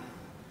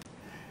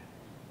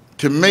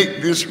to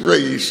make this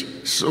race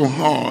so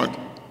hard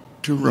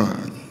to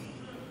run?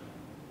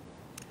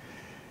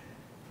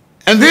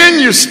 And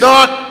then you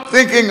start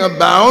thinking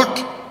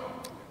about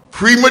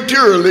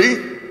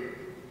prematurely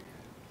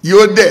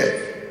your death.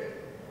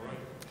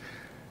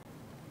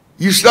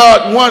 You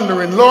start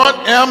wondering, Lord,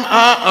 am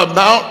I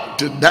about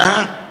to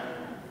die?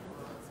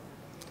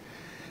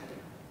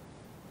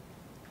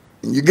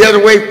 And you get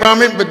away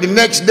from it, but the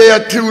next day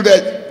or two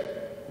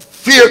that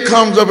fear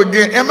comes up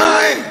again. Am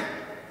I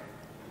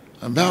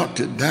about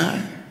to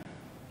die?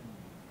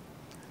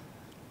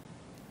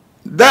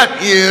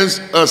 That is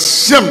a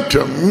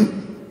symptom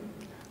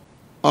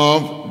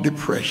of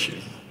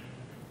depression.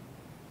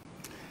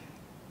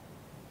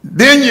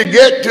 Then you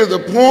get to the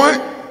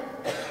point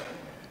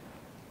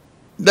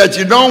that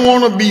you don't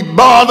want to be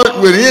bothered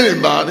with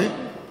anybody,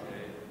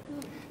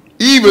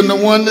 even the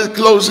one that's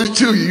closest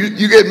to you.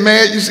 You get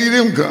mad, you see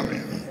them coming.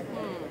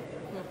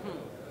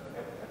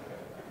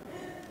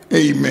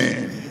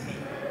 Amen.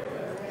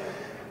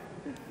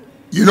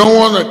 You don't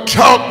want to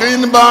talk to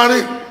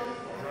anybody.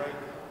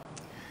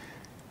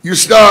 You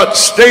start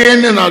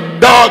staying in a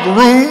dark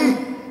room.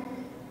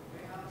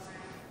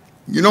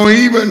 You don't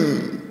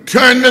even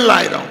turn the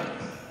light on.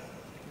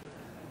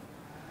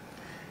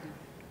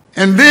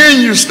 And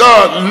then you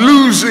start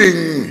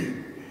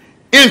losing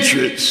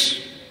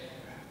interest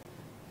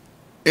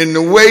in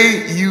the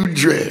way you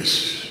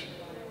dress.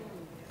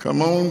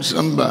 Come on,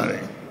 somebody.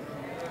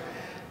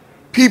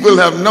 People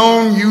have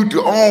known you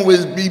to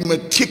always be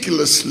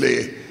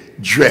meticulously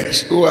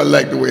dressed. Oh, I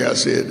like the way I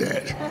said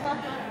that.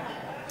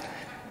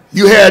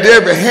 You had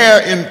every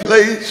hair in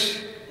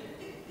place.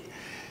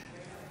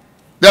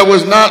 There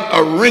was not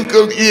a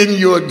wrinkle in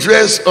your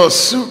dress or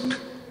suit.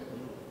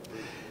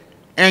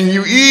 And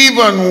you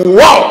even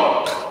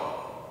walked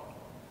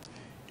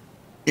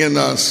in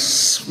a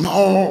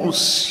small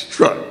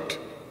strut.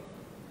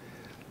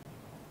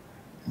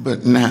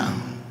 But now,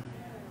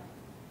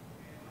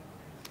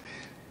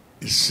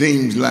 it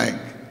seems like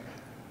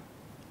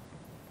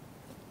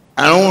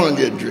I don't want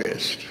to get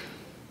dressed.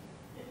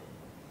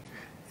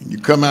 And you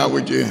come out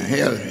with your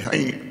hair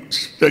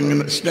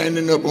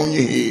standing up on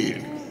your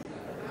head.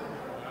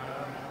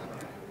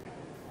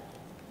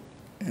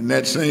 And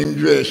that same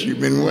dress you've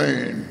been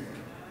wearing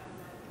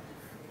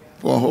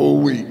for a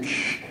whole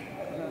week.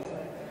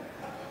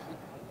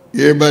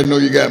 Everybody know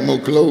you got more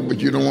clothes, but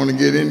you don't want to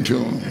get into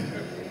them.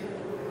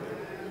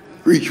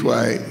 Preach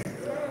white.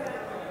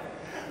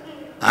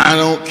 I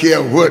don't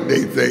care what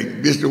they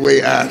think. This is the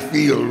way I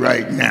feel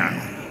right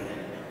now.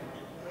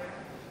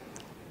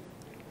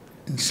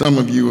 And some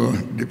of you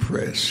are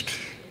depressed.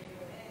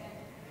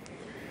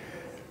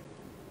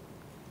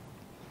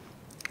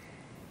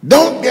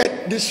 Don't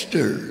get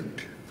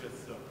disturbed.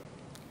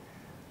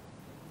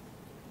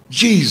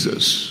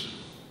 Jesus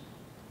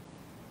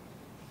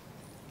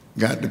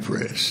got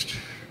depressed.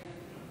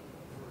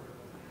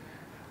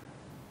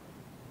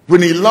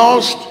 When he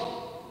lost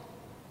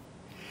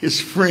his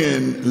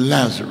friend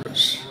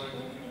Lazarus,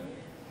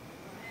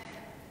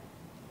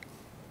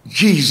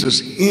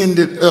 Jesus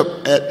ended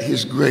up at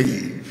his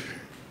grave,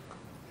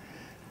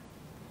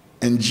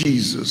 and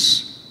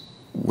Jesus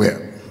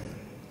wept.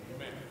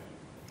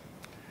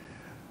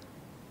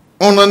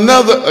 On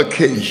another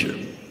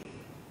occasion,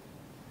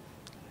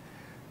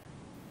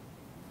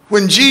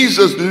 when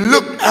Jesus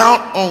looked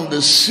out on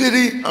the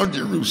city of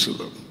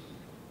Jerusalem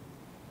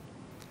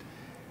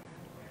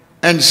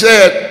and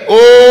said,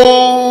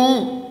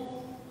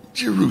 "O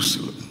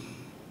Jerusalem,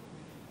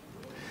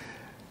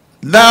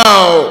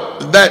 thou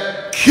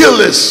that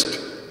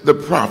killest the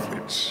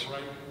prophets,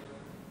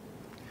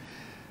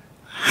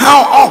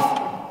 how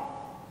often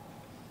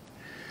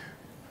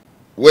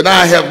would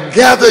I have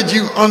gathered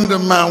you under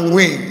my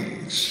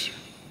wings,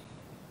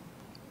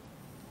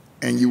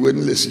 and you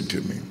wouldn't listen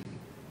to me?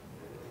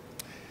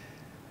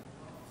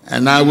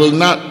 And I will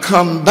not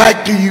come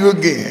back to you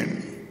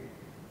again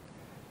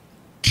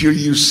till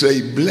you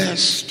say,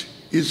 blessed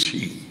is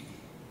he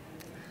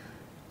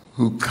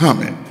who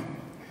cometh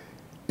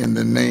in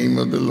the name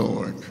of the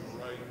Lord.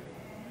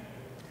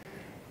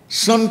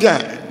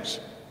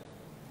 Sometimes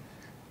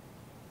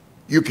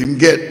you can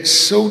get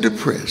so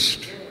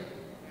depressed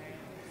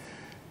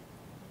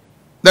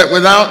that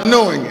without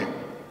knowing it,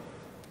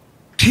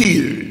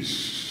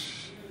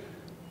 tears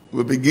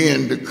will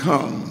begin to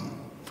come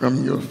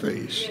from your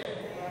face.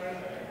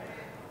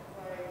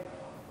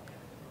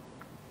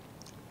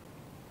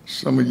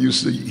 Some of you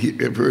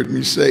have heard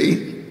me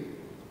say,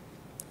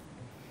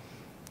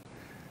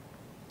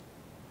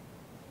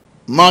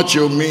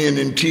 macho men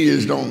and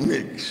tears don't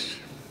mix.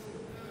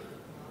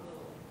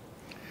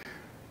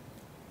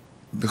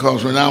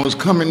 Because when I was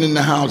coming in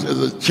the house as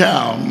a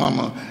child,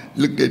 Mama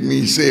looked at me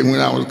and said when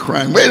I was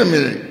crying, wait a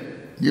minute,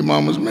 your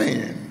mama's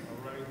man.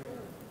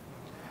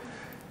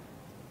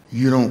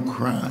 You don't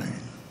cry.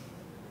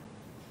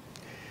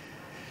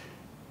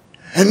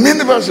 And many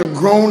of us have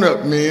grown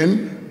up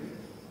men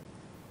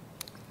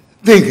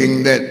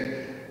thinking that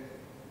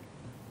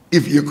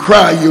if you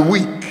cry, you're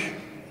weak.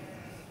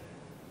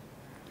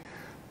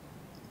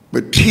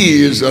 But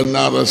tears are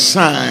not a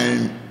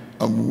sign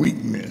of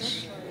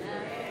weakness.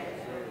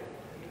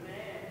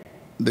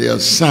 They are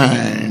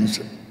signs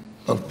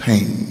of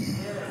pain.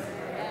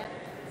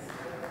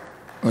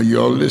 Are you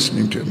all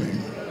listening to me?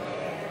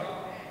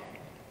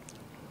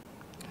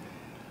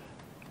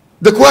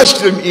 The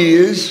question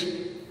is,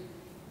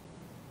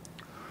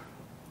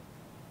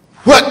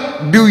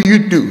 what do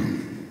you do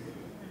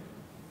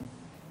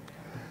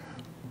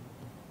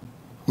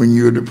when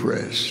you're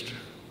depressed?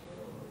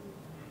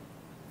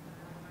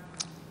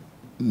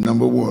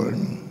 Number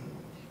one,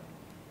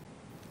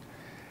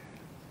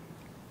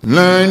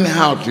 learn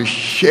how to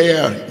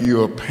share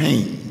your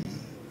pain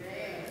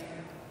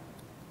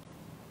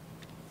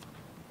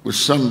with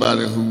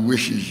somebody who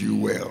wishes you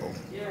well.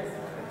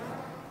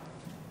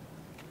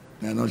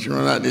 Now, don't you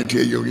run out there and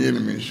tell your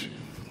enemies.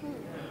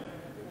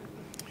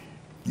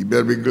 You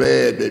better be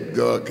glad that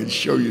God can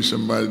show you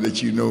somebody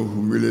that you know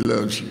who really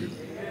loves you.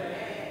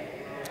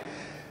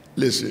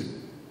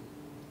 Listen,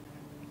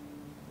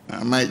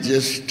 I might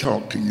just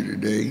talk to you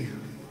today.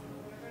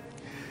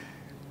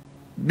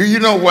 Do you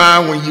know why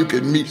when you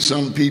can meet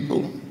some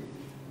people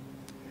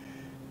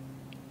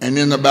and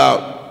in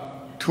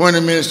about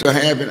 20 minutes to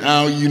half an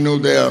hour you know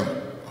their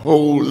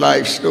whole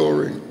life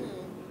story?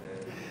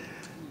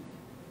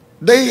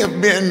 They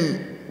have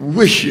been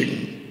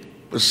wishing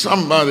for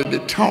somebody to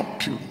talk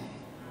to.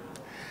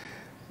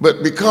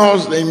 But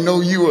because they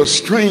know you're a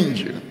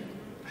stranger,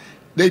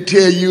 they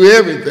tell you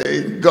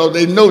everything because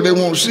they know they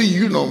won't see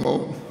you no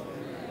more.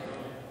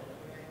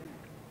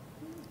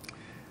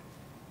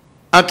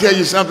 I'll tell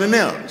you something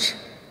else.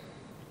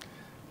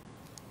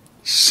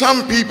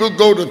 Some people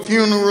go to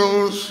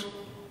funerals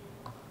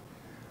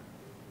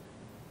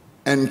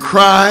and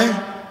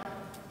cry,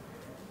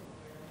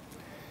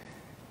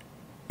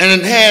 and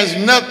it has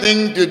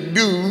nothing to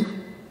do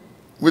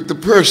with the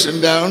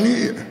person down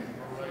here.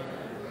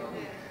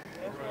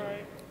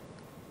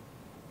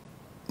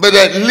 But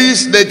at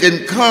least they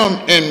can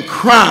come and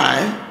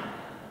cry,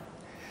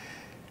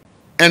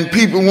 and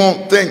people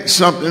won't think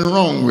something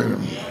wrong with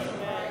them.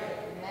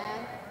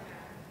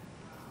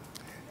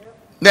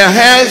 There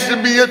has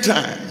to be a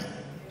time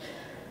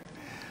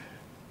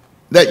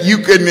that you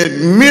can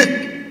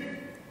admit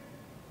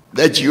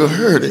that you're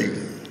hurting.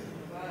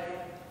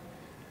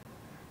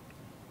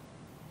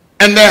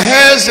 And there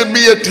has to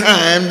be a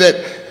time that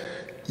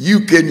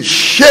you can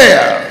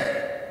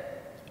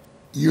share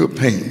your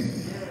pain.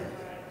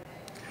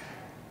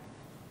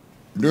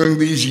 During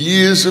these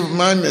years of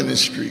my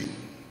ministry,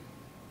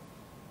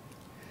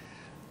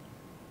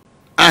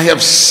 I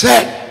have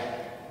sat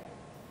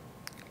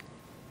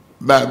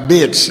by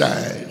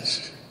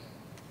bedsides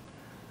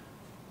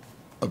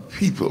of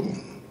people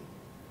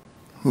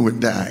who were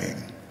dying.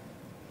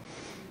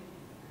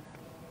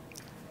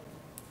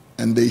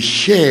 And they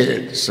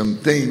shared some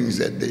things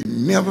that they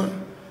never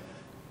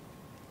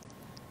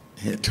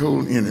had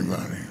told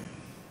anybody.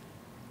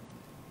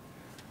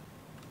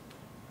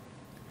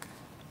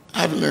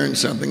 I've learned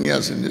something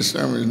else, and this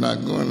sermon is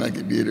not going like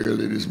it did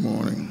earlier this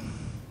morning.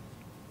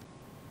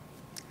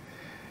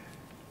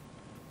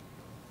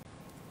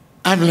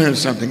 I've learned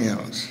something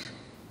else.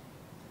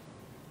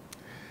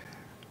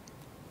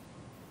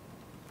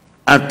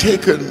 I've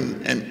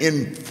taken an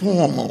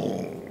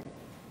informal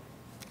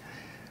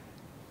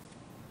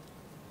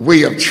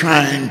way of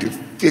trying to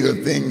figure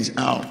things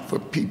out for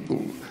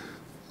people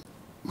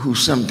who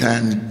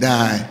sometimes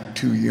die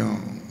too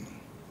young.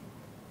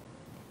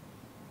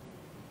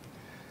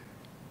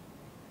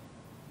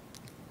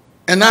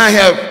 And I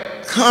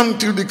have come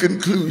to the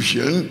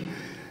conclusion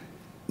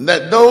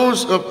that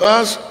those of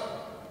us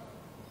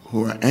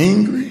who are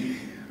angry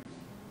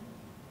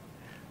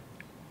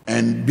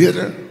and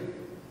bitter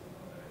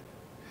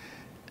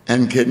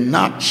and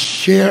cannot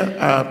share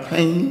our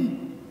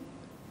pain,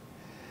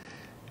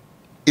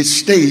 it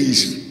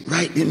stays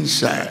right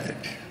inside.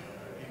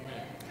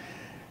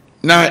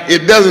 Now,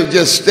 it doesn't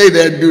just stay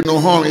there and do no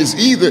harm. It's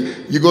either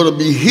you're going to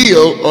be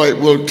healed or it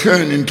will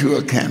turn into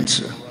a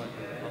cancer.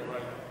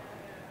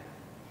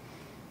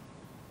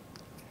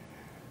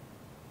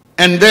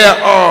 And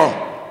there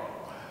are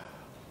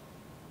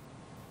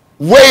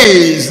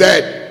ways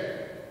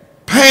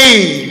that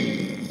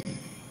pain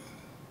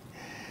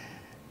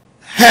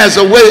has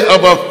a way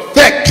of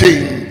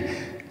affecting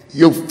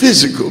your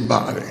physical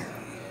body.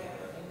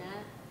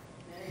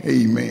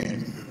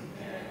 Amen.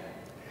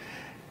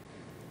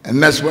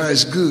 And that's why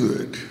it's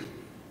good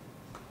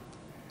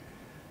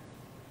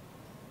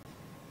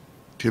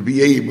to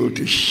be able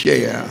to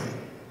share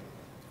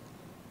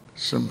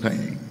some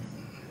pain.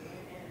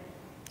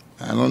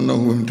 I don't know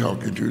who I'm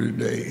talking to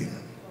today.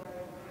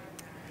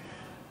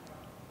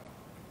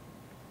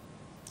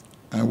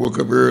 I woke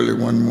up early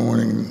one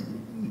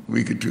morning a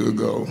week or two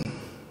ago.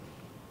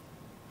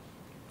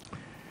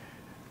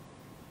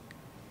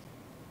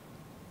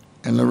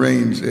 And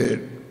Lorraine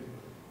said,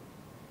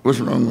 "What's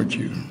wrong with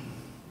you?"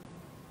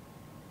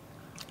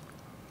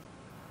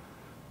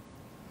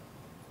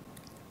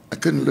 I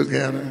couldn't look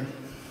at her.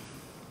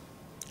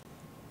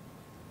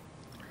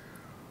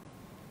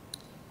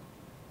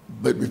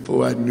 But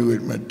before I knew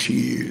it, my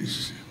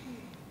tears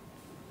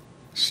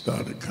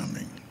started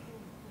coming.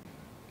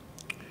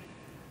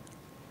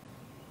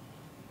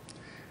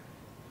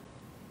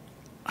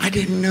 I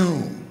didn't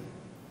know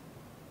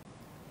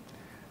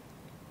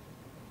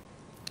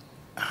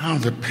how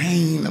the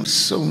pain of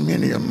so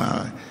many of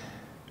my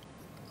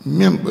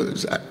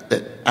members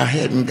that I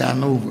hadn't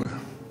gotten over.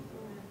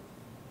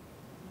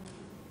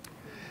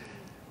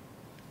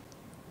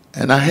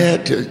 And I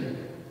had to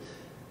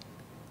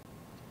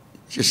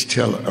just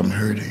tell her I'm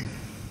hurting.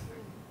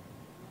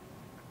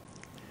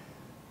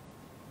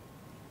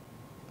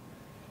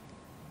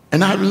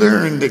 And I've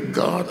learned that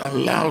God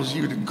allows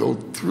you to go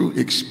through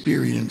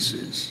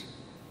experiences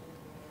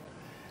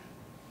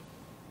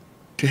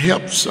to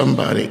help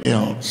somebody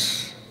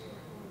else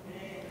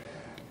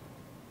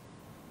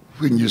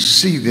when you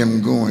see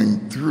them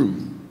going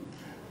through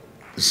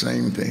the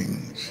same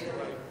things.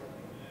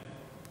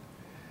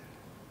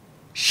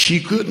 She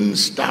couldn't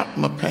stop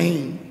my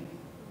pain,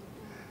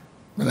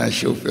 but I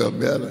sure felt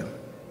better.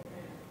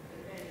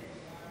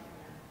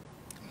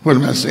 What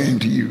am I saying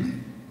to you?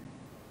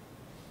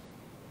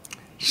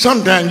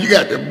 Sometimes you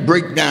got to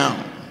break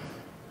down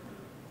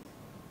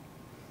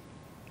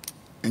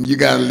and you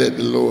got to let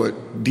the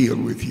Lord deal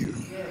with you.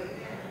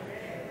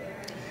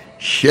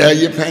 Share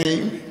your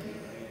pain.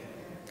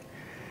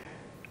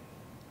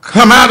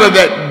 Come out of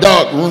that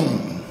dark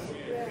room.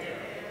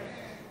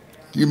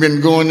 You've been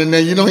going in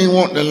there, you don't even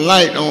want the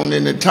light on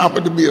in the top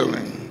of the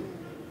building.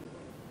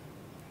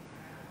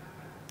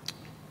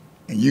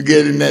 And you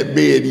get in that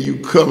bed and you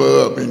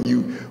cover up and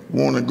you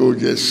want to go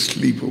just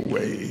sleep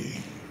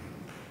away.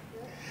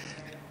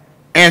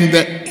 And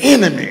the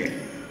enemy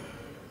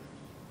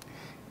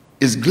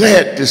is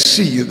glad to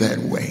see you that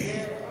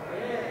way.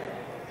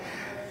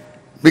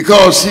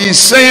 Because he's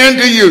saying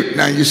to you,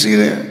 now you see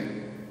that?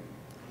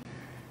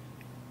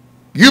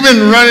 You've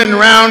been running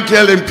around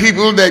telling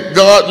people that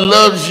God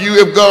loves you.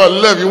 If God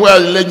loves you, why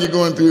is he letting you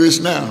going through this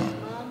now?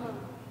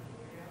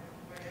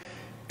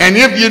 And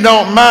if you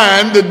don't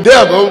mind, the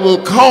devil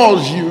will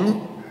cause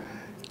you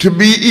to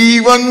be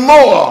even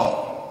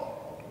more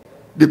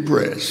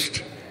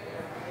depressed.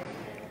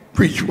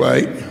 Preach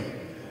white.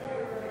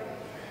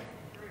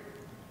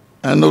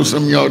 I know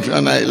some of y'all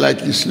trying to act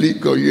like you sleep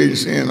because you ain't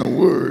saying a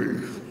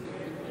word.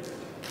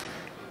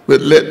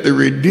 But let the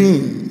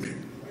redeemed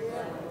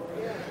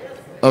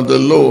of the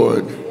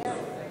Lord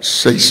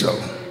say so.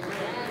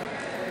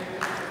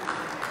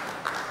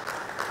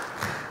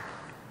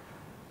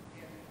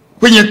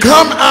 When you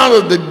come out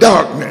of the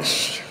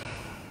darkness,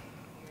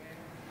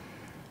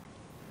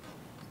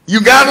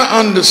 you got to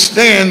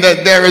understand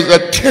that there is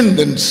a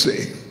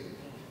tendency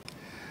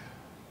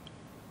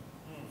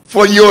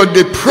for your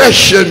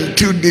depression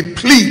to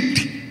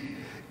deplete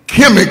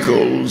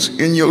chemicals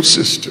in your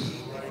system.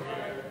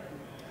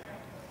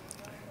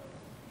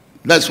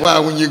 That's why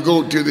when you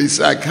go to the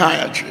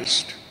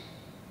psychiatrist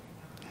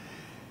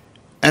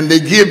and they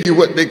give you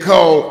what they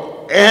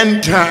call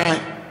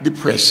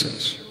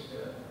antidepressants,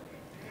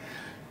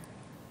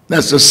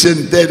 that's a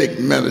synthetic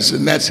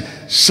medicine. That's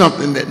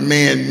something that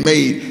man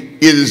made.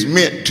 It is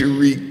meant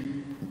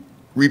to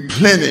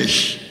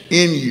replenish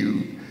in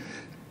you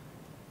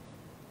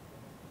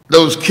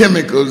those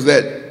chemicals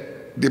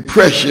that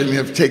depression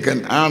have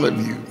taken out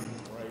of you.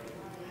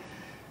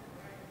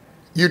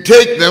 You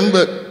take them,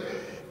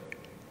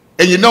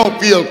 and you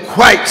don't feel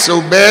quite so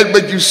bad,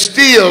 but you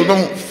still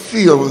don't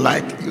feel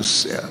like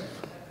yourself.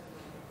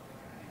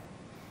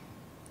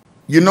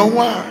 You know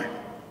why?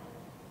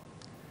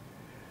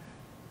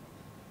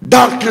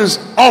 Doctors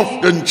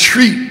often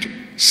treat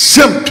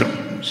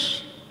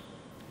symptoms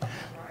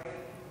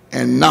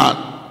and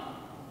not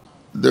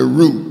the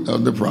root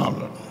of the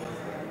problem.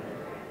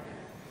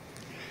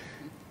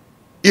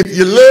 If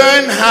you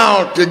learn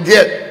how to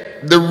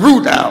get the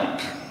root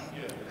out,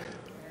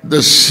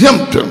 the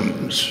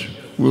symptoms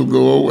will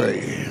go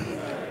away.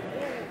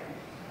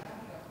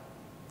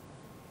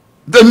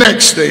 The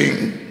next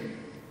thing,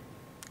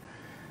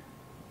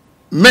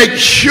 make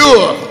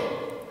sure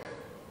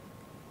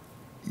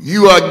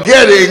you are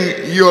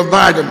getting your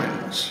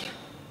vitamins.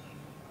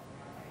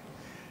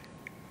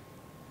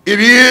 It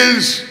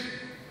is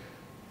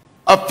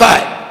a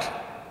fact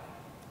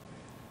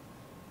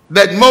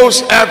that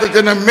most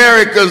African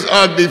Americans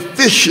are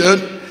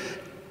deficient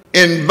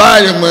in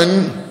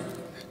vitamin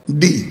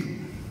D.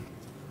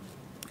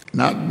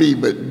 Not B,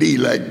 but D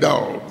like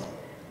dog.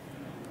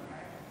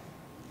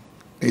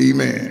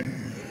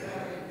 Amen.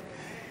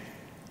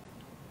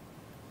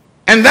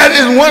 And that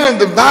is one of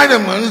the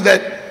vitamins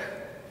that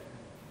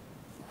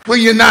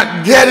when you're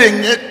not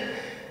getting it,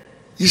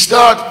 you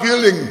start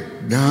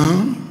feeling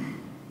down,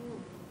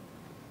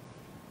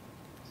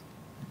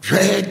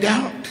 dragged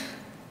out.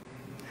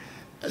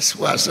 That's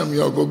why some of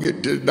y'all go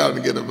get to the doctor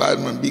to get a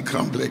vitamin B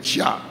complex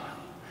shot,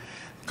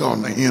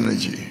 because the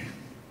energy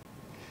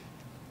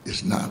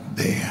is not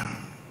there.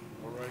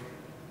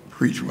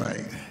 Preach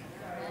right.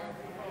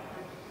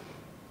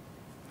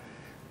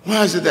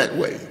 Why is it that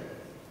way?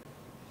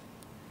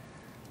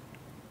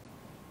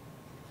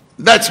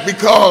 That's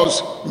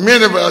because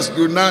many of us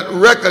do not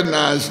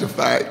recognize the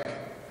fact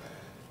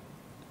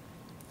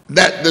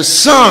that the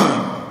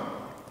sun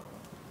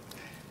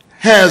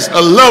has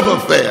a love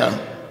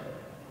affair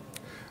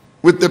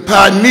with the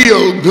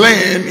pineal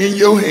gland in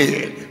your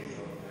head.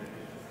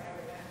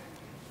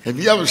 Have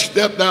you ever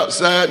stepped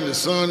outside and the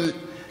sun is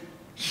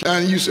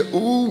shining? You say,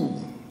 ooh,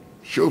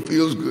 sure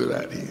feels good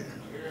out here.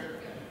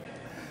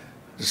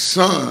 The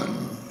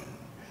sun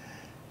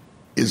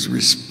is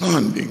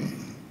responding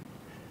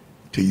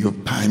to your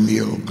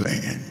pineal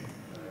gland.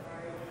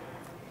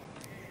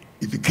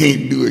 If you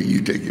can't do it, you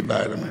take your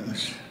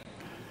vitamins.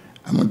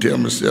 I'm going to tell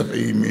myself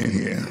amen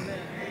here.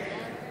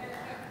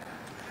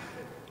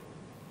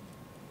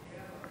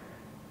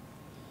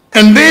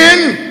 And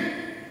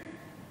then,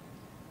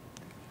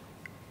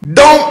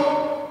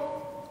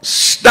 don't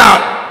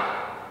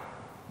stop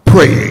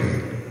praying.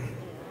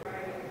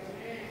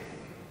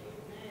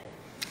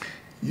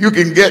 You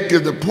can get to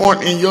the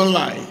point in your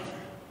life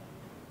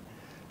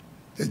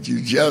that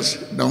you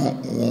just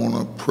don't want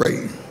to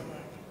pray.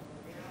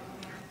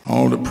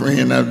 All the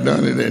praying I've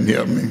done, it didn't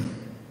help me.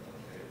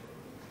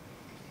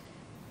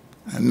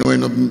 I know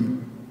ain't no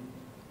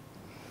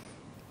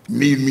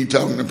need me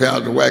talking to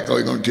Pastor Wacko,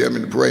 he's going to tell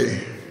me to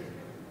pray.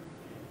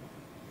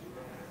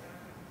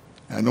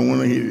 I don't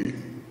want to hear it.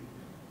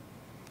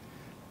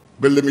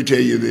 But let me tell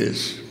you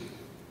this.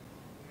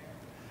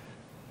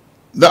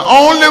 The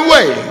only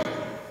way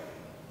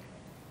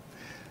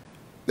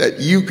that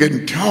you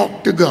can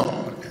talk to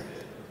God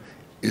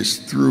is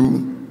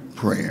through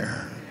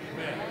prayer.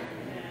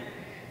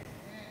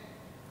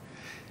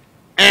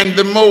 And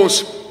the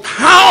most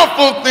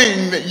powerful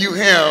thing that you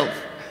have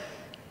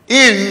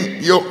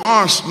in your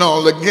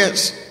arsenal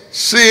against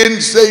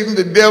sin, Satan,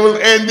 the devil,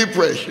 and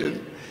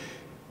depression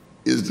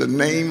is the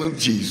name of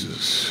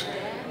Jesus.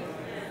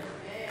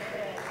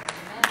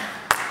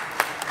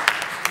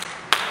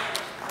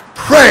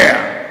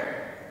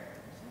 Prayer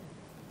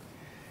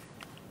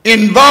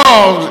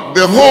involves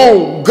the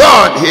whole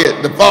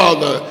Godhead, the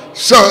Father,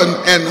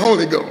 Son, and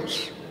Holy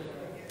Ghost.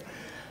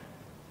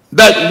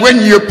 That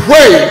when you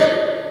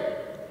pray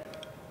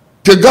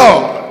to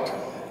God,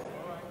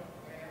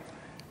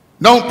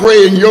 don't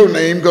pray in your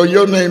name, because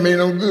your name ain't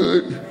no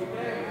good.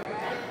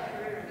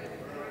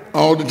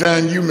 All the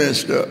time you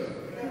messed up.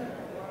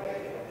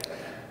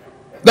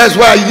 That's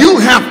why you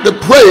have to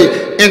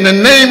pray in the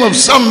name of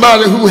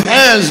somebody who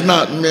has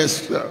not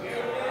messed up.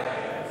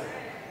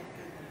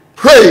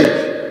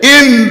 Pray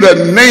in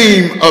the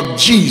name of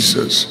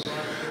Jesus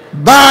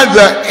by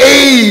the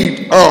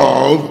aid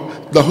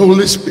of the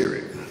Holy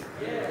Spirit.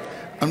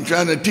 I'm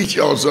trying to teach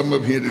y'all something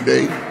up here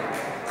today.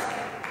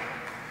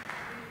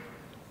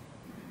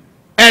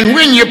 And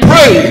when you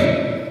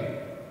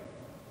pray,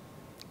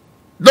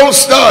 don't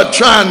start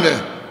trying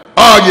to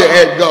argue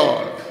at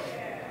God.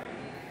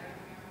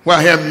 Why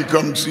haven't you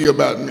come to see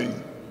about me?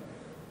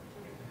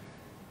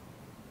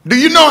 Do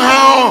you know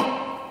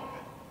how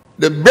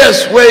the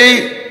best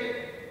way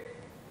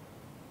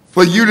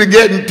for you to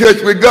get in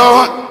touch with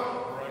God?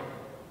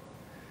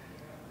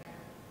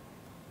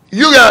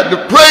 You got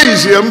to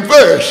praise him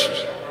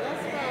first.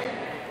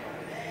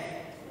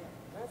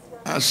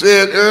 I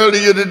said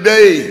earlier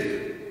today,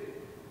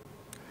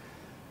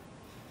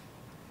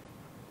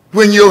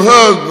 when your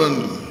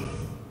husband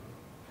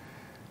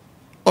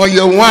or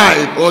your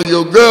wife or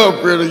your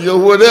girlfriend or your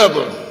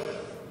whatever,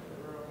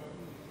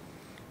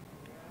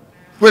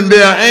 when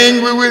they are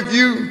angry with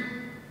you,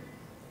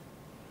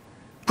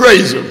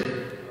 praise them.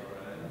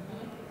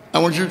 I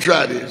want you to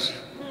try this.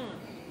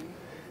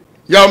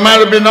 Y'all might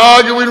have been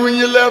arguing when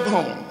you left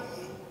home,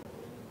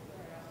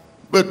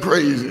 but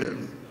praise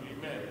him.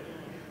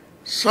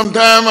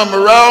 Sometime I'm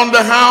around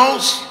the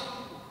house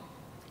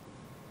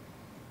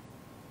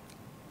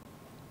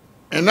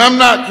and I'm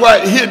not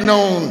quite hitting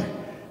on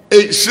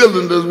 8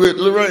 cylinders with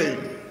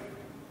Lorraine.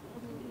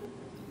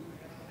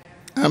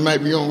 I might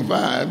be on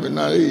 5, but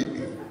not 8.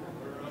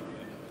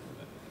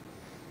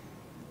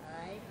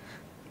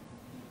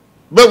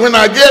 But when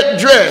I get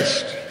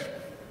dressed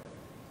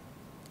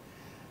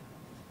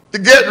to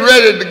get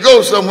ready to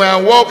go somewhere,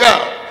 I walk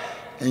out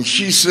and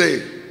she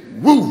said,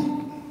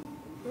 "Woo,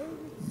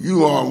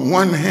 you are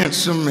one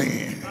handsome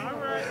man."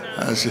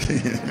 I said,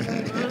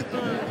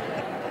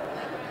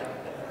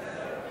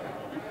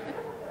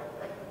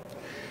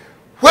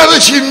 whether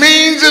she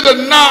means it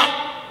or not,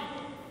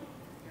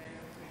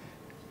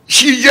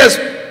 she just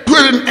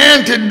put an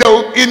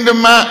antidote into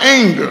my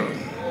anger.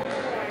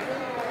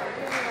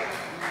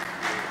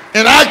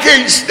 And I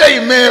can't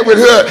stay mad with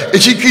her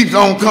and she keeps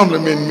on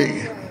complimenting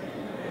me.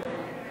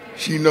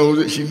 She knows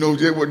it. She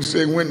knows what to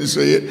say, when to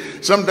say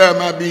it. Sometimes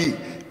I be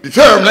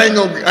determined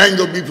I ain't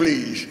gonna be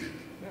pleased.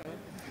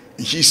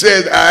 And she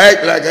says I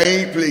act like I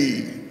ain't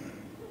pleased,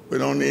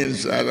 but on the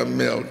inside I'm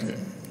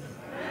melting.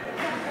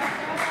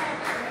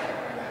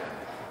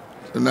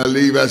 So when I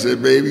leave, I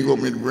said, baby, you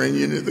want me to bring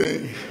you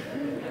anything?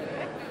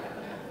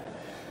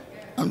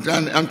 I'm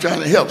trying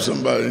to help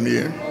somebody in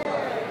here.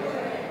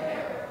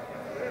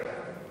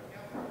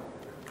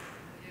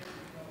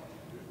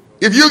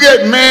 If you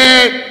get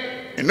mad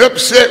and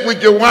upset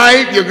with your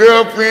wife, your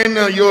girlfriend,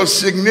 or your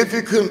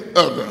significant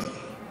other,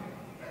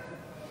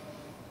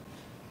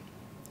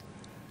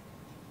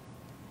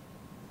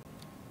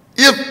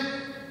 if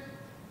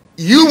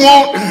you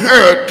want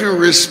her to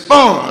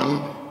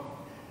respond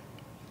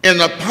in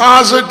a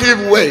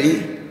positive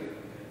way,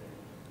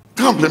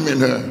 compliment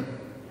her.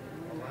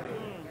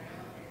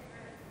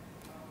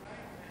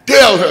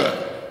 Tell her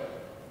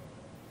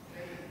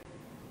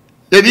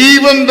that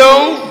even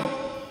though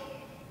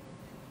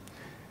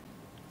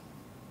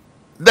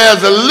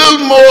there's a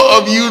little more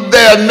of you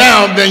there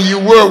now than you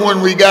were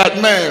when we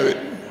got married,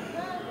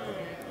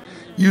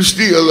 you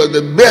still are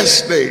the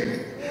best thing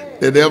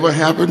that ever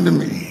happened to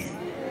me.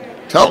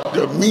 Talk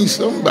to me,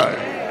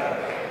 somebody.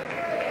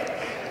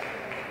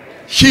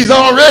 She's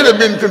already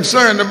been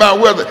concerned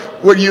about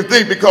what do you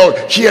think,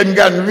 because she hadn't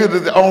gotten rid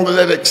of all of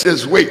that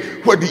excess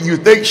weight. What do you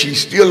think? She's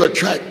still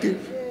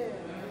attractive?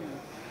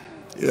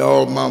 Yeah,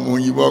 oh, mama,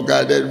 when you walk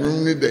out that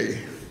room today,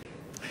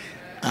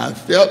 I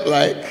felt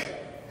like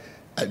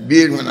I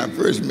did when I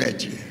first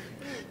met you.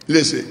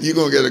 Listen, you're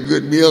going to get a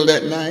good meal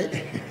that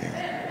night.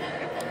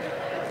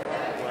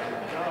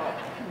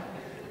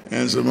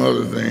 And some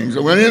other things.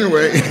 So, well,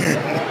 anyway.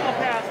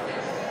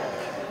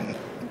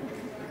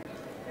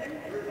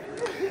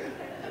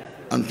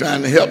 I'm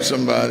trying to help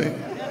somebody.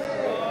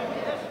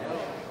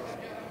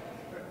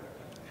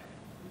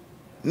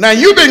 Now,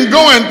 you've been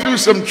going through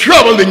some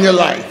trouble in your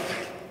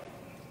life.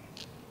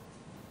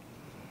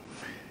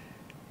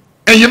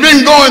 And you've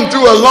been going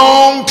through a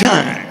long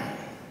time.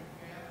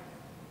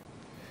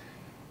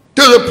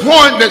 To the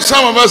point that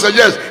some of us are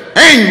just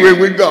angry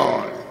with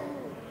God.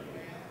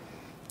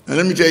 And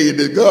let me tell you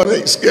this, God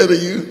ain't scared of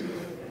you.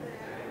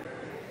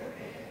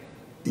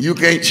 You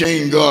can't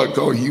change God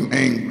because you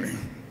angry.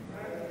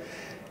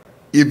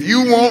 If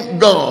you want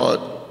God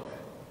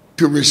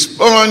to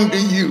respond to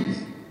you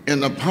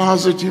in a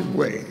positive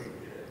way,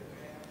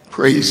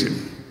 praise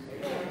him.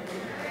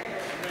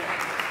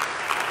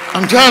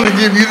 I'm trying to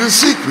give you the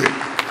secret.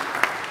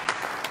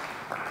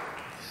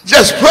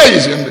 Just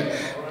praise him.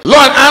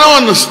 Lord, I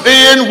don't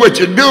understand what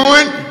you're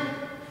doing,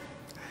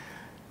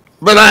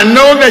 but I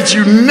know that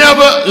you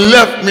never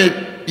left me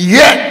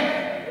yet.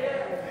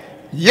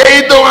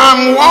 Yea, though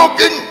I'm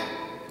walking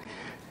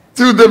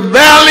through the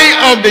valley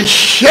of the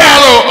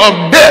shadow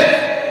of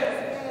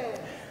death,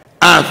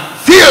 I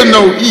fear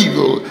no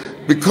evil,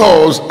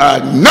 because I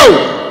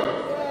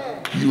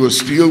know you are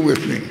still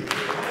with me.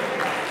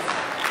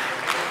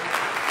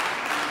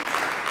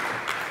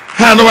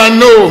 How do I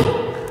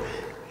know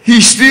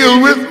he's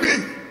still with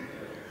me?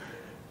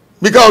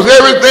 Because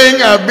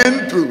everything I've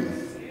been through,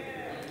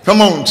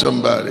 come on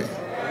somebody,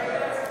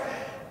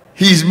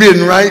 he's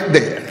been right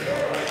there.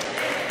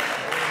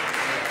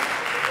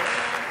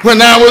 When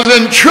I was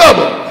in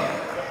trouble,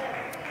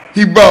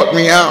 he brought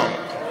me out.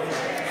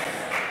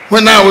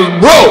 When I was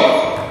broke,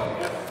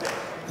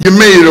 you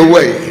made a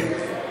way.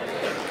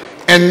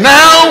 And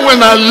now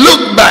when I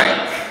look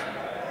back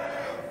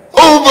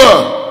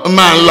over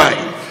my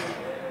life,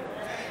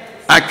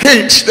 I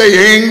can't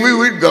stay angry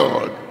with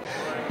God,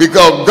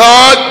 because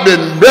God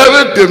been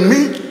better to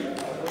me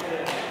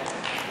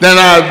than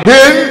I've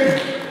been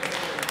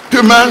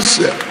to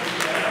myself.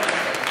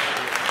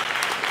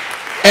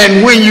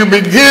 And when you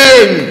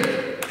begin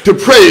to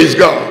praise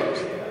God,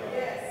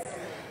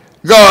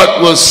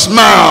 God will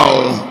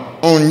smile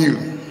on you.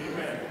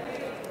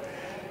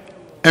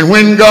 And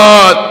when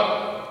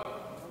God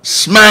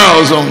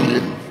smiles on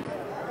you,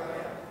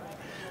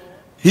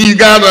 he's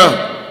got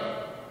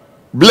a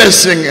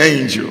blessing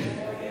angel.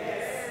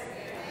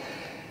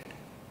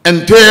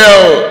 And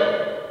tell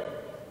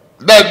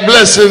that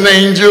blessing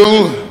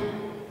angel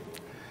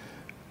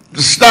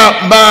to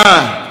stop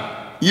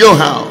by your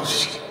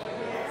house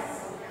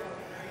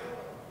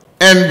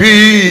and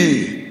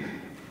be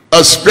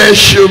a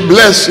special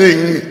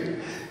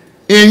blessing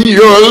in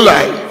your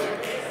life.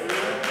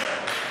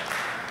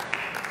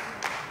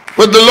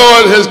 But the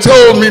Lord has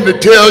told me to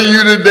tell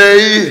you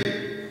today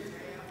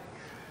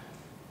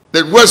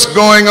that what's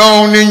going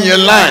on in your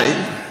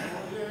life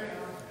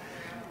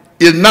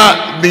is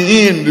not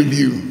the end of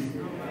you.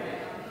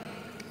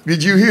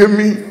 Did you hear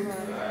me?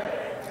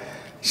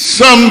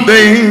 Some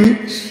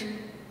things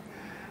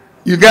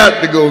You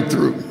got to go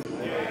through.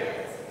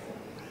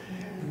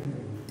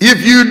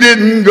 If you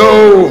didn't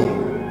go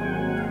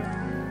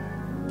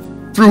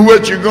through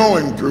what you're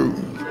going through,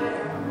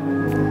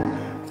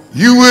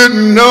 you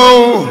wouldn't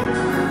know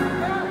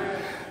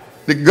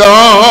that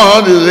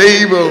God is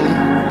able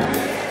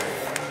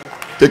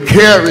to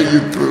carry you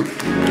through.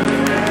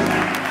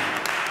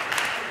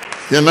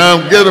 Can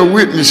I get a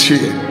witness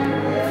here?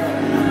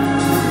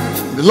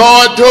 The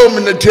Lord told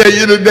me to tell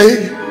you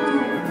today,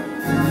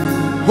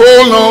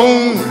 hold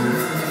on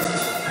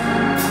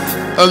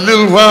a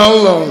little while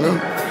longer.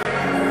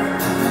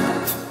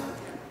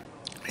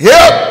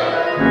 Help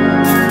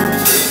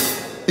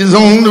is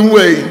on the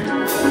way.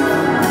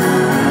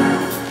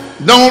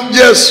 Don't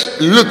just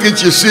look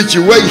at your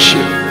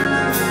situation.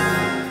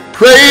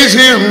 Praise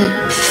him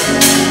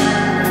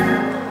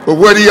for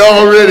what he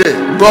already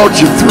brought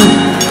you through.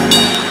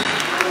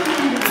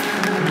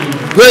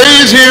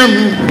 Praise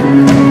him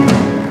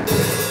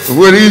for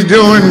what he's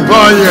doing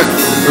for you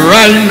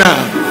right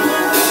now.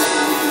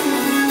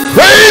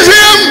 Praise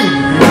him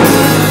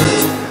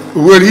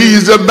for what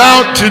he's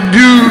about to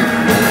do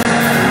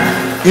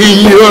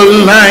in your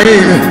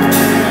life,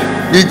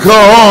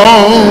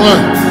 because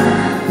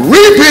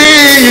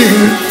weeping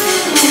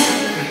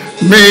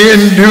may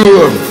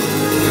endure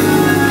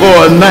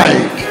for a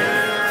night,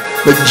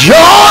 but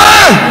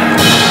joy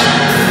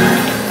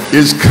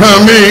is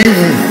coming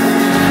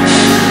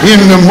in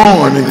the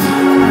morning.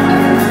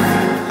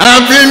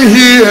 I've been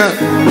here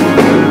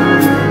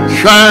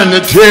trying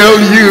to tell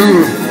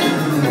you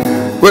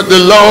what the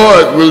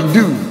Lord will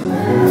do.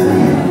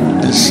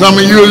 And some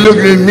of you are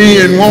looking at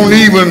me and won't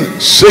even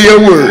say a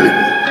word.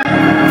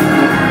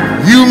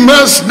 You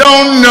must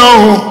don't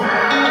know,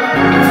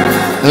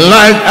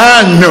 like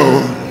I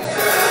know,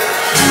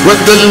 what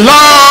the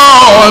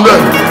Lord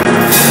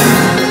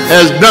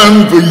has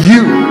done for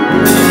you.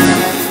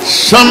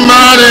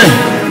 Somebody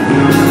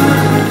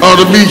ought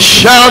to be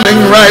shouting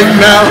right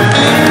now,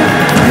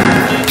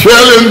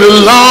 telling the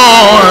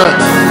Lord,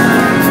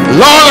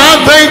 Lord, I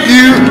thank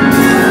you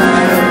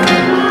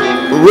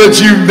for what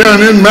you've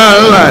done in my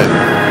life.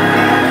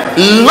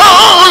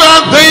 Lord,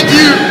 I thank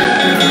you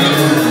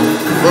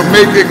for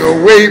making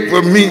a way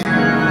for me.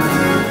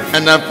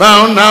 And I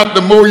found out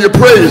the more you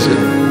praise him,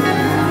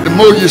 the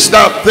more you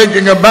stop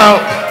thinking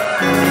about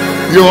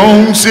your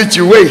own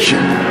situation.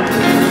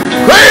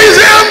 Praise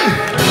him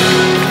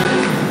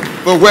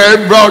for where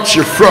it brought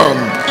you from.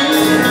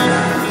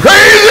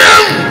 Praise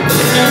him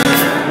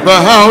for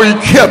how he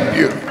kept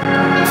you.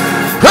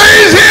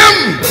 Praise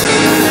him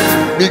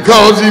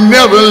because he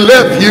never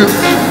left you.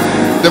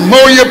 The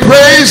more you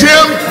praise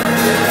him,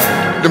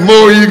 the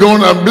more he's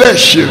gonna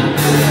bless you.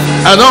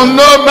 I don't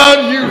know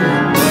about you,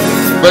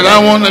 but I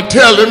want to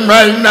tell him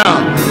right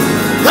now,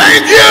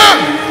 thank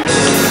you.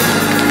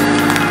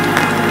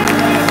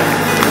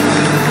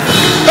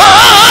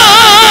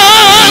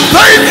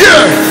 Thank you.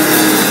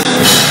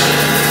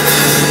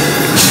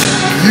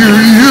 You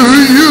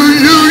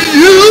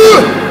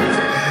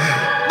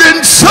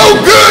been so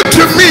good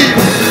to me.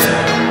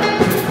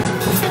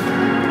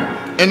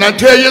 And I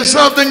tell you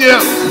something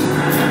else.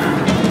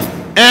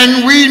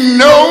 And we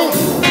know,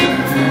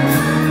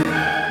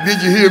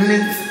 did you hear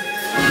me?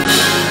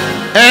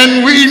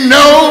 And we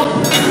know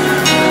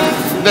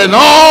that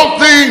all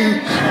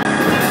things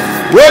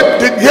work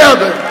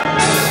together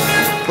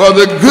for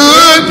the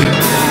good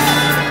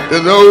to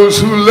those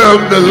who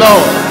love the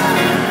Lord.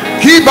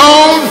 Keep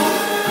on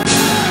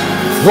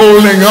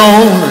holding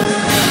on.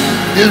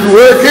 It's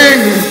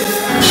working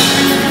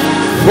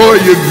for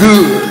your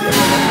good.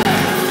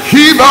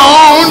 Keep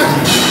on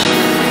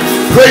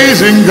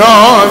praising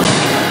God.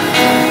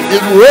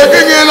 It's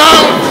working it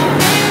out.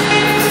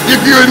 If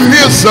you're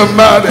near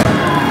somebody,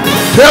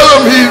 tell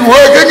them he's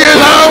working it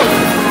out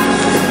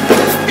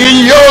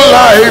in your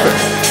life.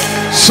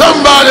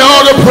 Somebody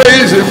ought to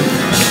praise him.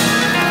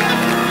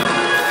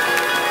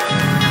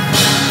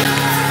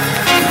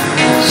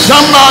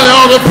 Somebody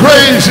ought to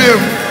praise him.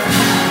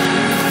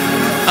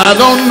 I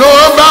don't know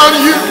about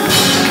you,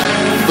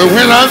 but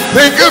when I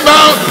think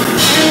about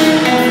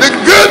the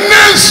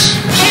goodness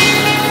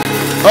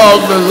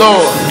of the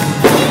Lord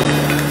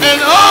and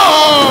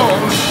all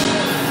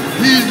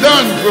he's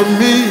done for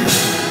me,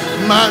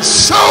 my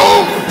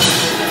soul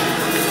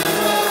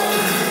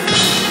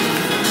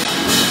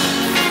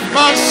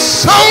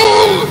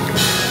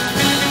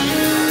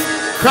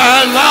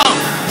cries out,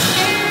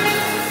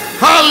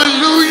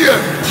 hallelujah.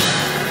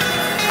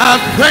 I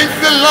thank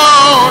the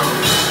Lord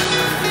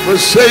for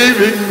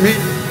saving me.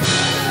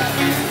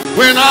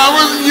 When I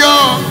was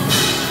young,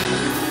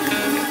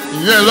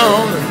 you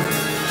know,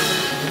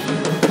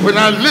 when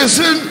I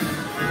listened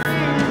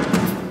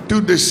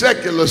to the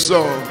secular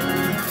song,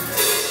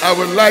 I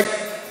would like,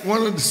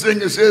 one of the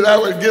singers said, I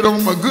would get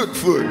on my good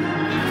foot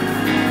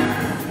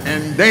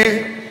and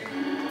dance.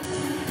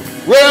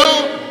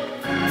 Well,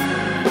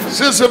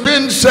 since I've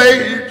been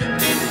saved,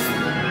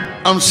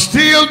 I'm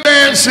still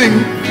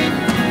dancing,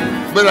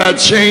 but I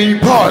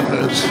changed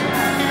partners.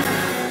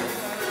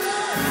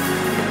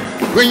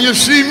 When you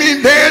see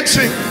me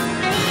dancing,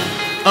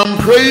 I'm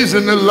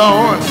praising the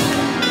Lord.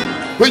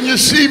 When you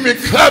see me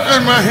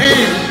clapping my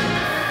hands,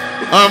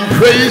 I'm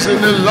praising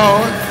the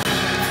Lord.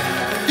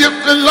 If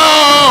the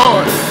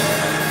Lord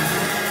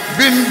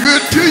been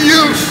good to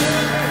you,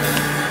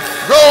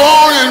 go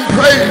on and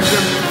praise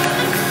him.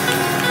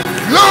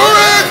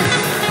 Glory!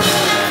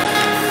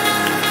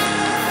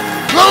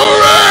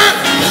 Glory!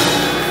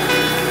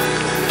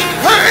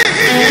 Hey!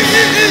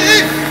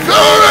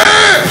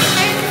 Glory!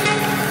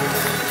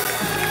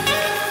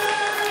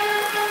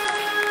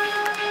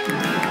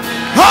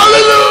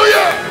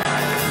 Hallelujah!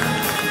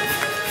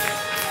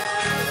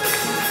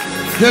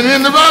 Can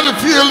anybody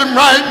feel him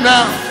right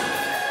now?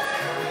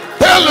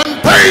 Tell him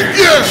thank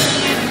you.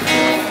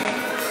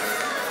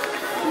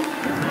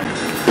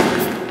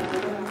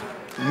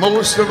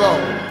 Most of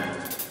all,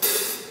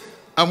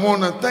 I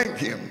want to thank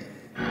him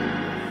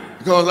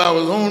because I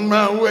was on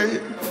my way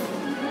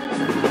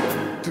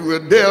to a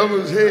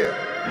devil's hell.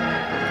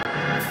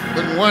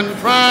 But one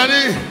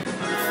Friday,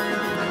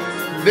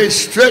 they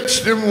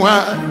stretched him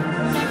wide.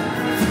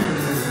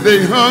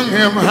 They hung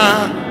him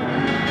high.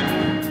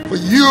 For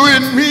you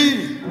and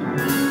me,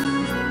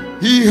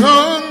 he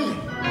hung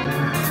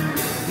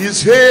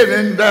his head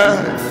and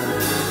died.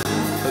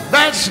 But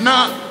that's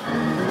not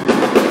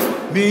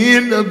the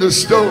end of the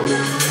story.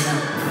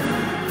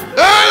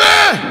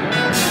 Early,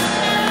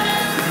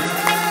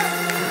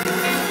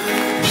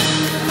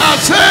 I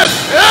said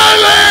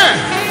early,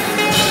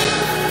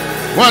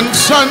 one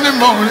Sunday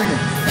morning,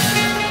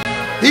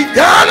 he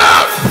got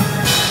up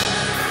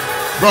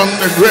from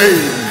the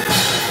grave,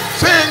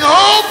 saying,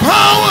 all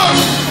power,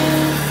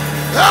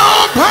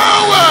 all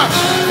power,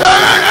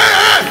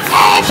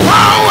 all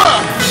power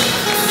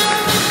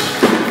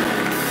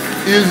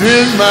is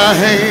in my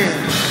hand.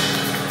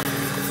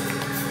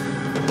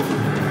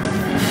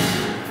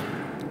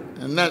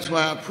 And that's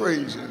why I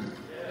praise him.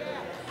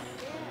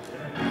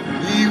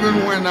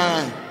 Even when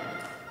I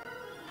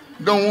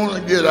don't want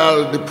to get out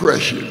of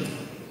depression,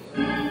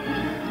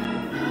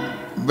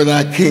 but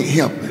I can't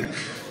help it.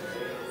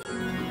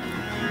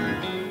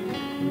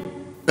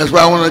 That's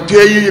why I want to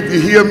tell you, if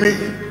you hear me,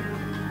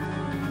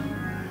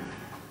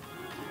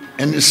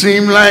 and it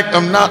seems like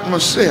I'm not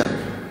myself,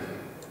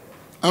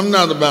 I'm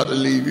not about to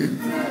leave you.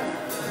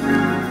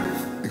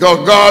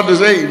 Because God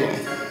is able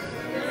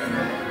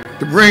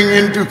to bring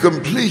into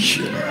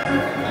completion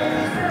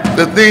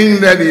the thing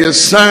that he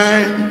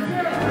assigned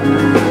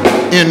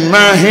in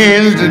my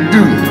hands to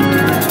do.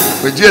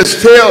 But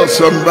just tell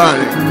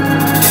somebody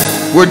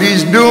what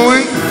he's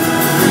doing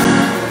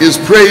is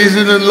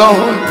praising the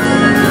Lord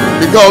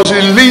because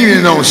he's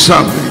leaning on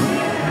something.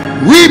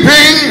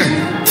 Weeping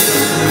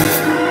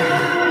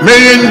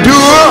may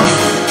endure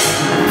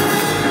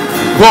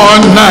for a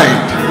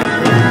night.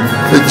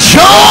 The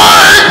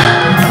joy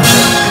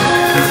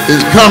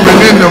is coming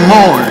in the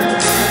morning.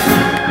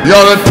 You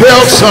ought to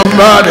tell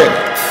somebody,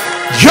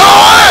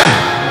 joy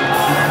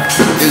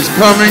is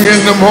coming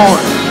in the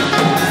morning.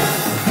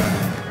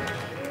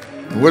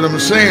 What I'm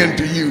saying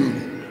to you,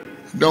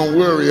 don't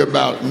worry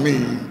about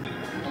me,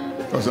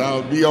 because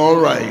I'll be all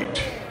right.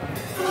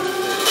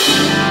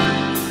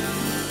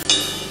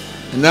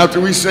 And after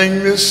we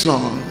sing this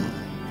song,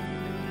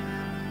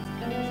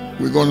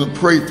 we're going to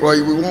pray for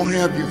you. We won't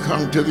have you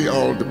come to the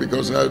altar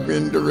because I've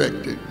been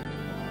directed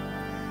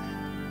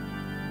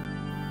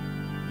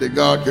that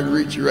God can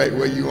reach you right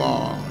where you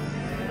are.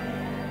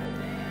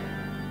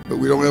 But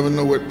we don't ever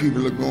know what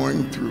people are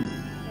going through.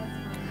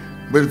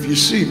 But if you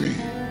see me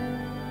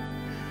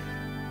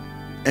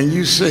and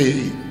you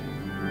say,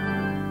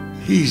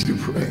 he's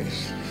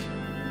depressed,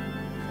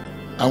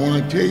 I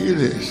want to tell you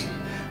this.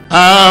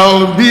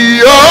 I'll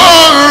be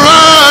all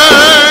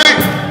right.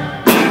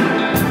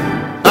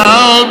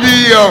 I'll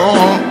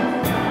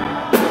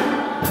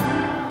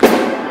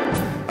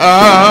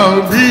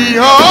be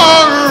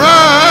all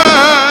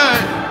right.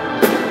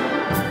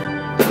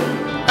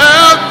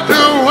 After a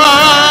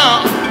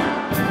while,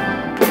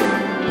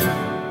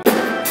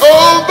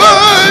 oh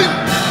boy,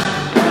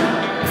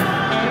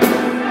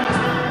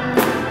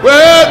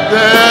 where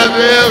there's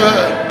ever,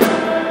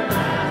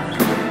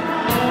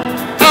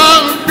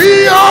 I'll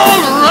be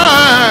all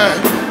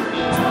right.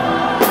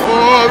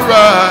 All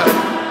right.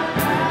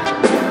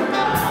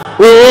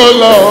 Oh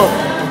Lord,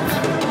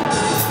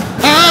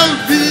 I'll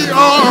be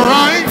all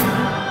right.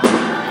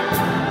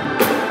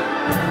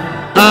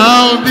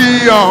 I'll be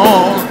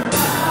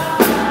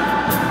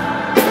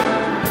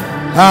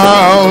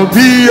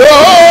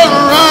all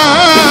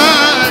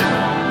right.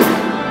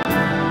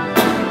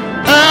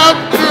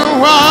 After a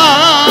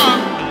while,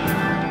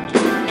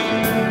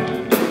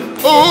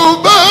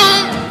 over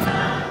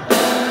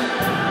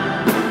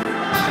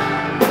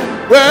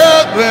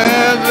where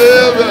there's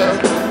ever,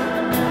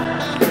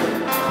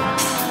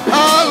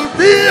 I'll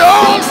be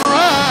all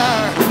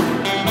right.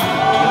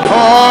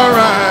 All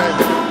right.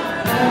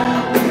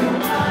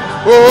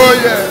 Oh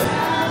yeah.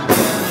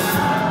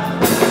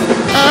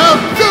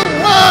 After a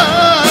while.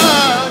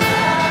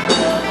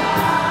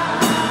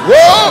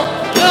 Whoa,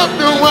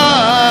 after a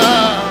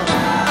while.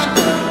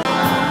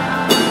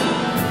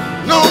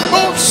 No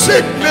more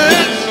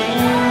sickness.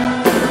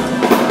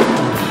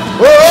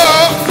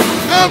 Oh,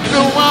 after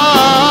a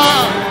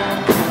while.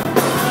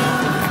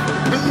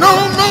 No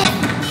more.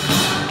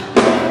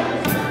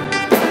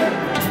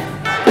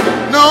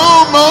 No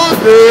more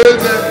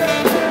days.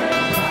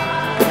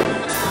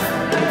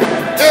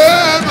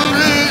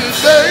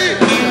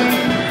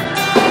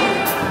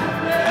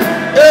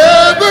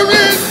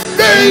 Every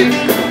day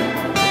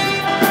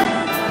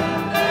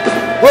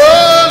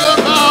was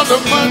about a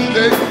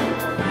Monday,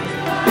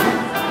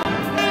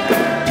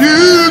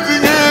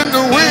 Tuesday and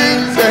a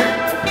Wednesday,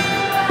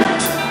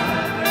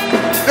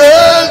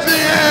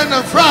 Thursday and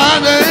a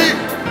Friday,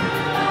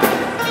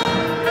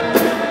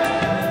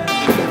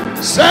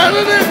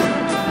 Saturday.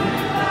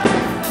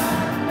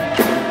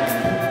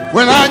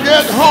 When I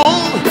get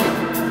home,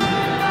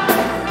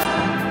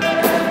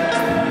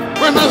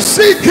 when I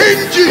see King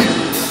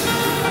Jesus,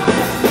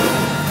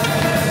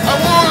 I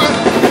want to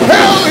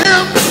tell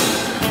him,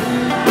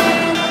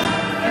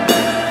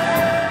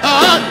 I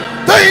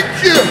thank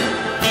you.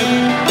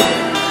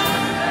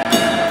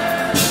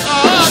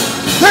 I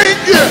thank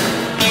you.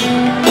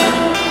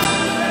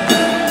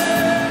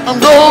 I'm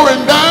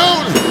going down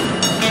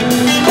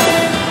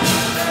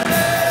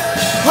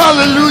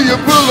Hallelujah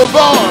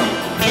Boulevard.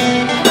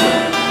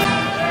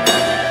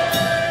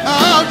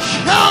 I'll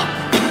shout.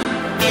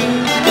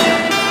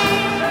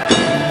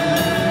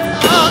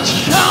 I'll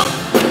shout.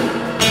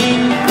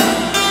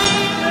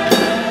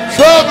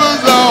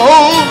 Troubles are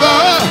over.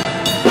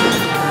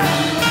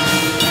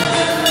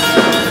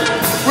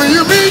 Will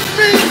you meet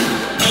me?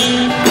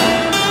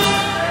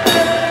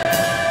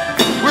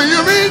 Will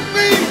you meet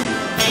me?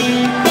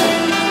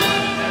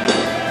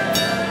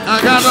 I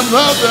got a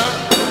mother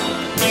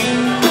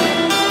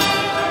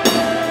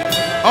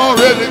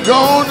already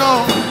gone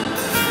on.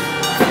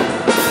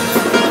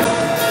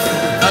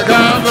 I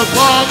got a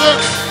father.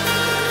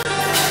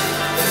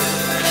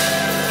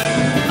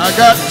 I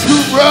got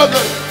two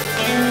brothers.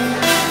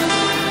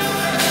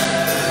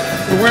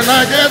 When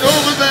I get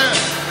over there,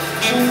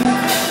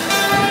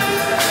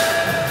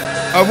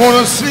 I want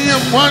to see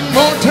him one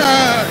more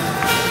time.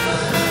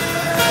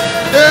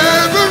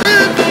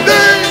 Every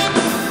day,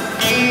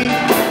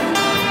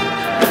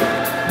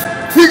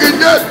 he can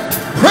just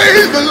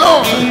praise the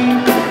Lord.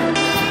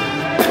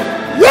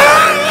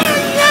 Yeah,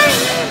 yeah, yeah.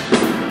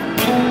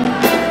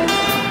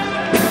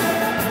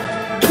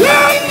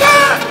 Yeah,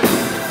 yeah.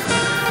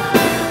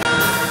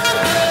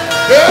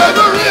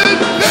 Every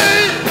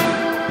day.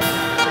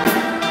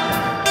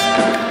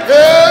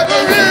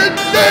 Every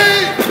day,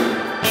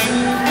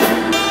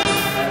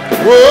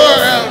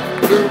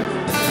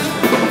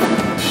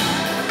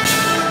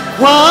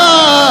 why?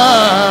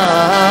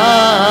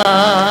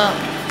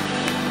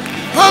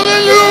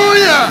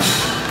 Hallelujah,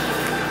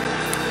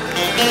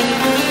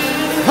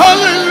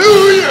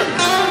 hallelujah.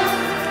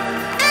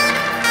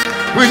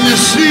 When you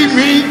see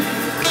me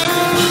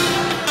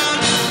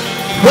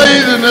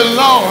praising the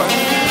Lord,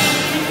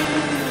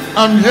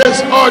 I'm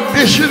just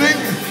auditioning.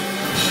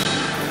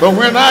 But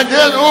when I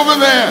get over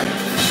there,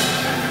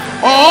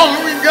 all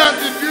we got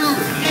to do,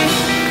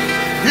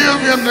 give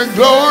him the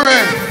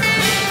glory,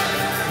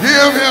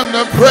 give him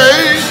the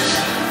praise.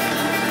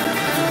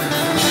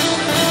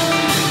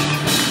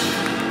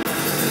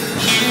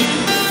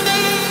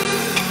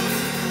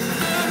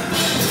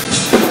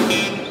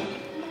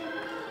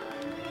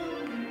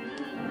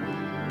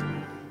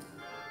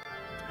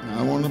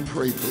 I want to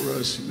pray for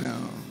us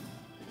now.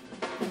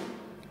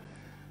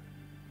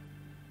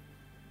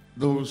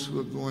 Those who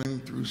are going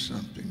through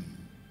something.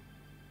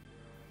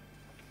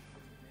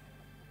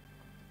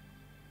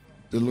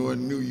 The Lord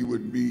knew you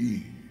would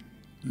be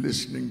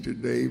listening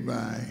today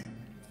by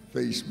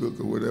Facebook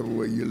or whatever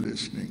way you're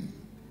listening.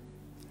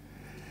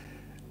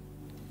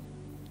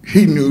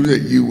 He knew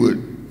that you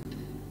would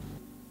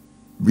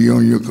be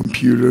on your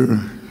computer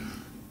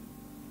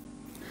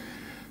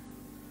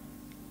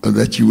or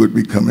that you would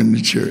be coming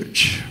to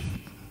church.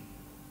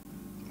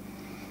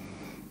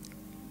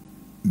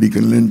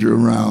 Deacon Linda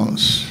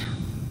Rouse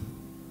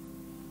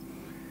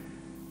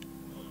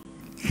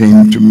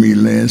came to me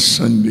last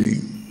Sunday,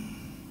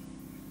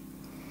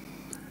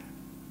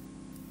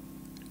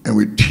 and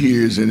with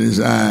tears in his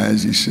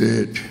eyes, he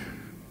said,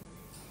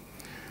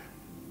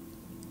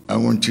 I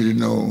want you to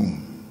know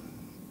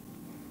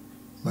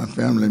my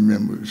family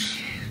members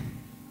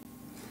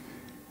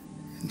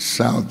in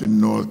South and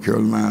North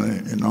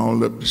Carolina and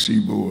all up the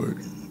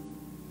seaboard,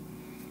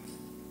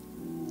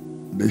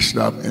 they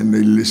stop and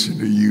they listen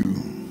to you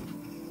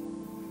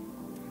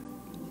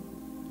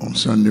on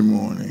Sunday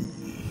morning.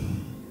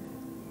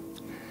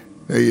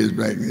 There he is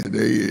back there,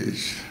 there he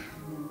is.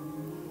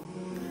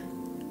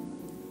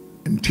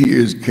 And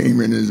tears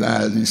came in his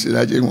eyes. He said,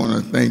 I just want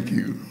to thank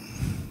you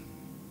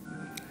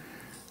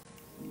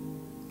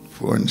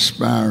for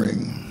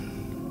inspiring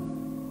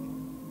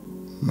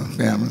my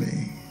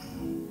family.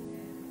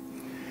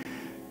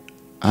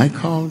 I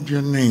called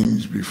your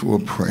names before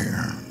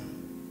prayer.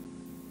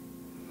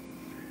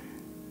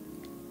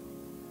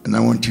 And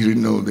I want you to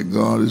know that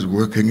God is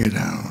working it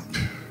out.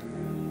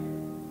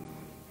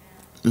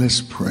 Let's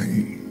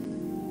pray.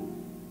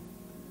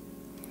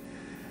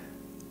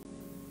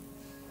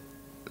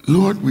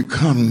 Lord, we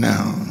come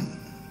now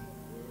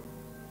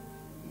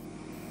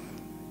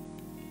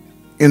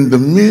in the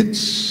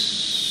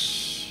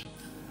midst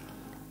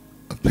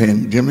of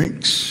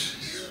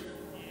pandemics,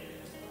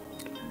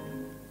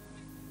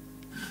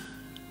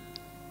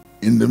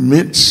 in the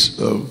midst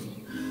of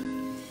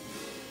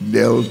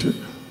Delta,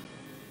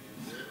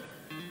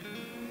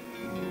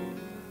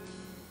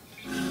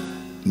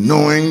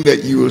 knowing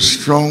that you are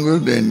stronger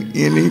than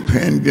any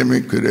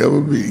pandemic could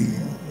ever be.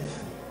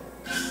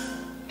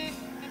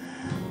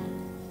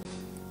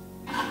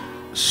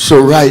 So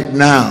right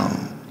now,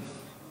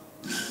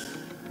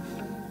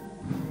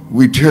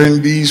 we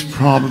turn these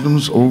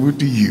problems over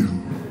to you.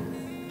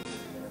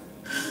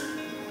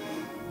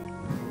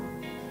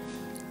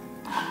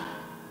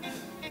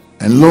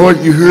 And Lord,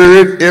 you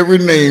heard every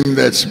name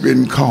that's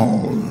been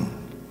called.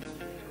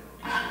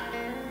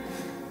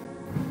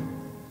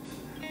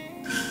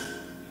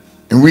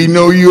 And we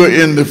know you are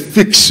in the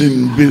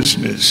fixing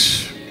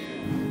business.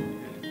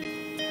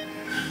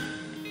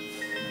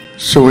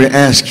 So we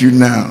ask you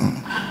now,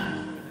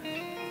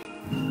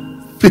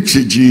 fix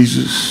it,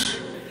 Jesus.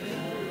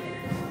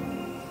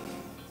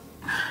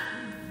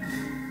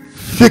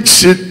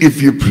 Fix it,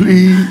 if you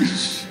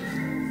please.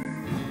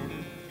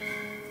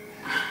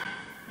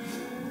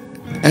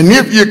 And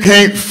if you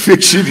can't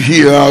fix it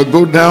here, I'll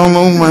go down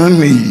on my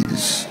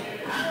knees.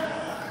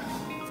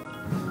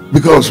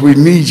 Because we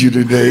need you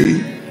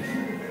today.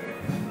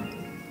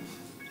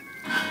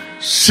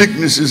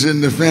 Sickness is in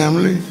the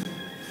family.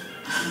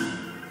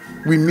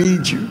 We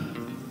need you.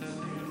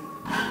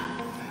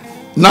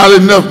 Not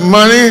enough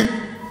money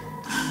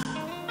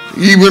to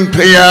even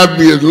pay our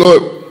bills.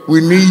 Lord,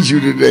 we need you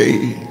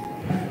today.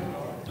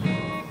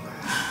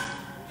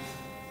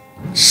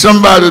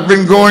 Somebody's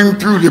been going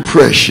through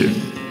depression.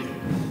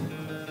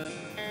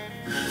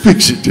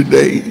 Fix it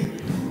today.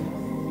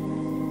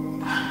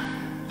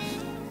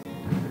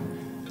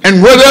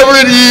 And whatever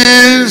it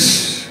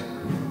is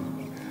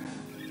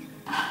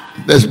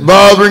that's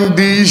bothering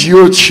these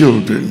your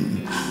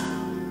children,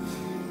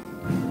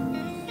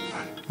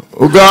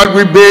 oh God,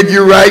 we beg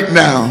you right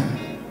now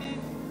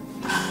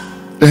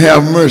to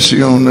have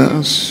mercy on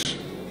us.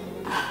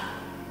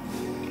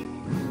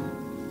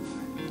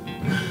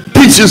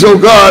 Teach us, oh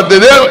God,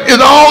 that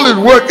it all is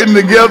working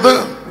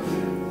together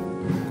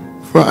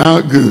for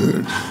our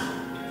good.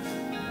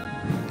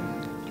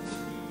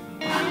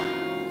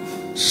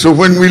 So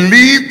when we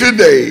leave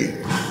today,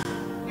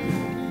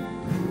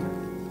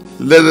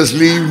 let us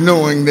leave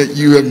knowing that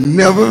you have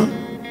never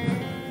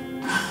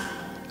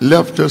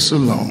left us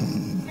alone.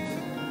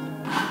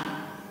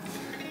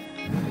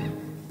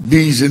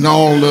 These and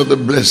all other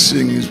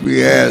blessings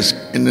we ask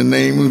in the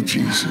name of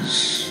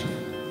Jesus.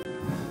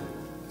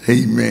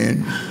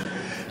 Amen.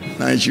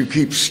 Now, as you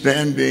keep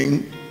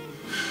standing,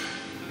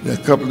 there are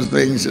a couple of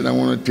things that I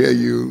want to tell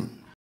you.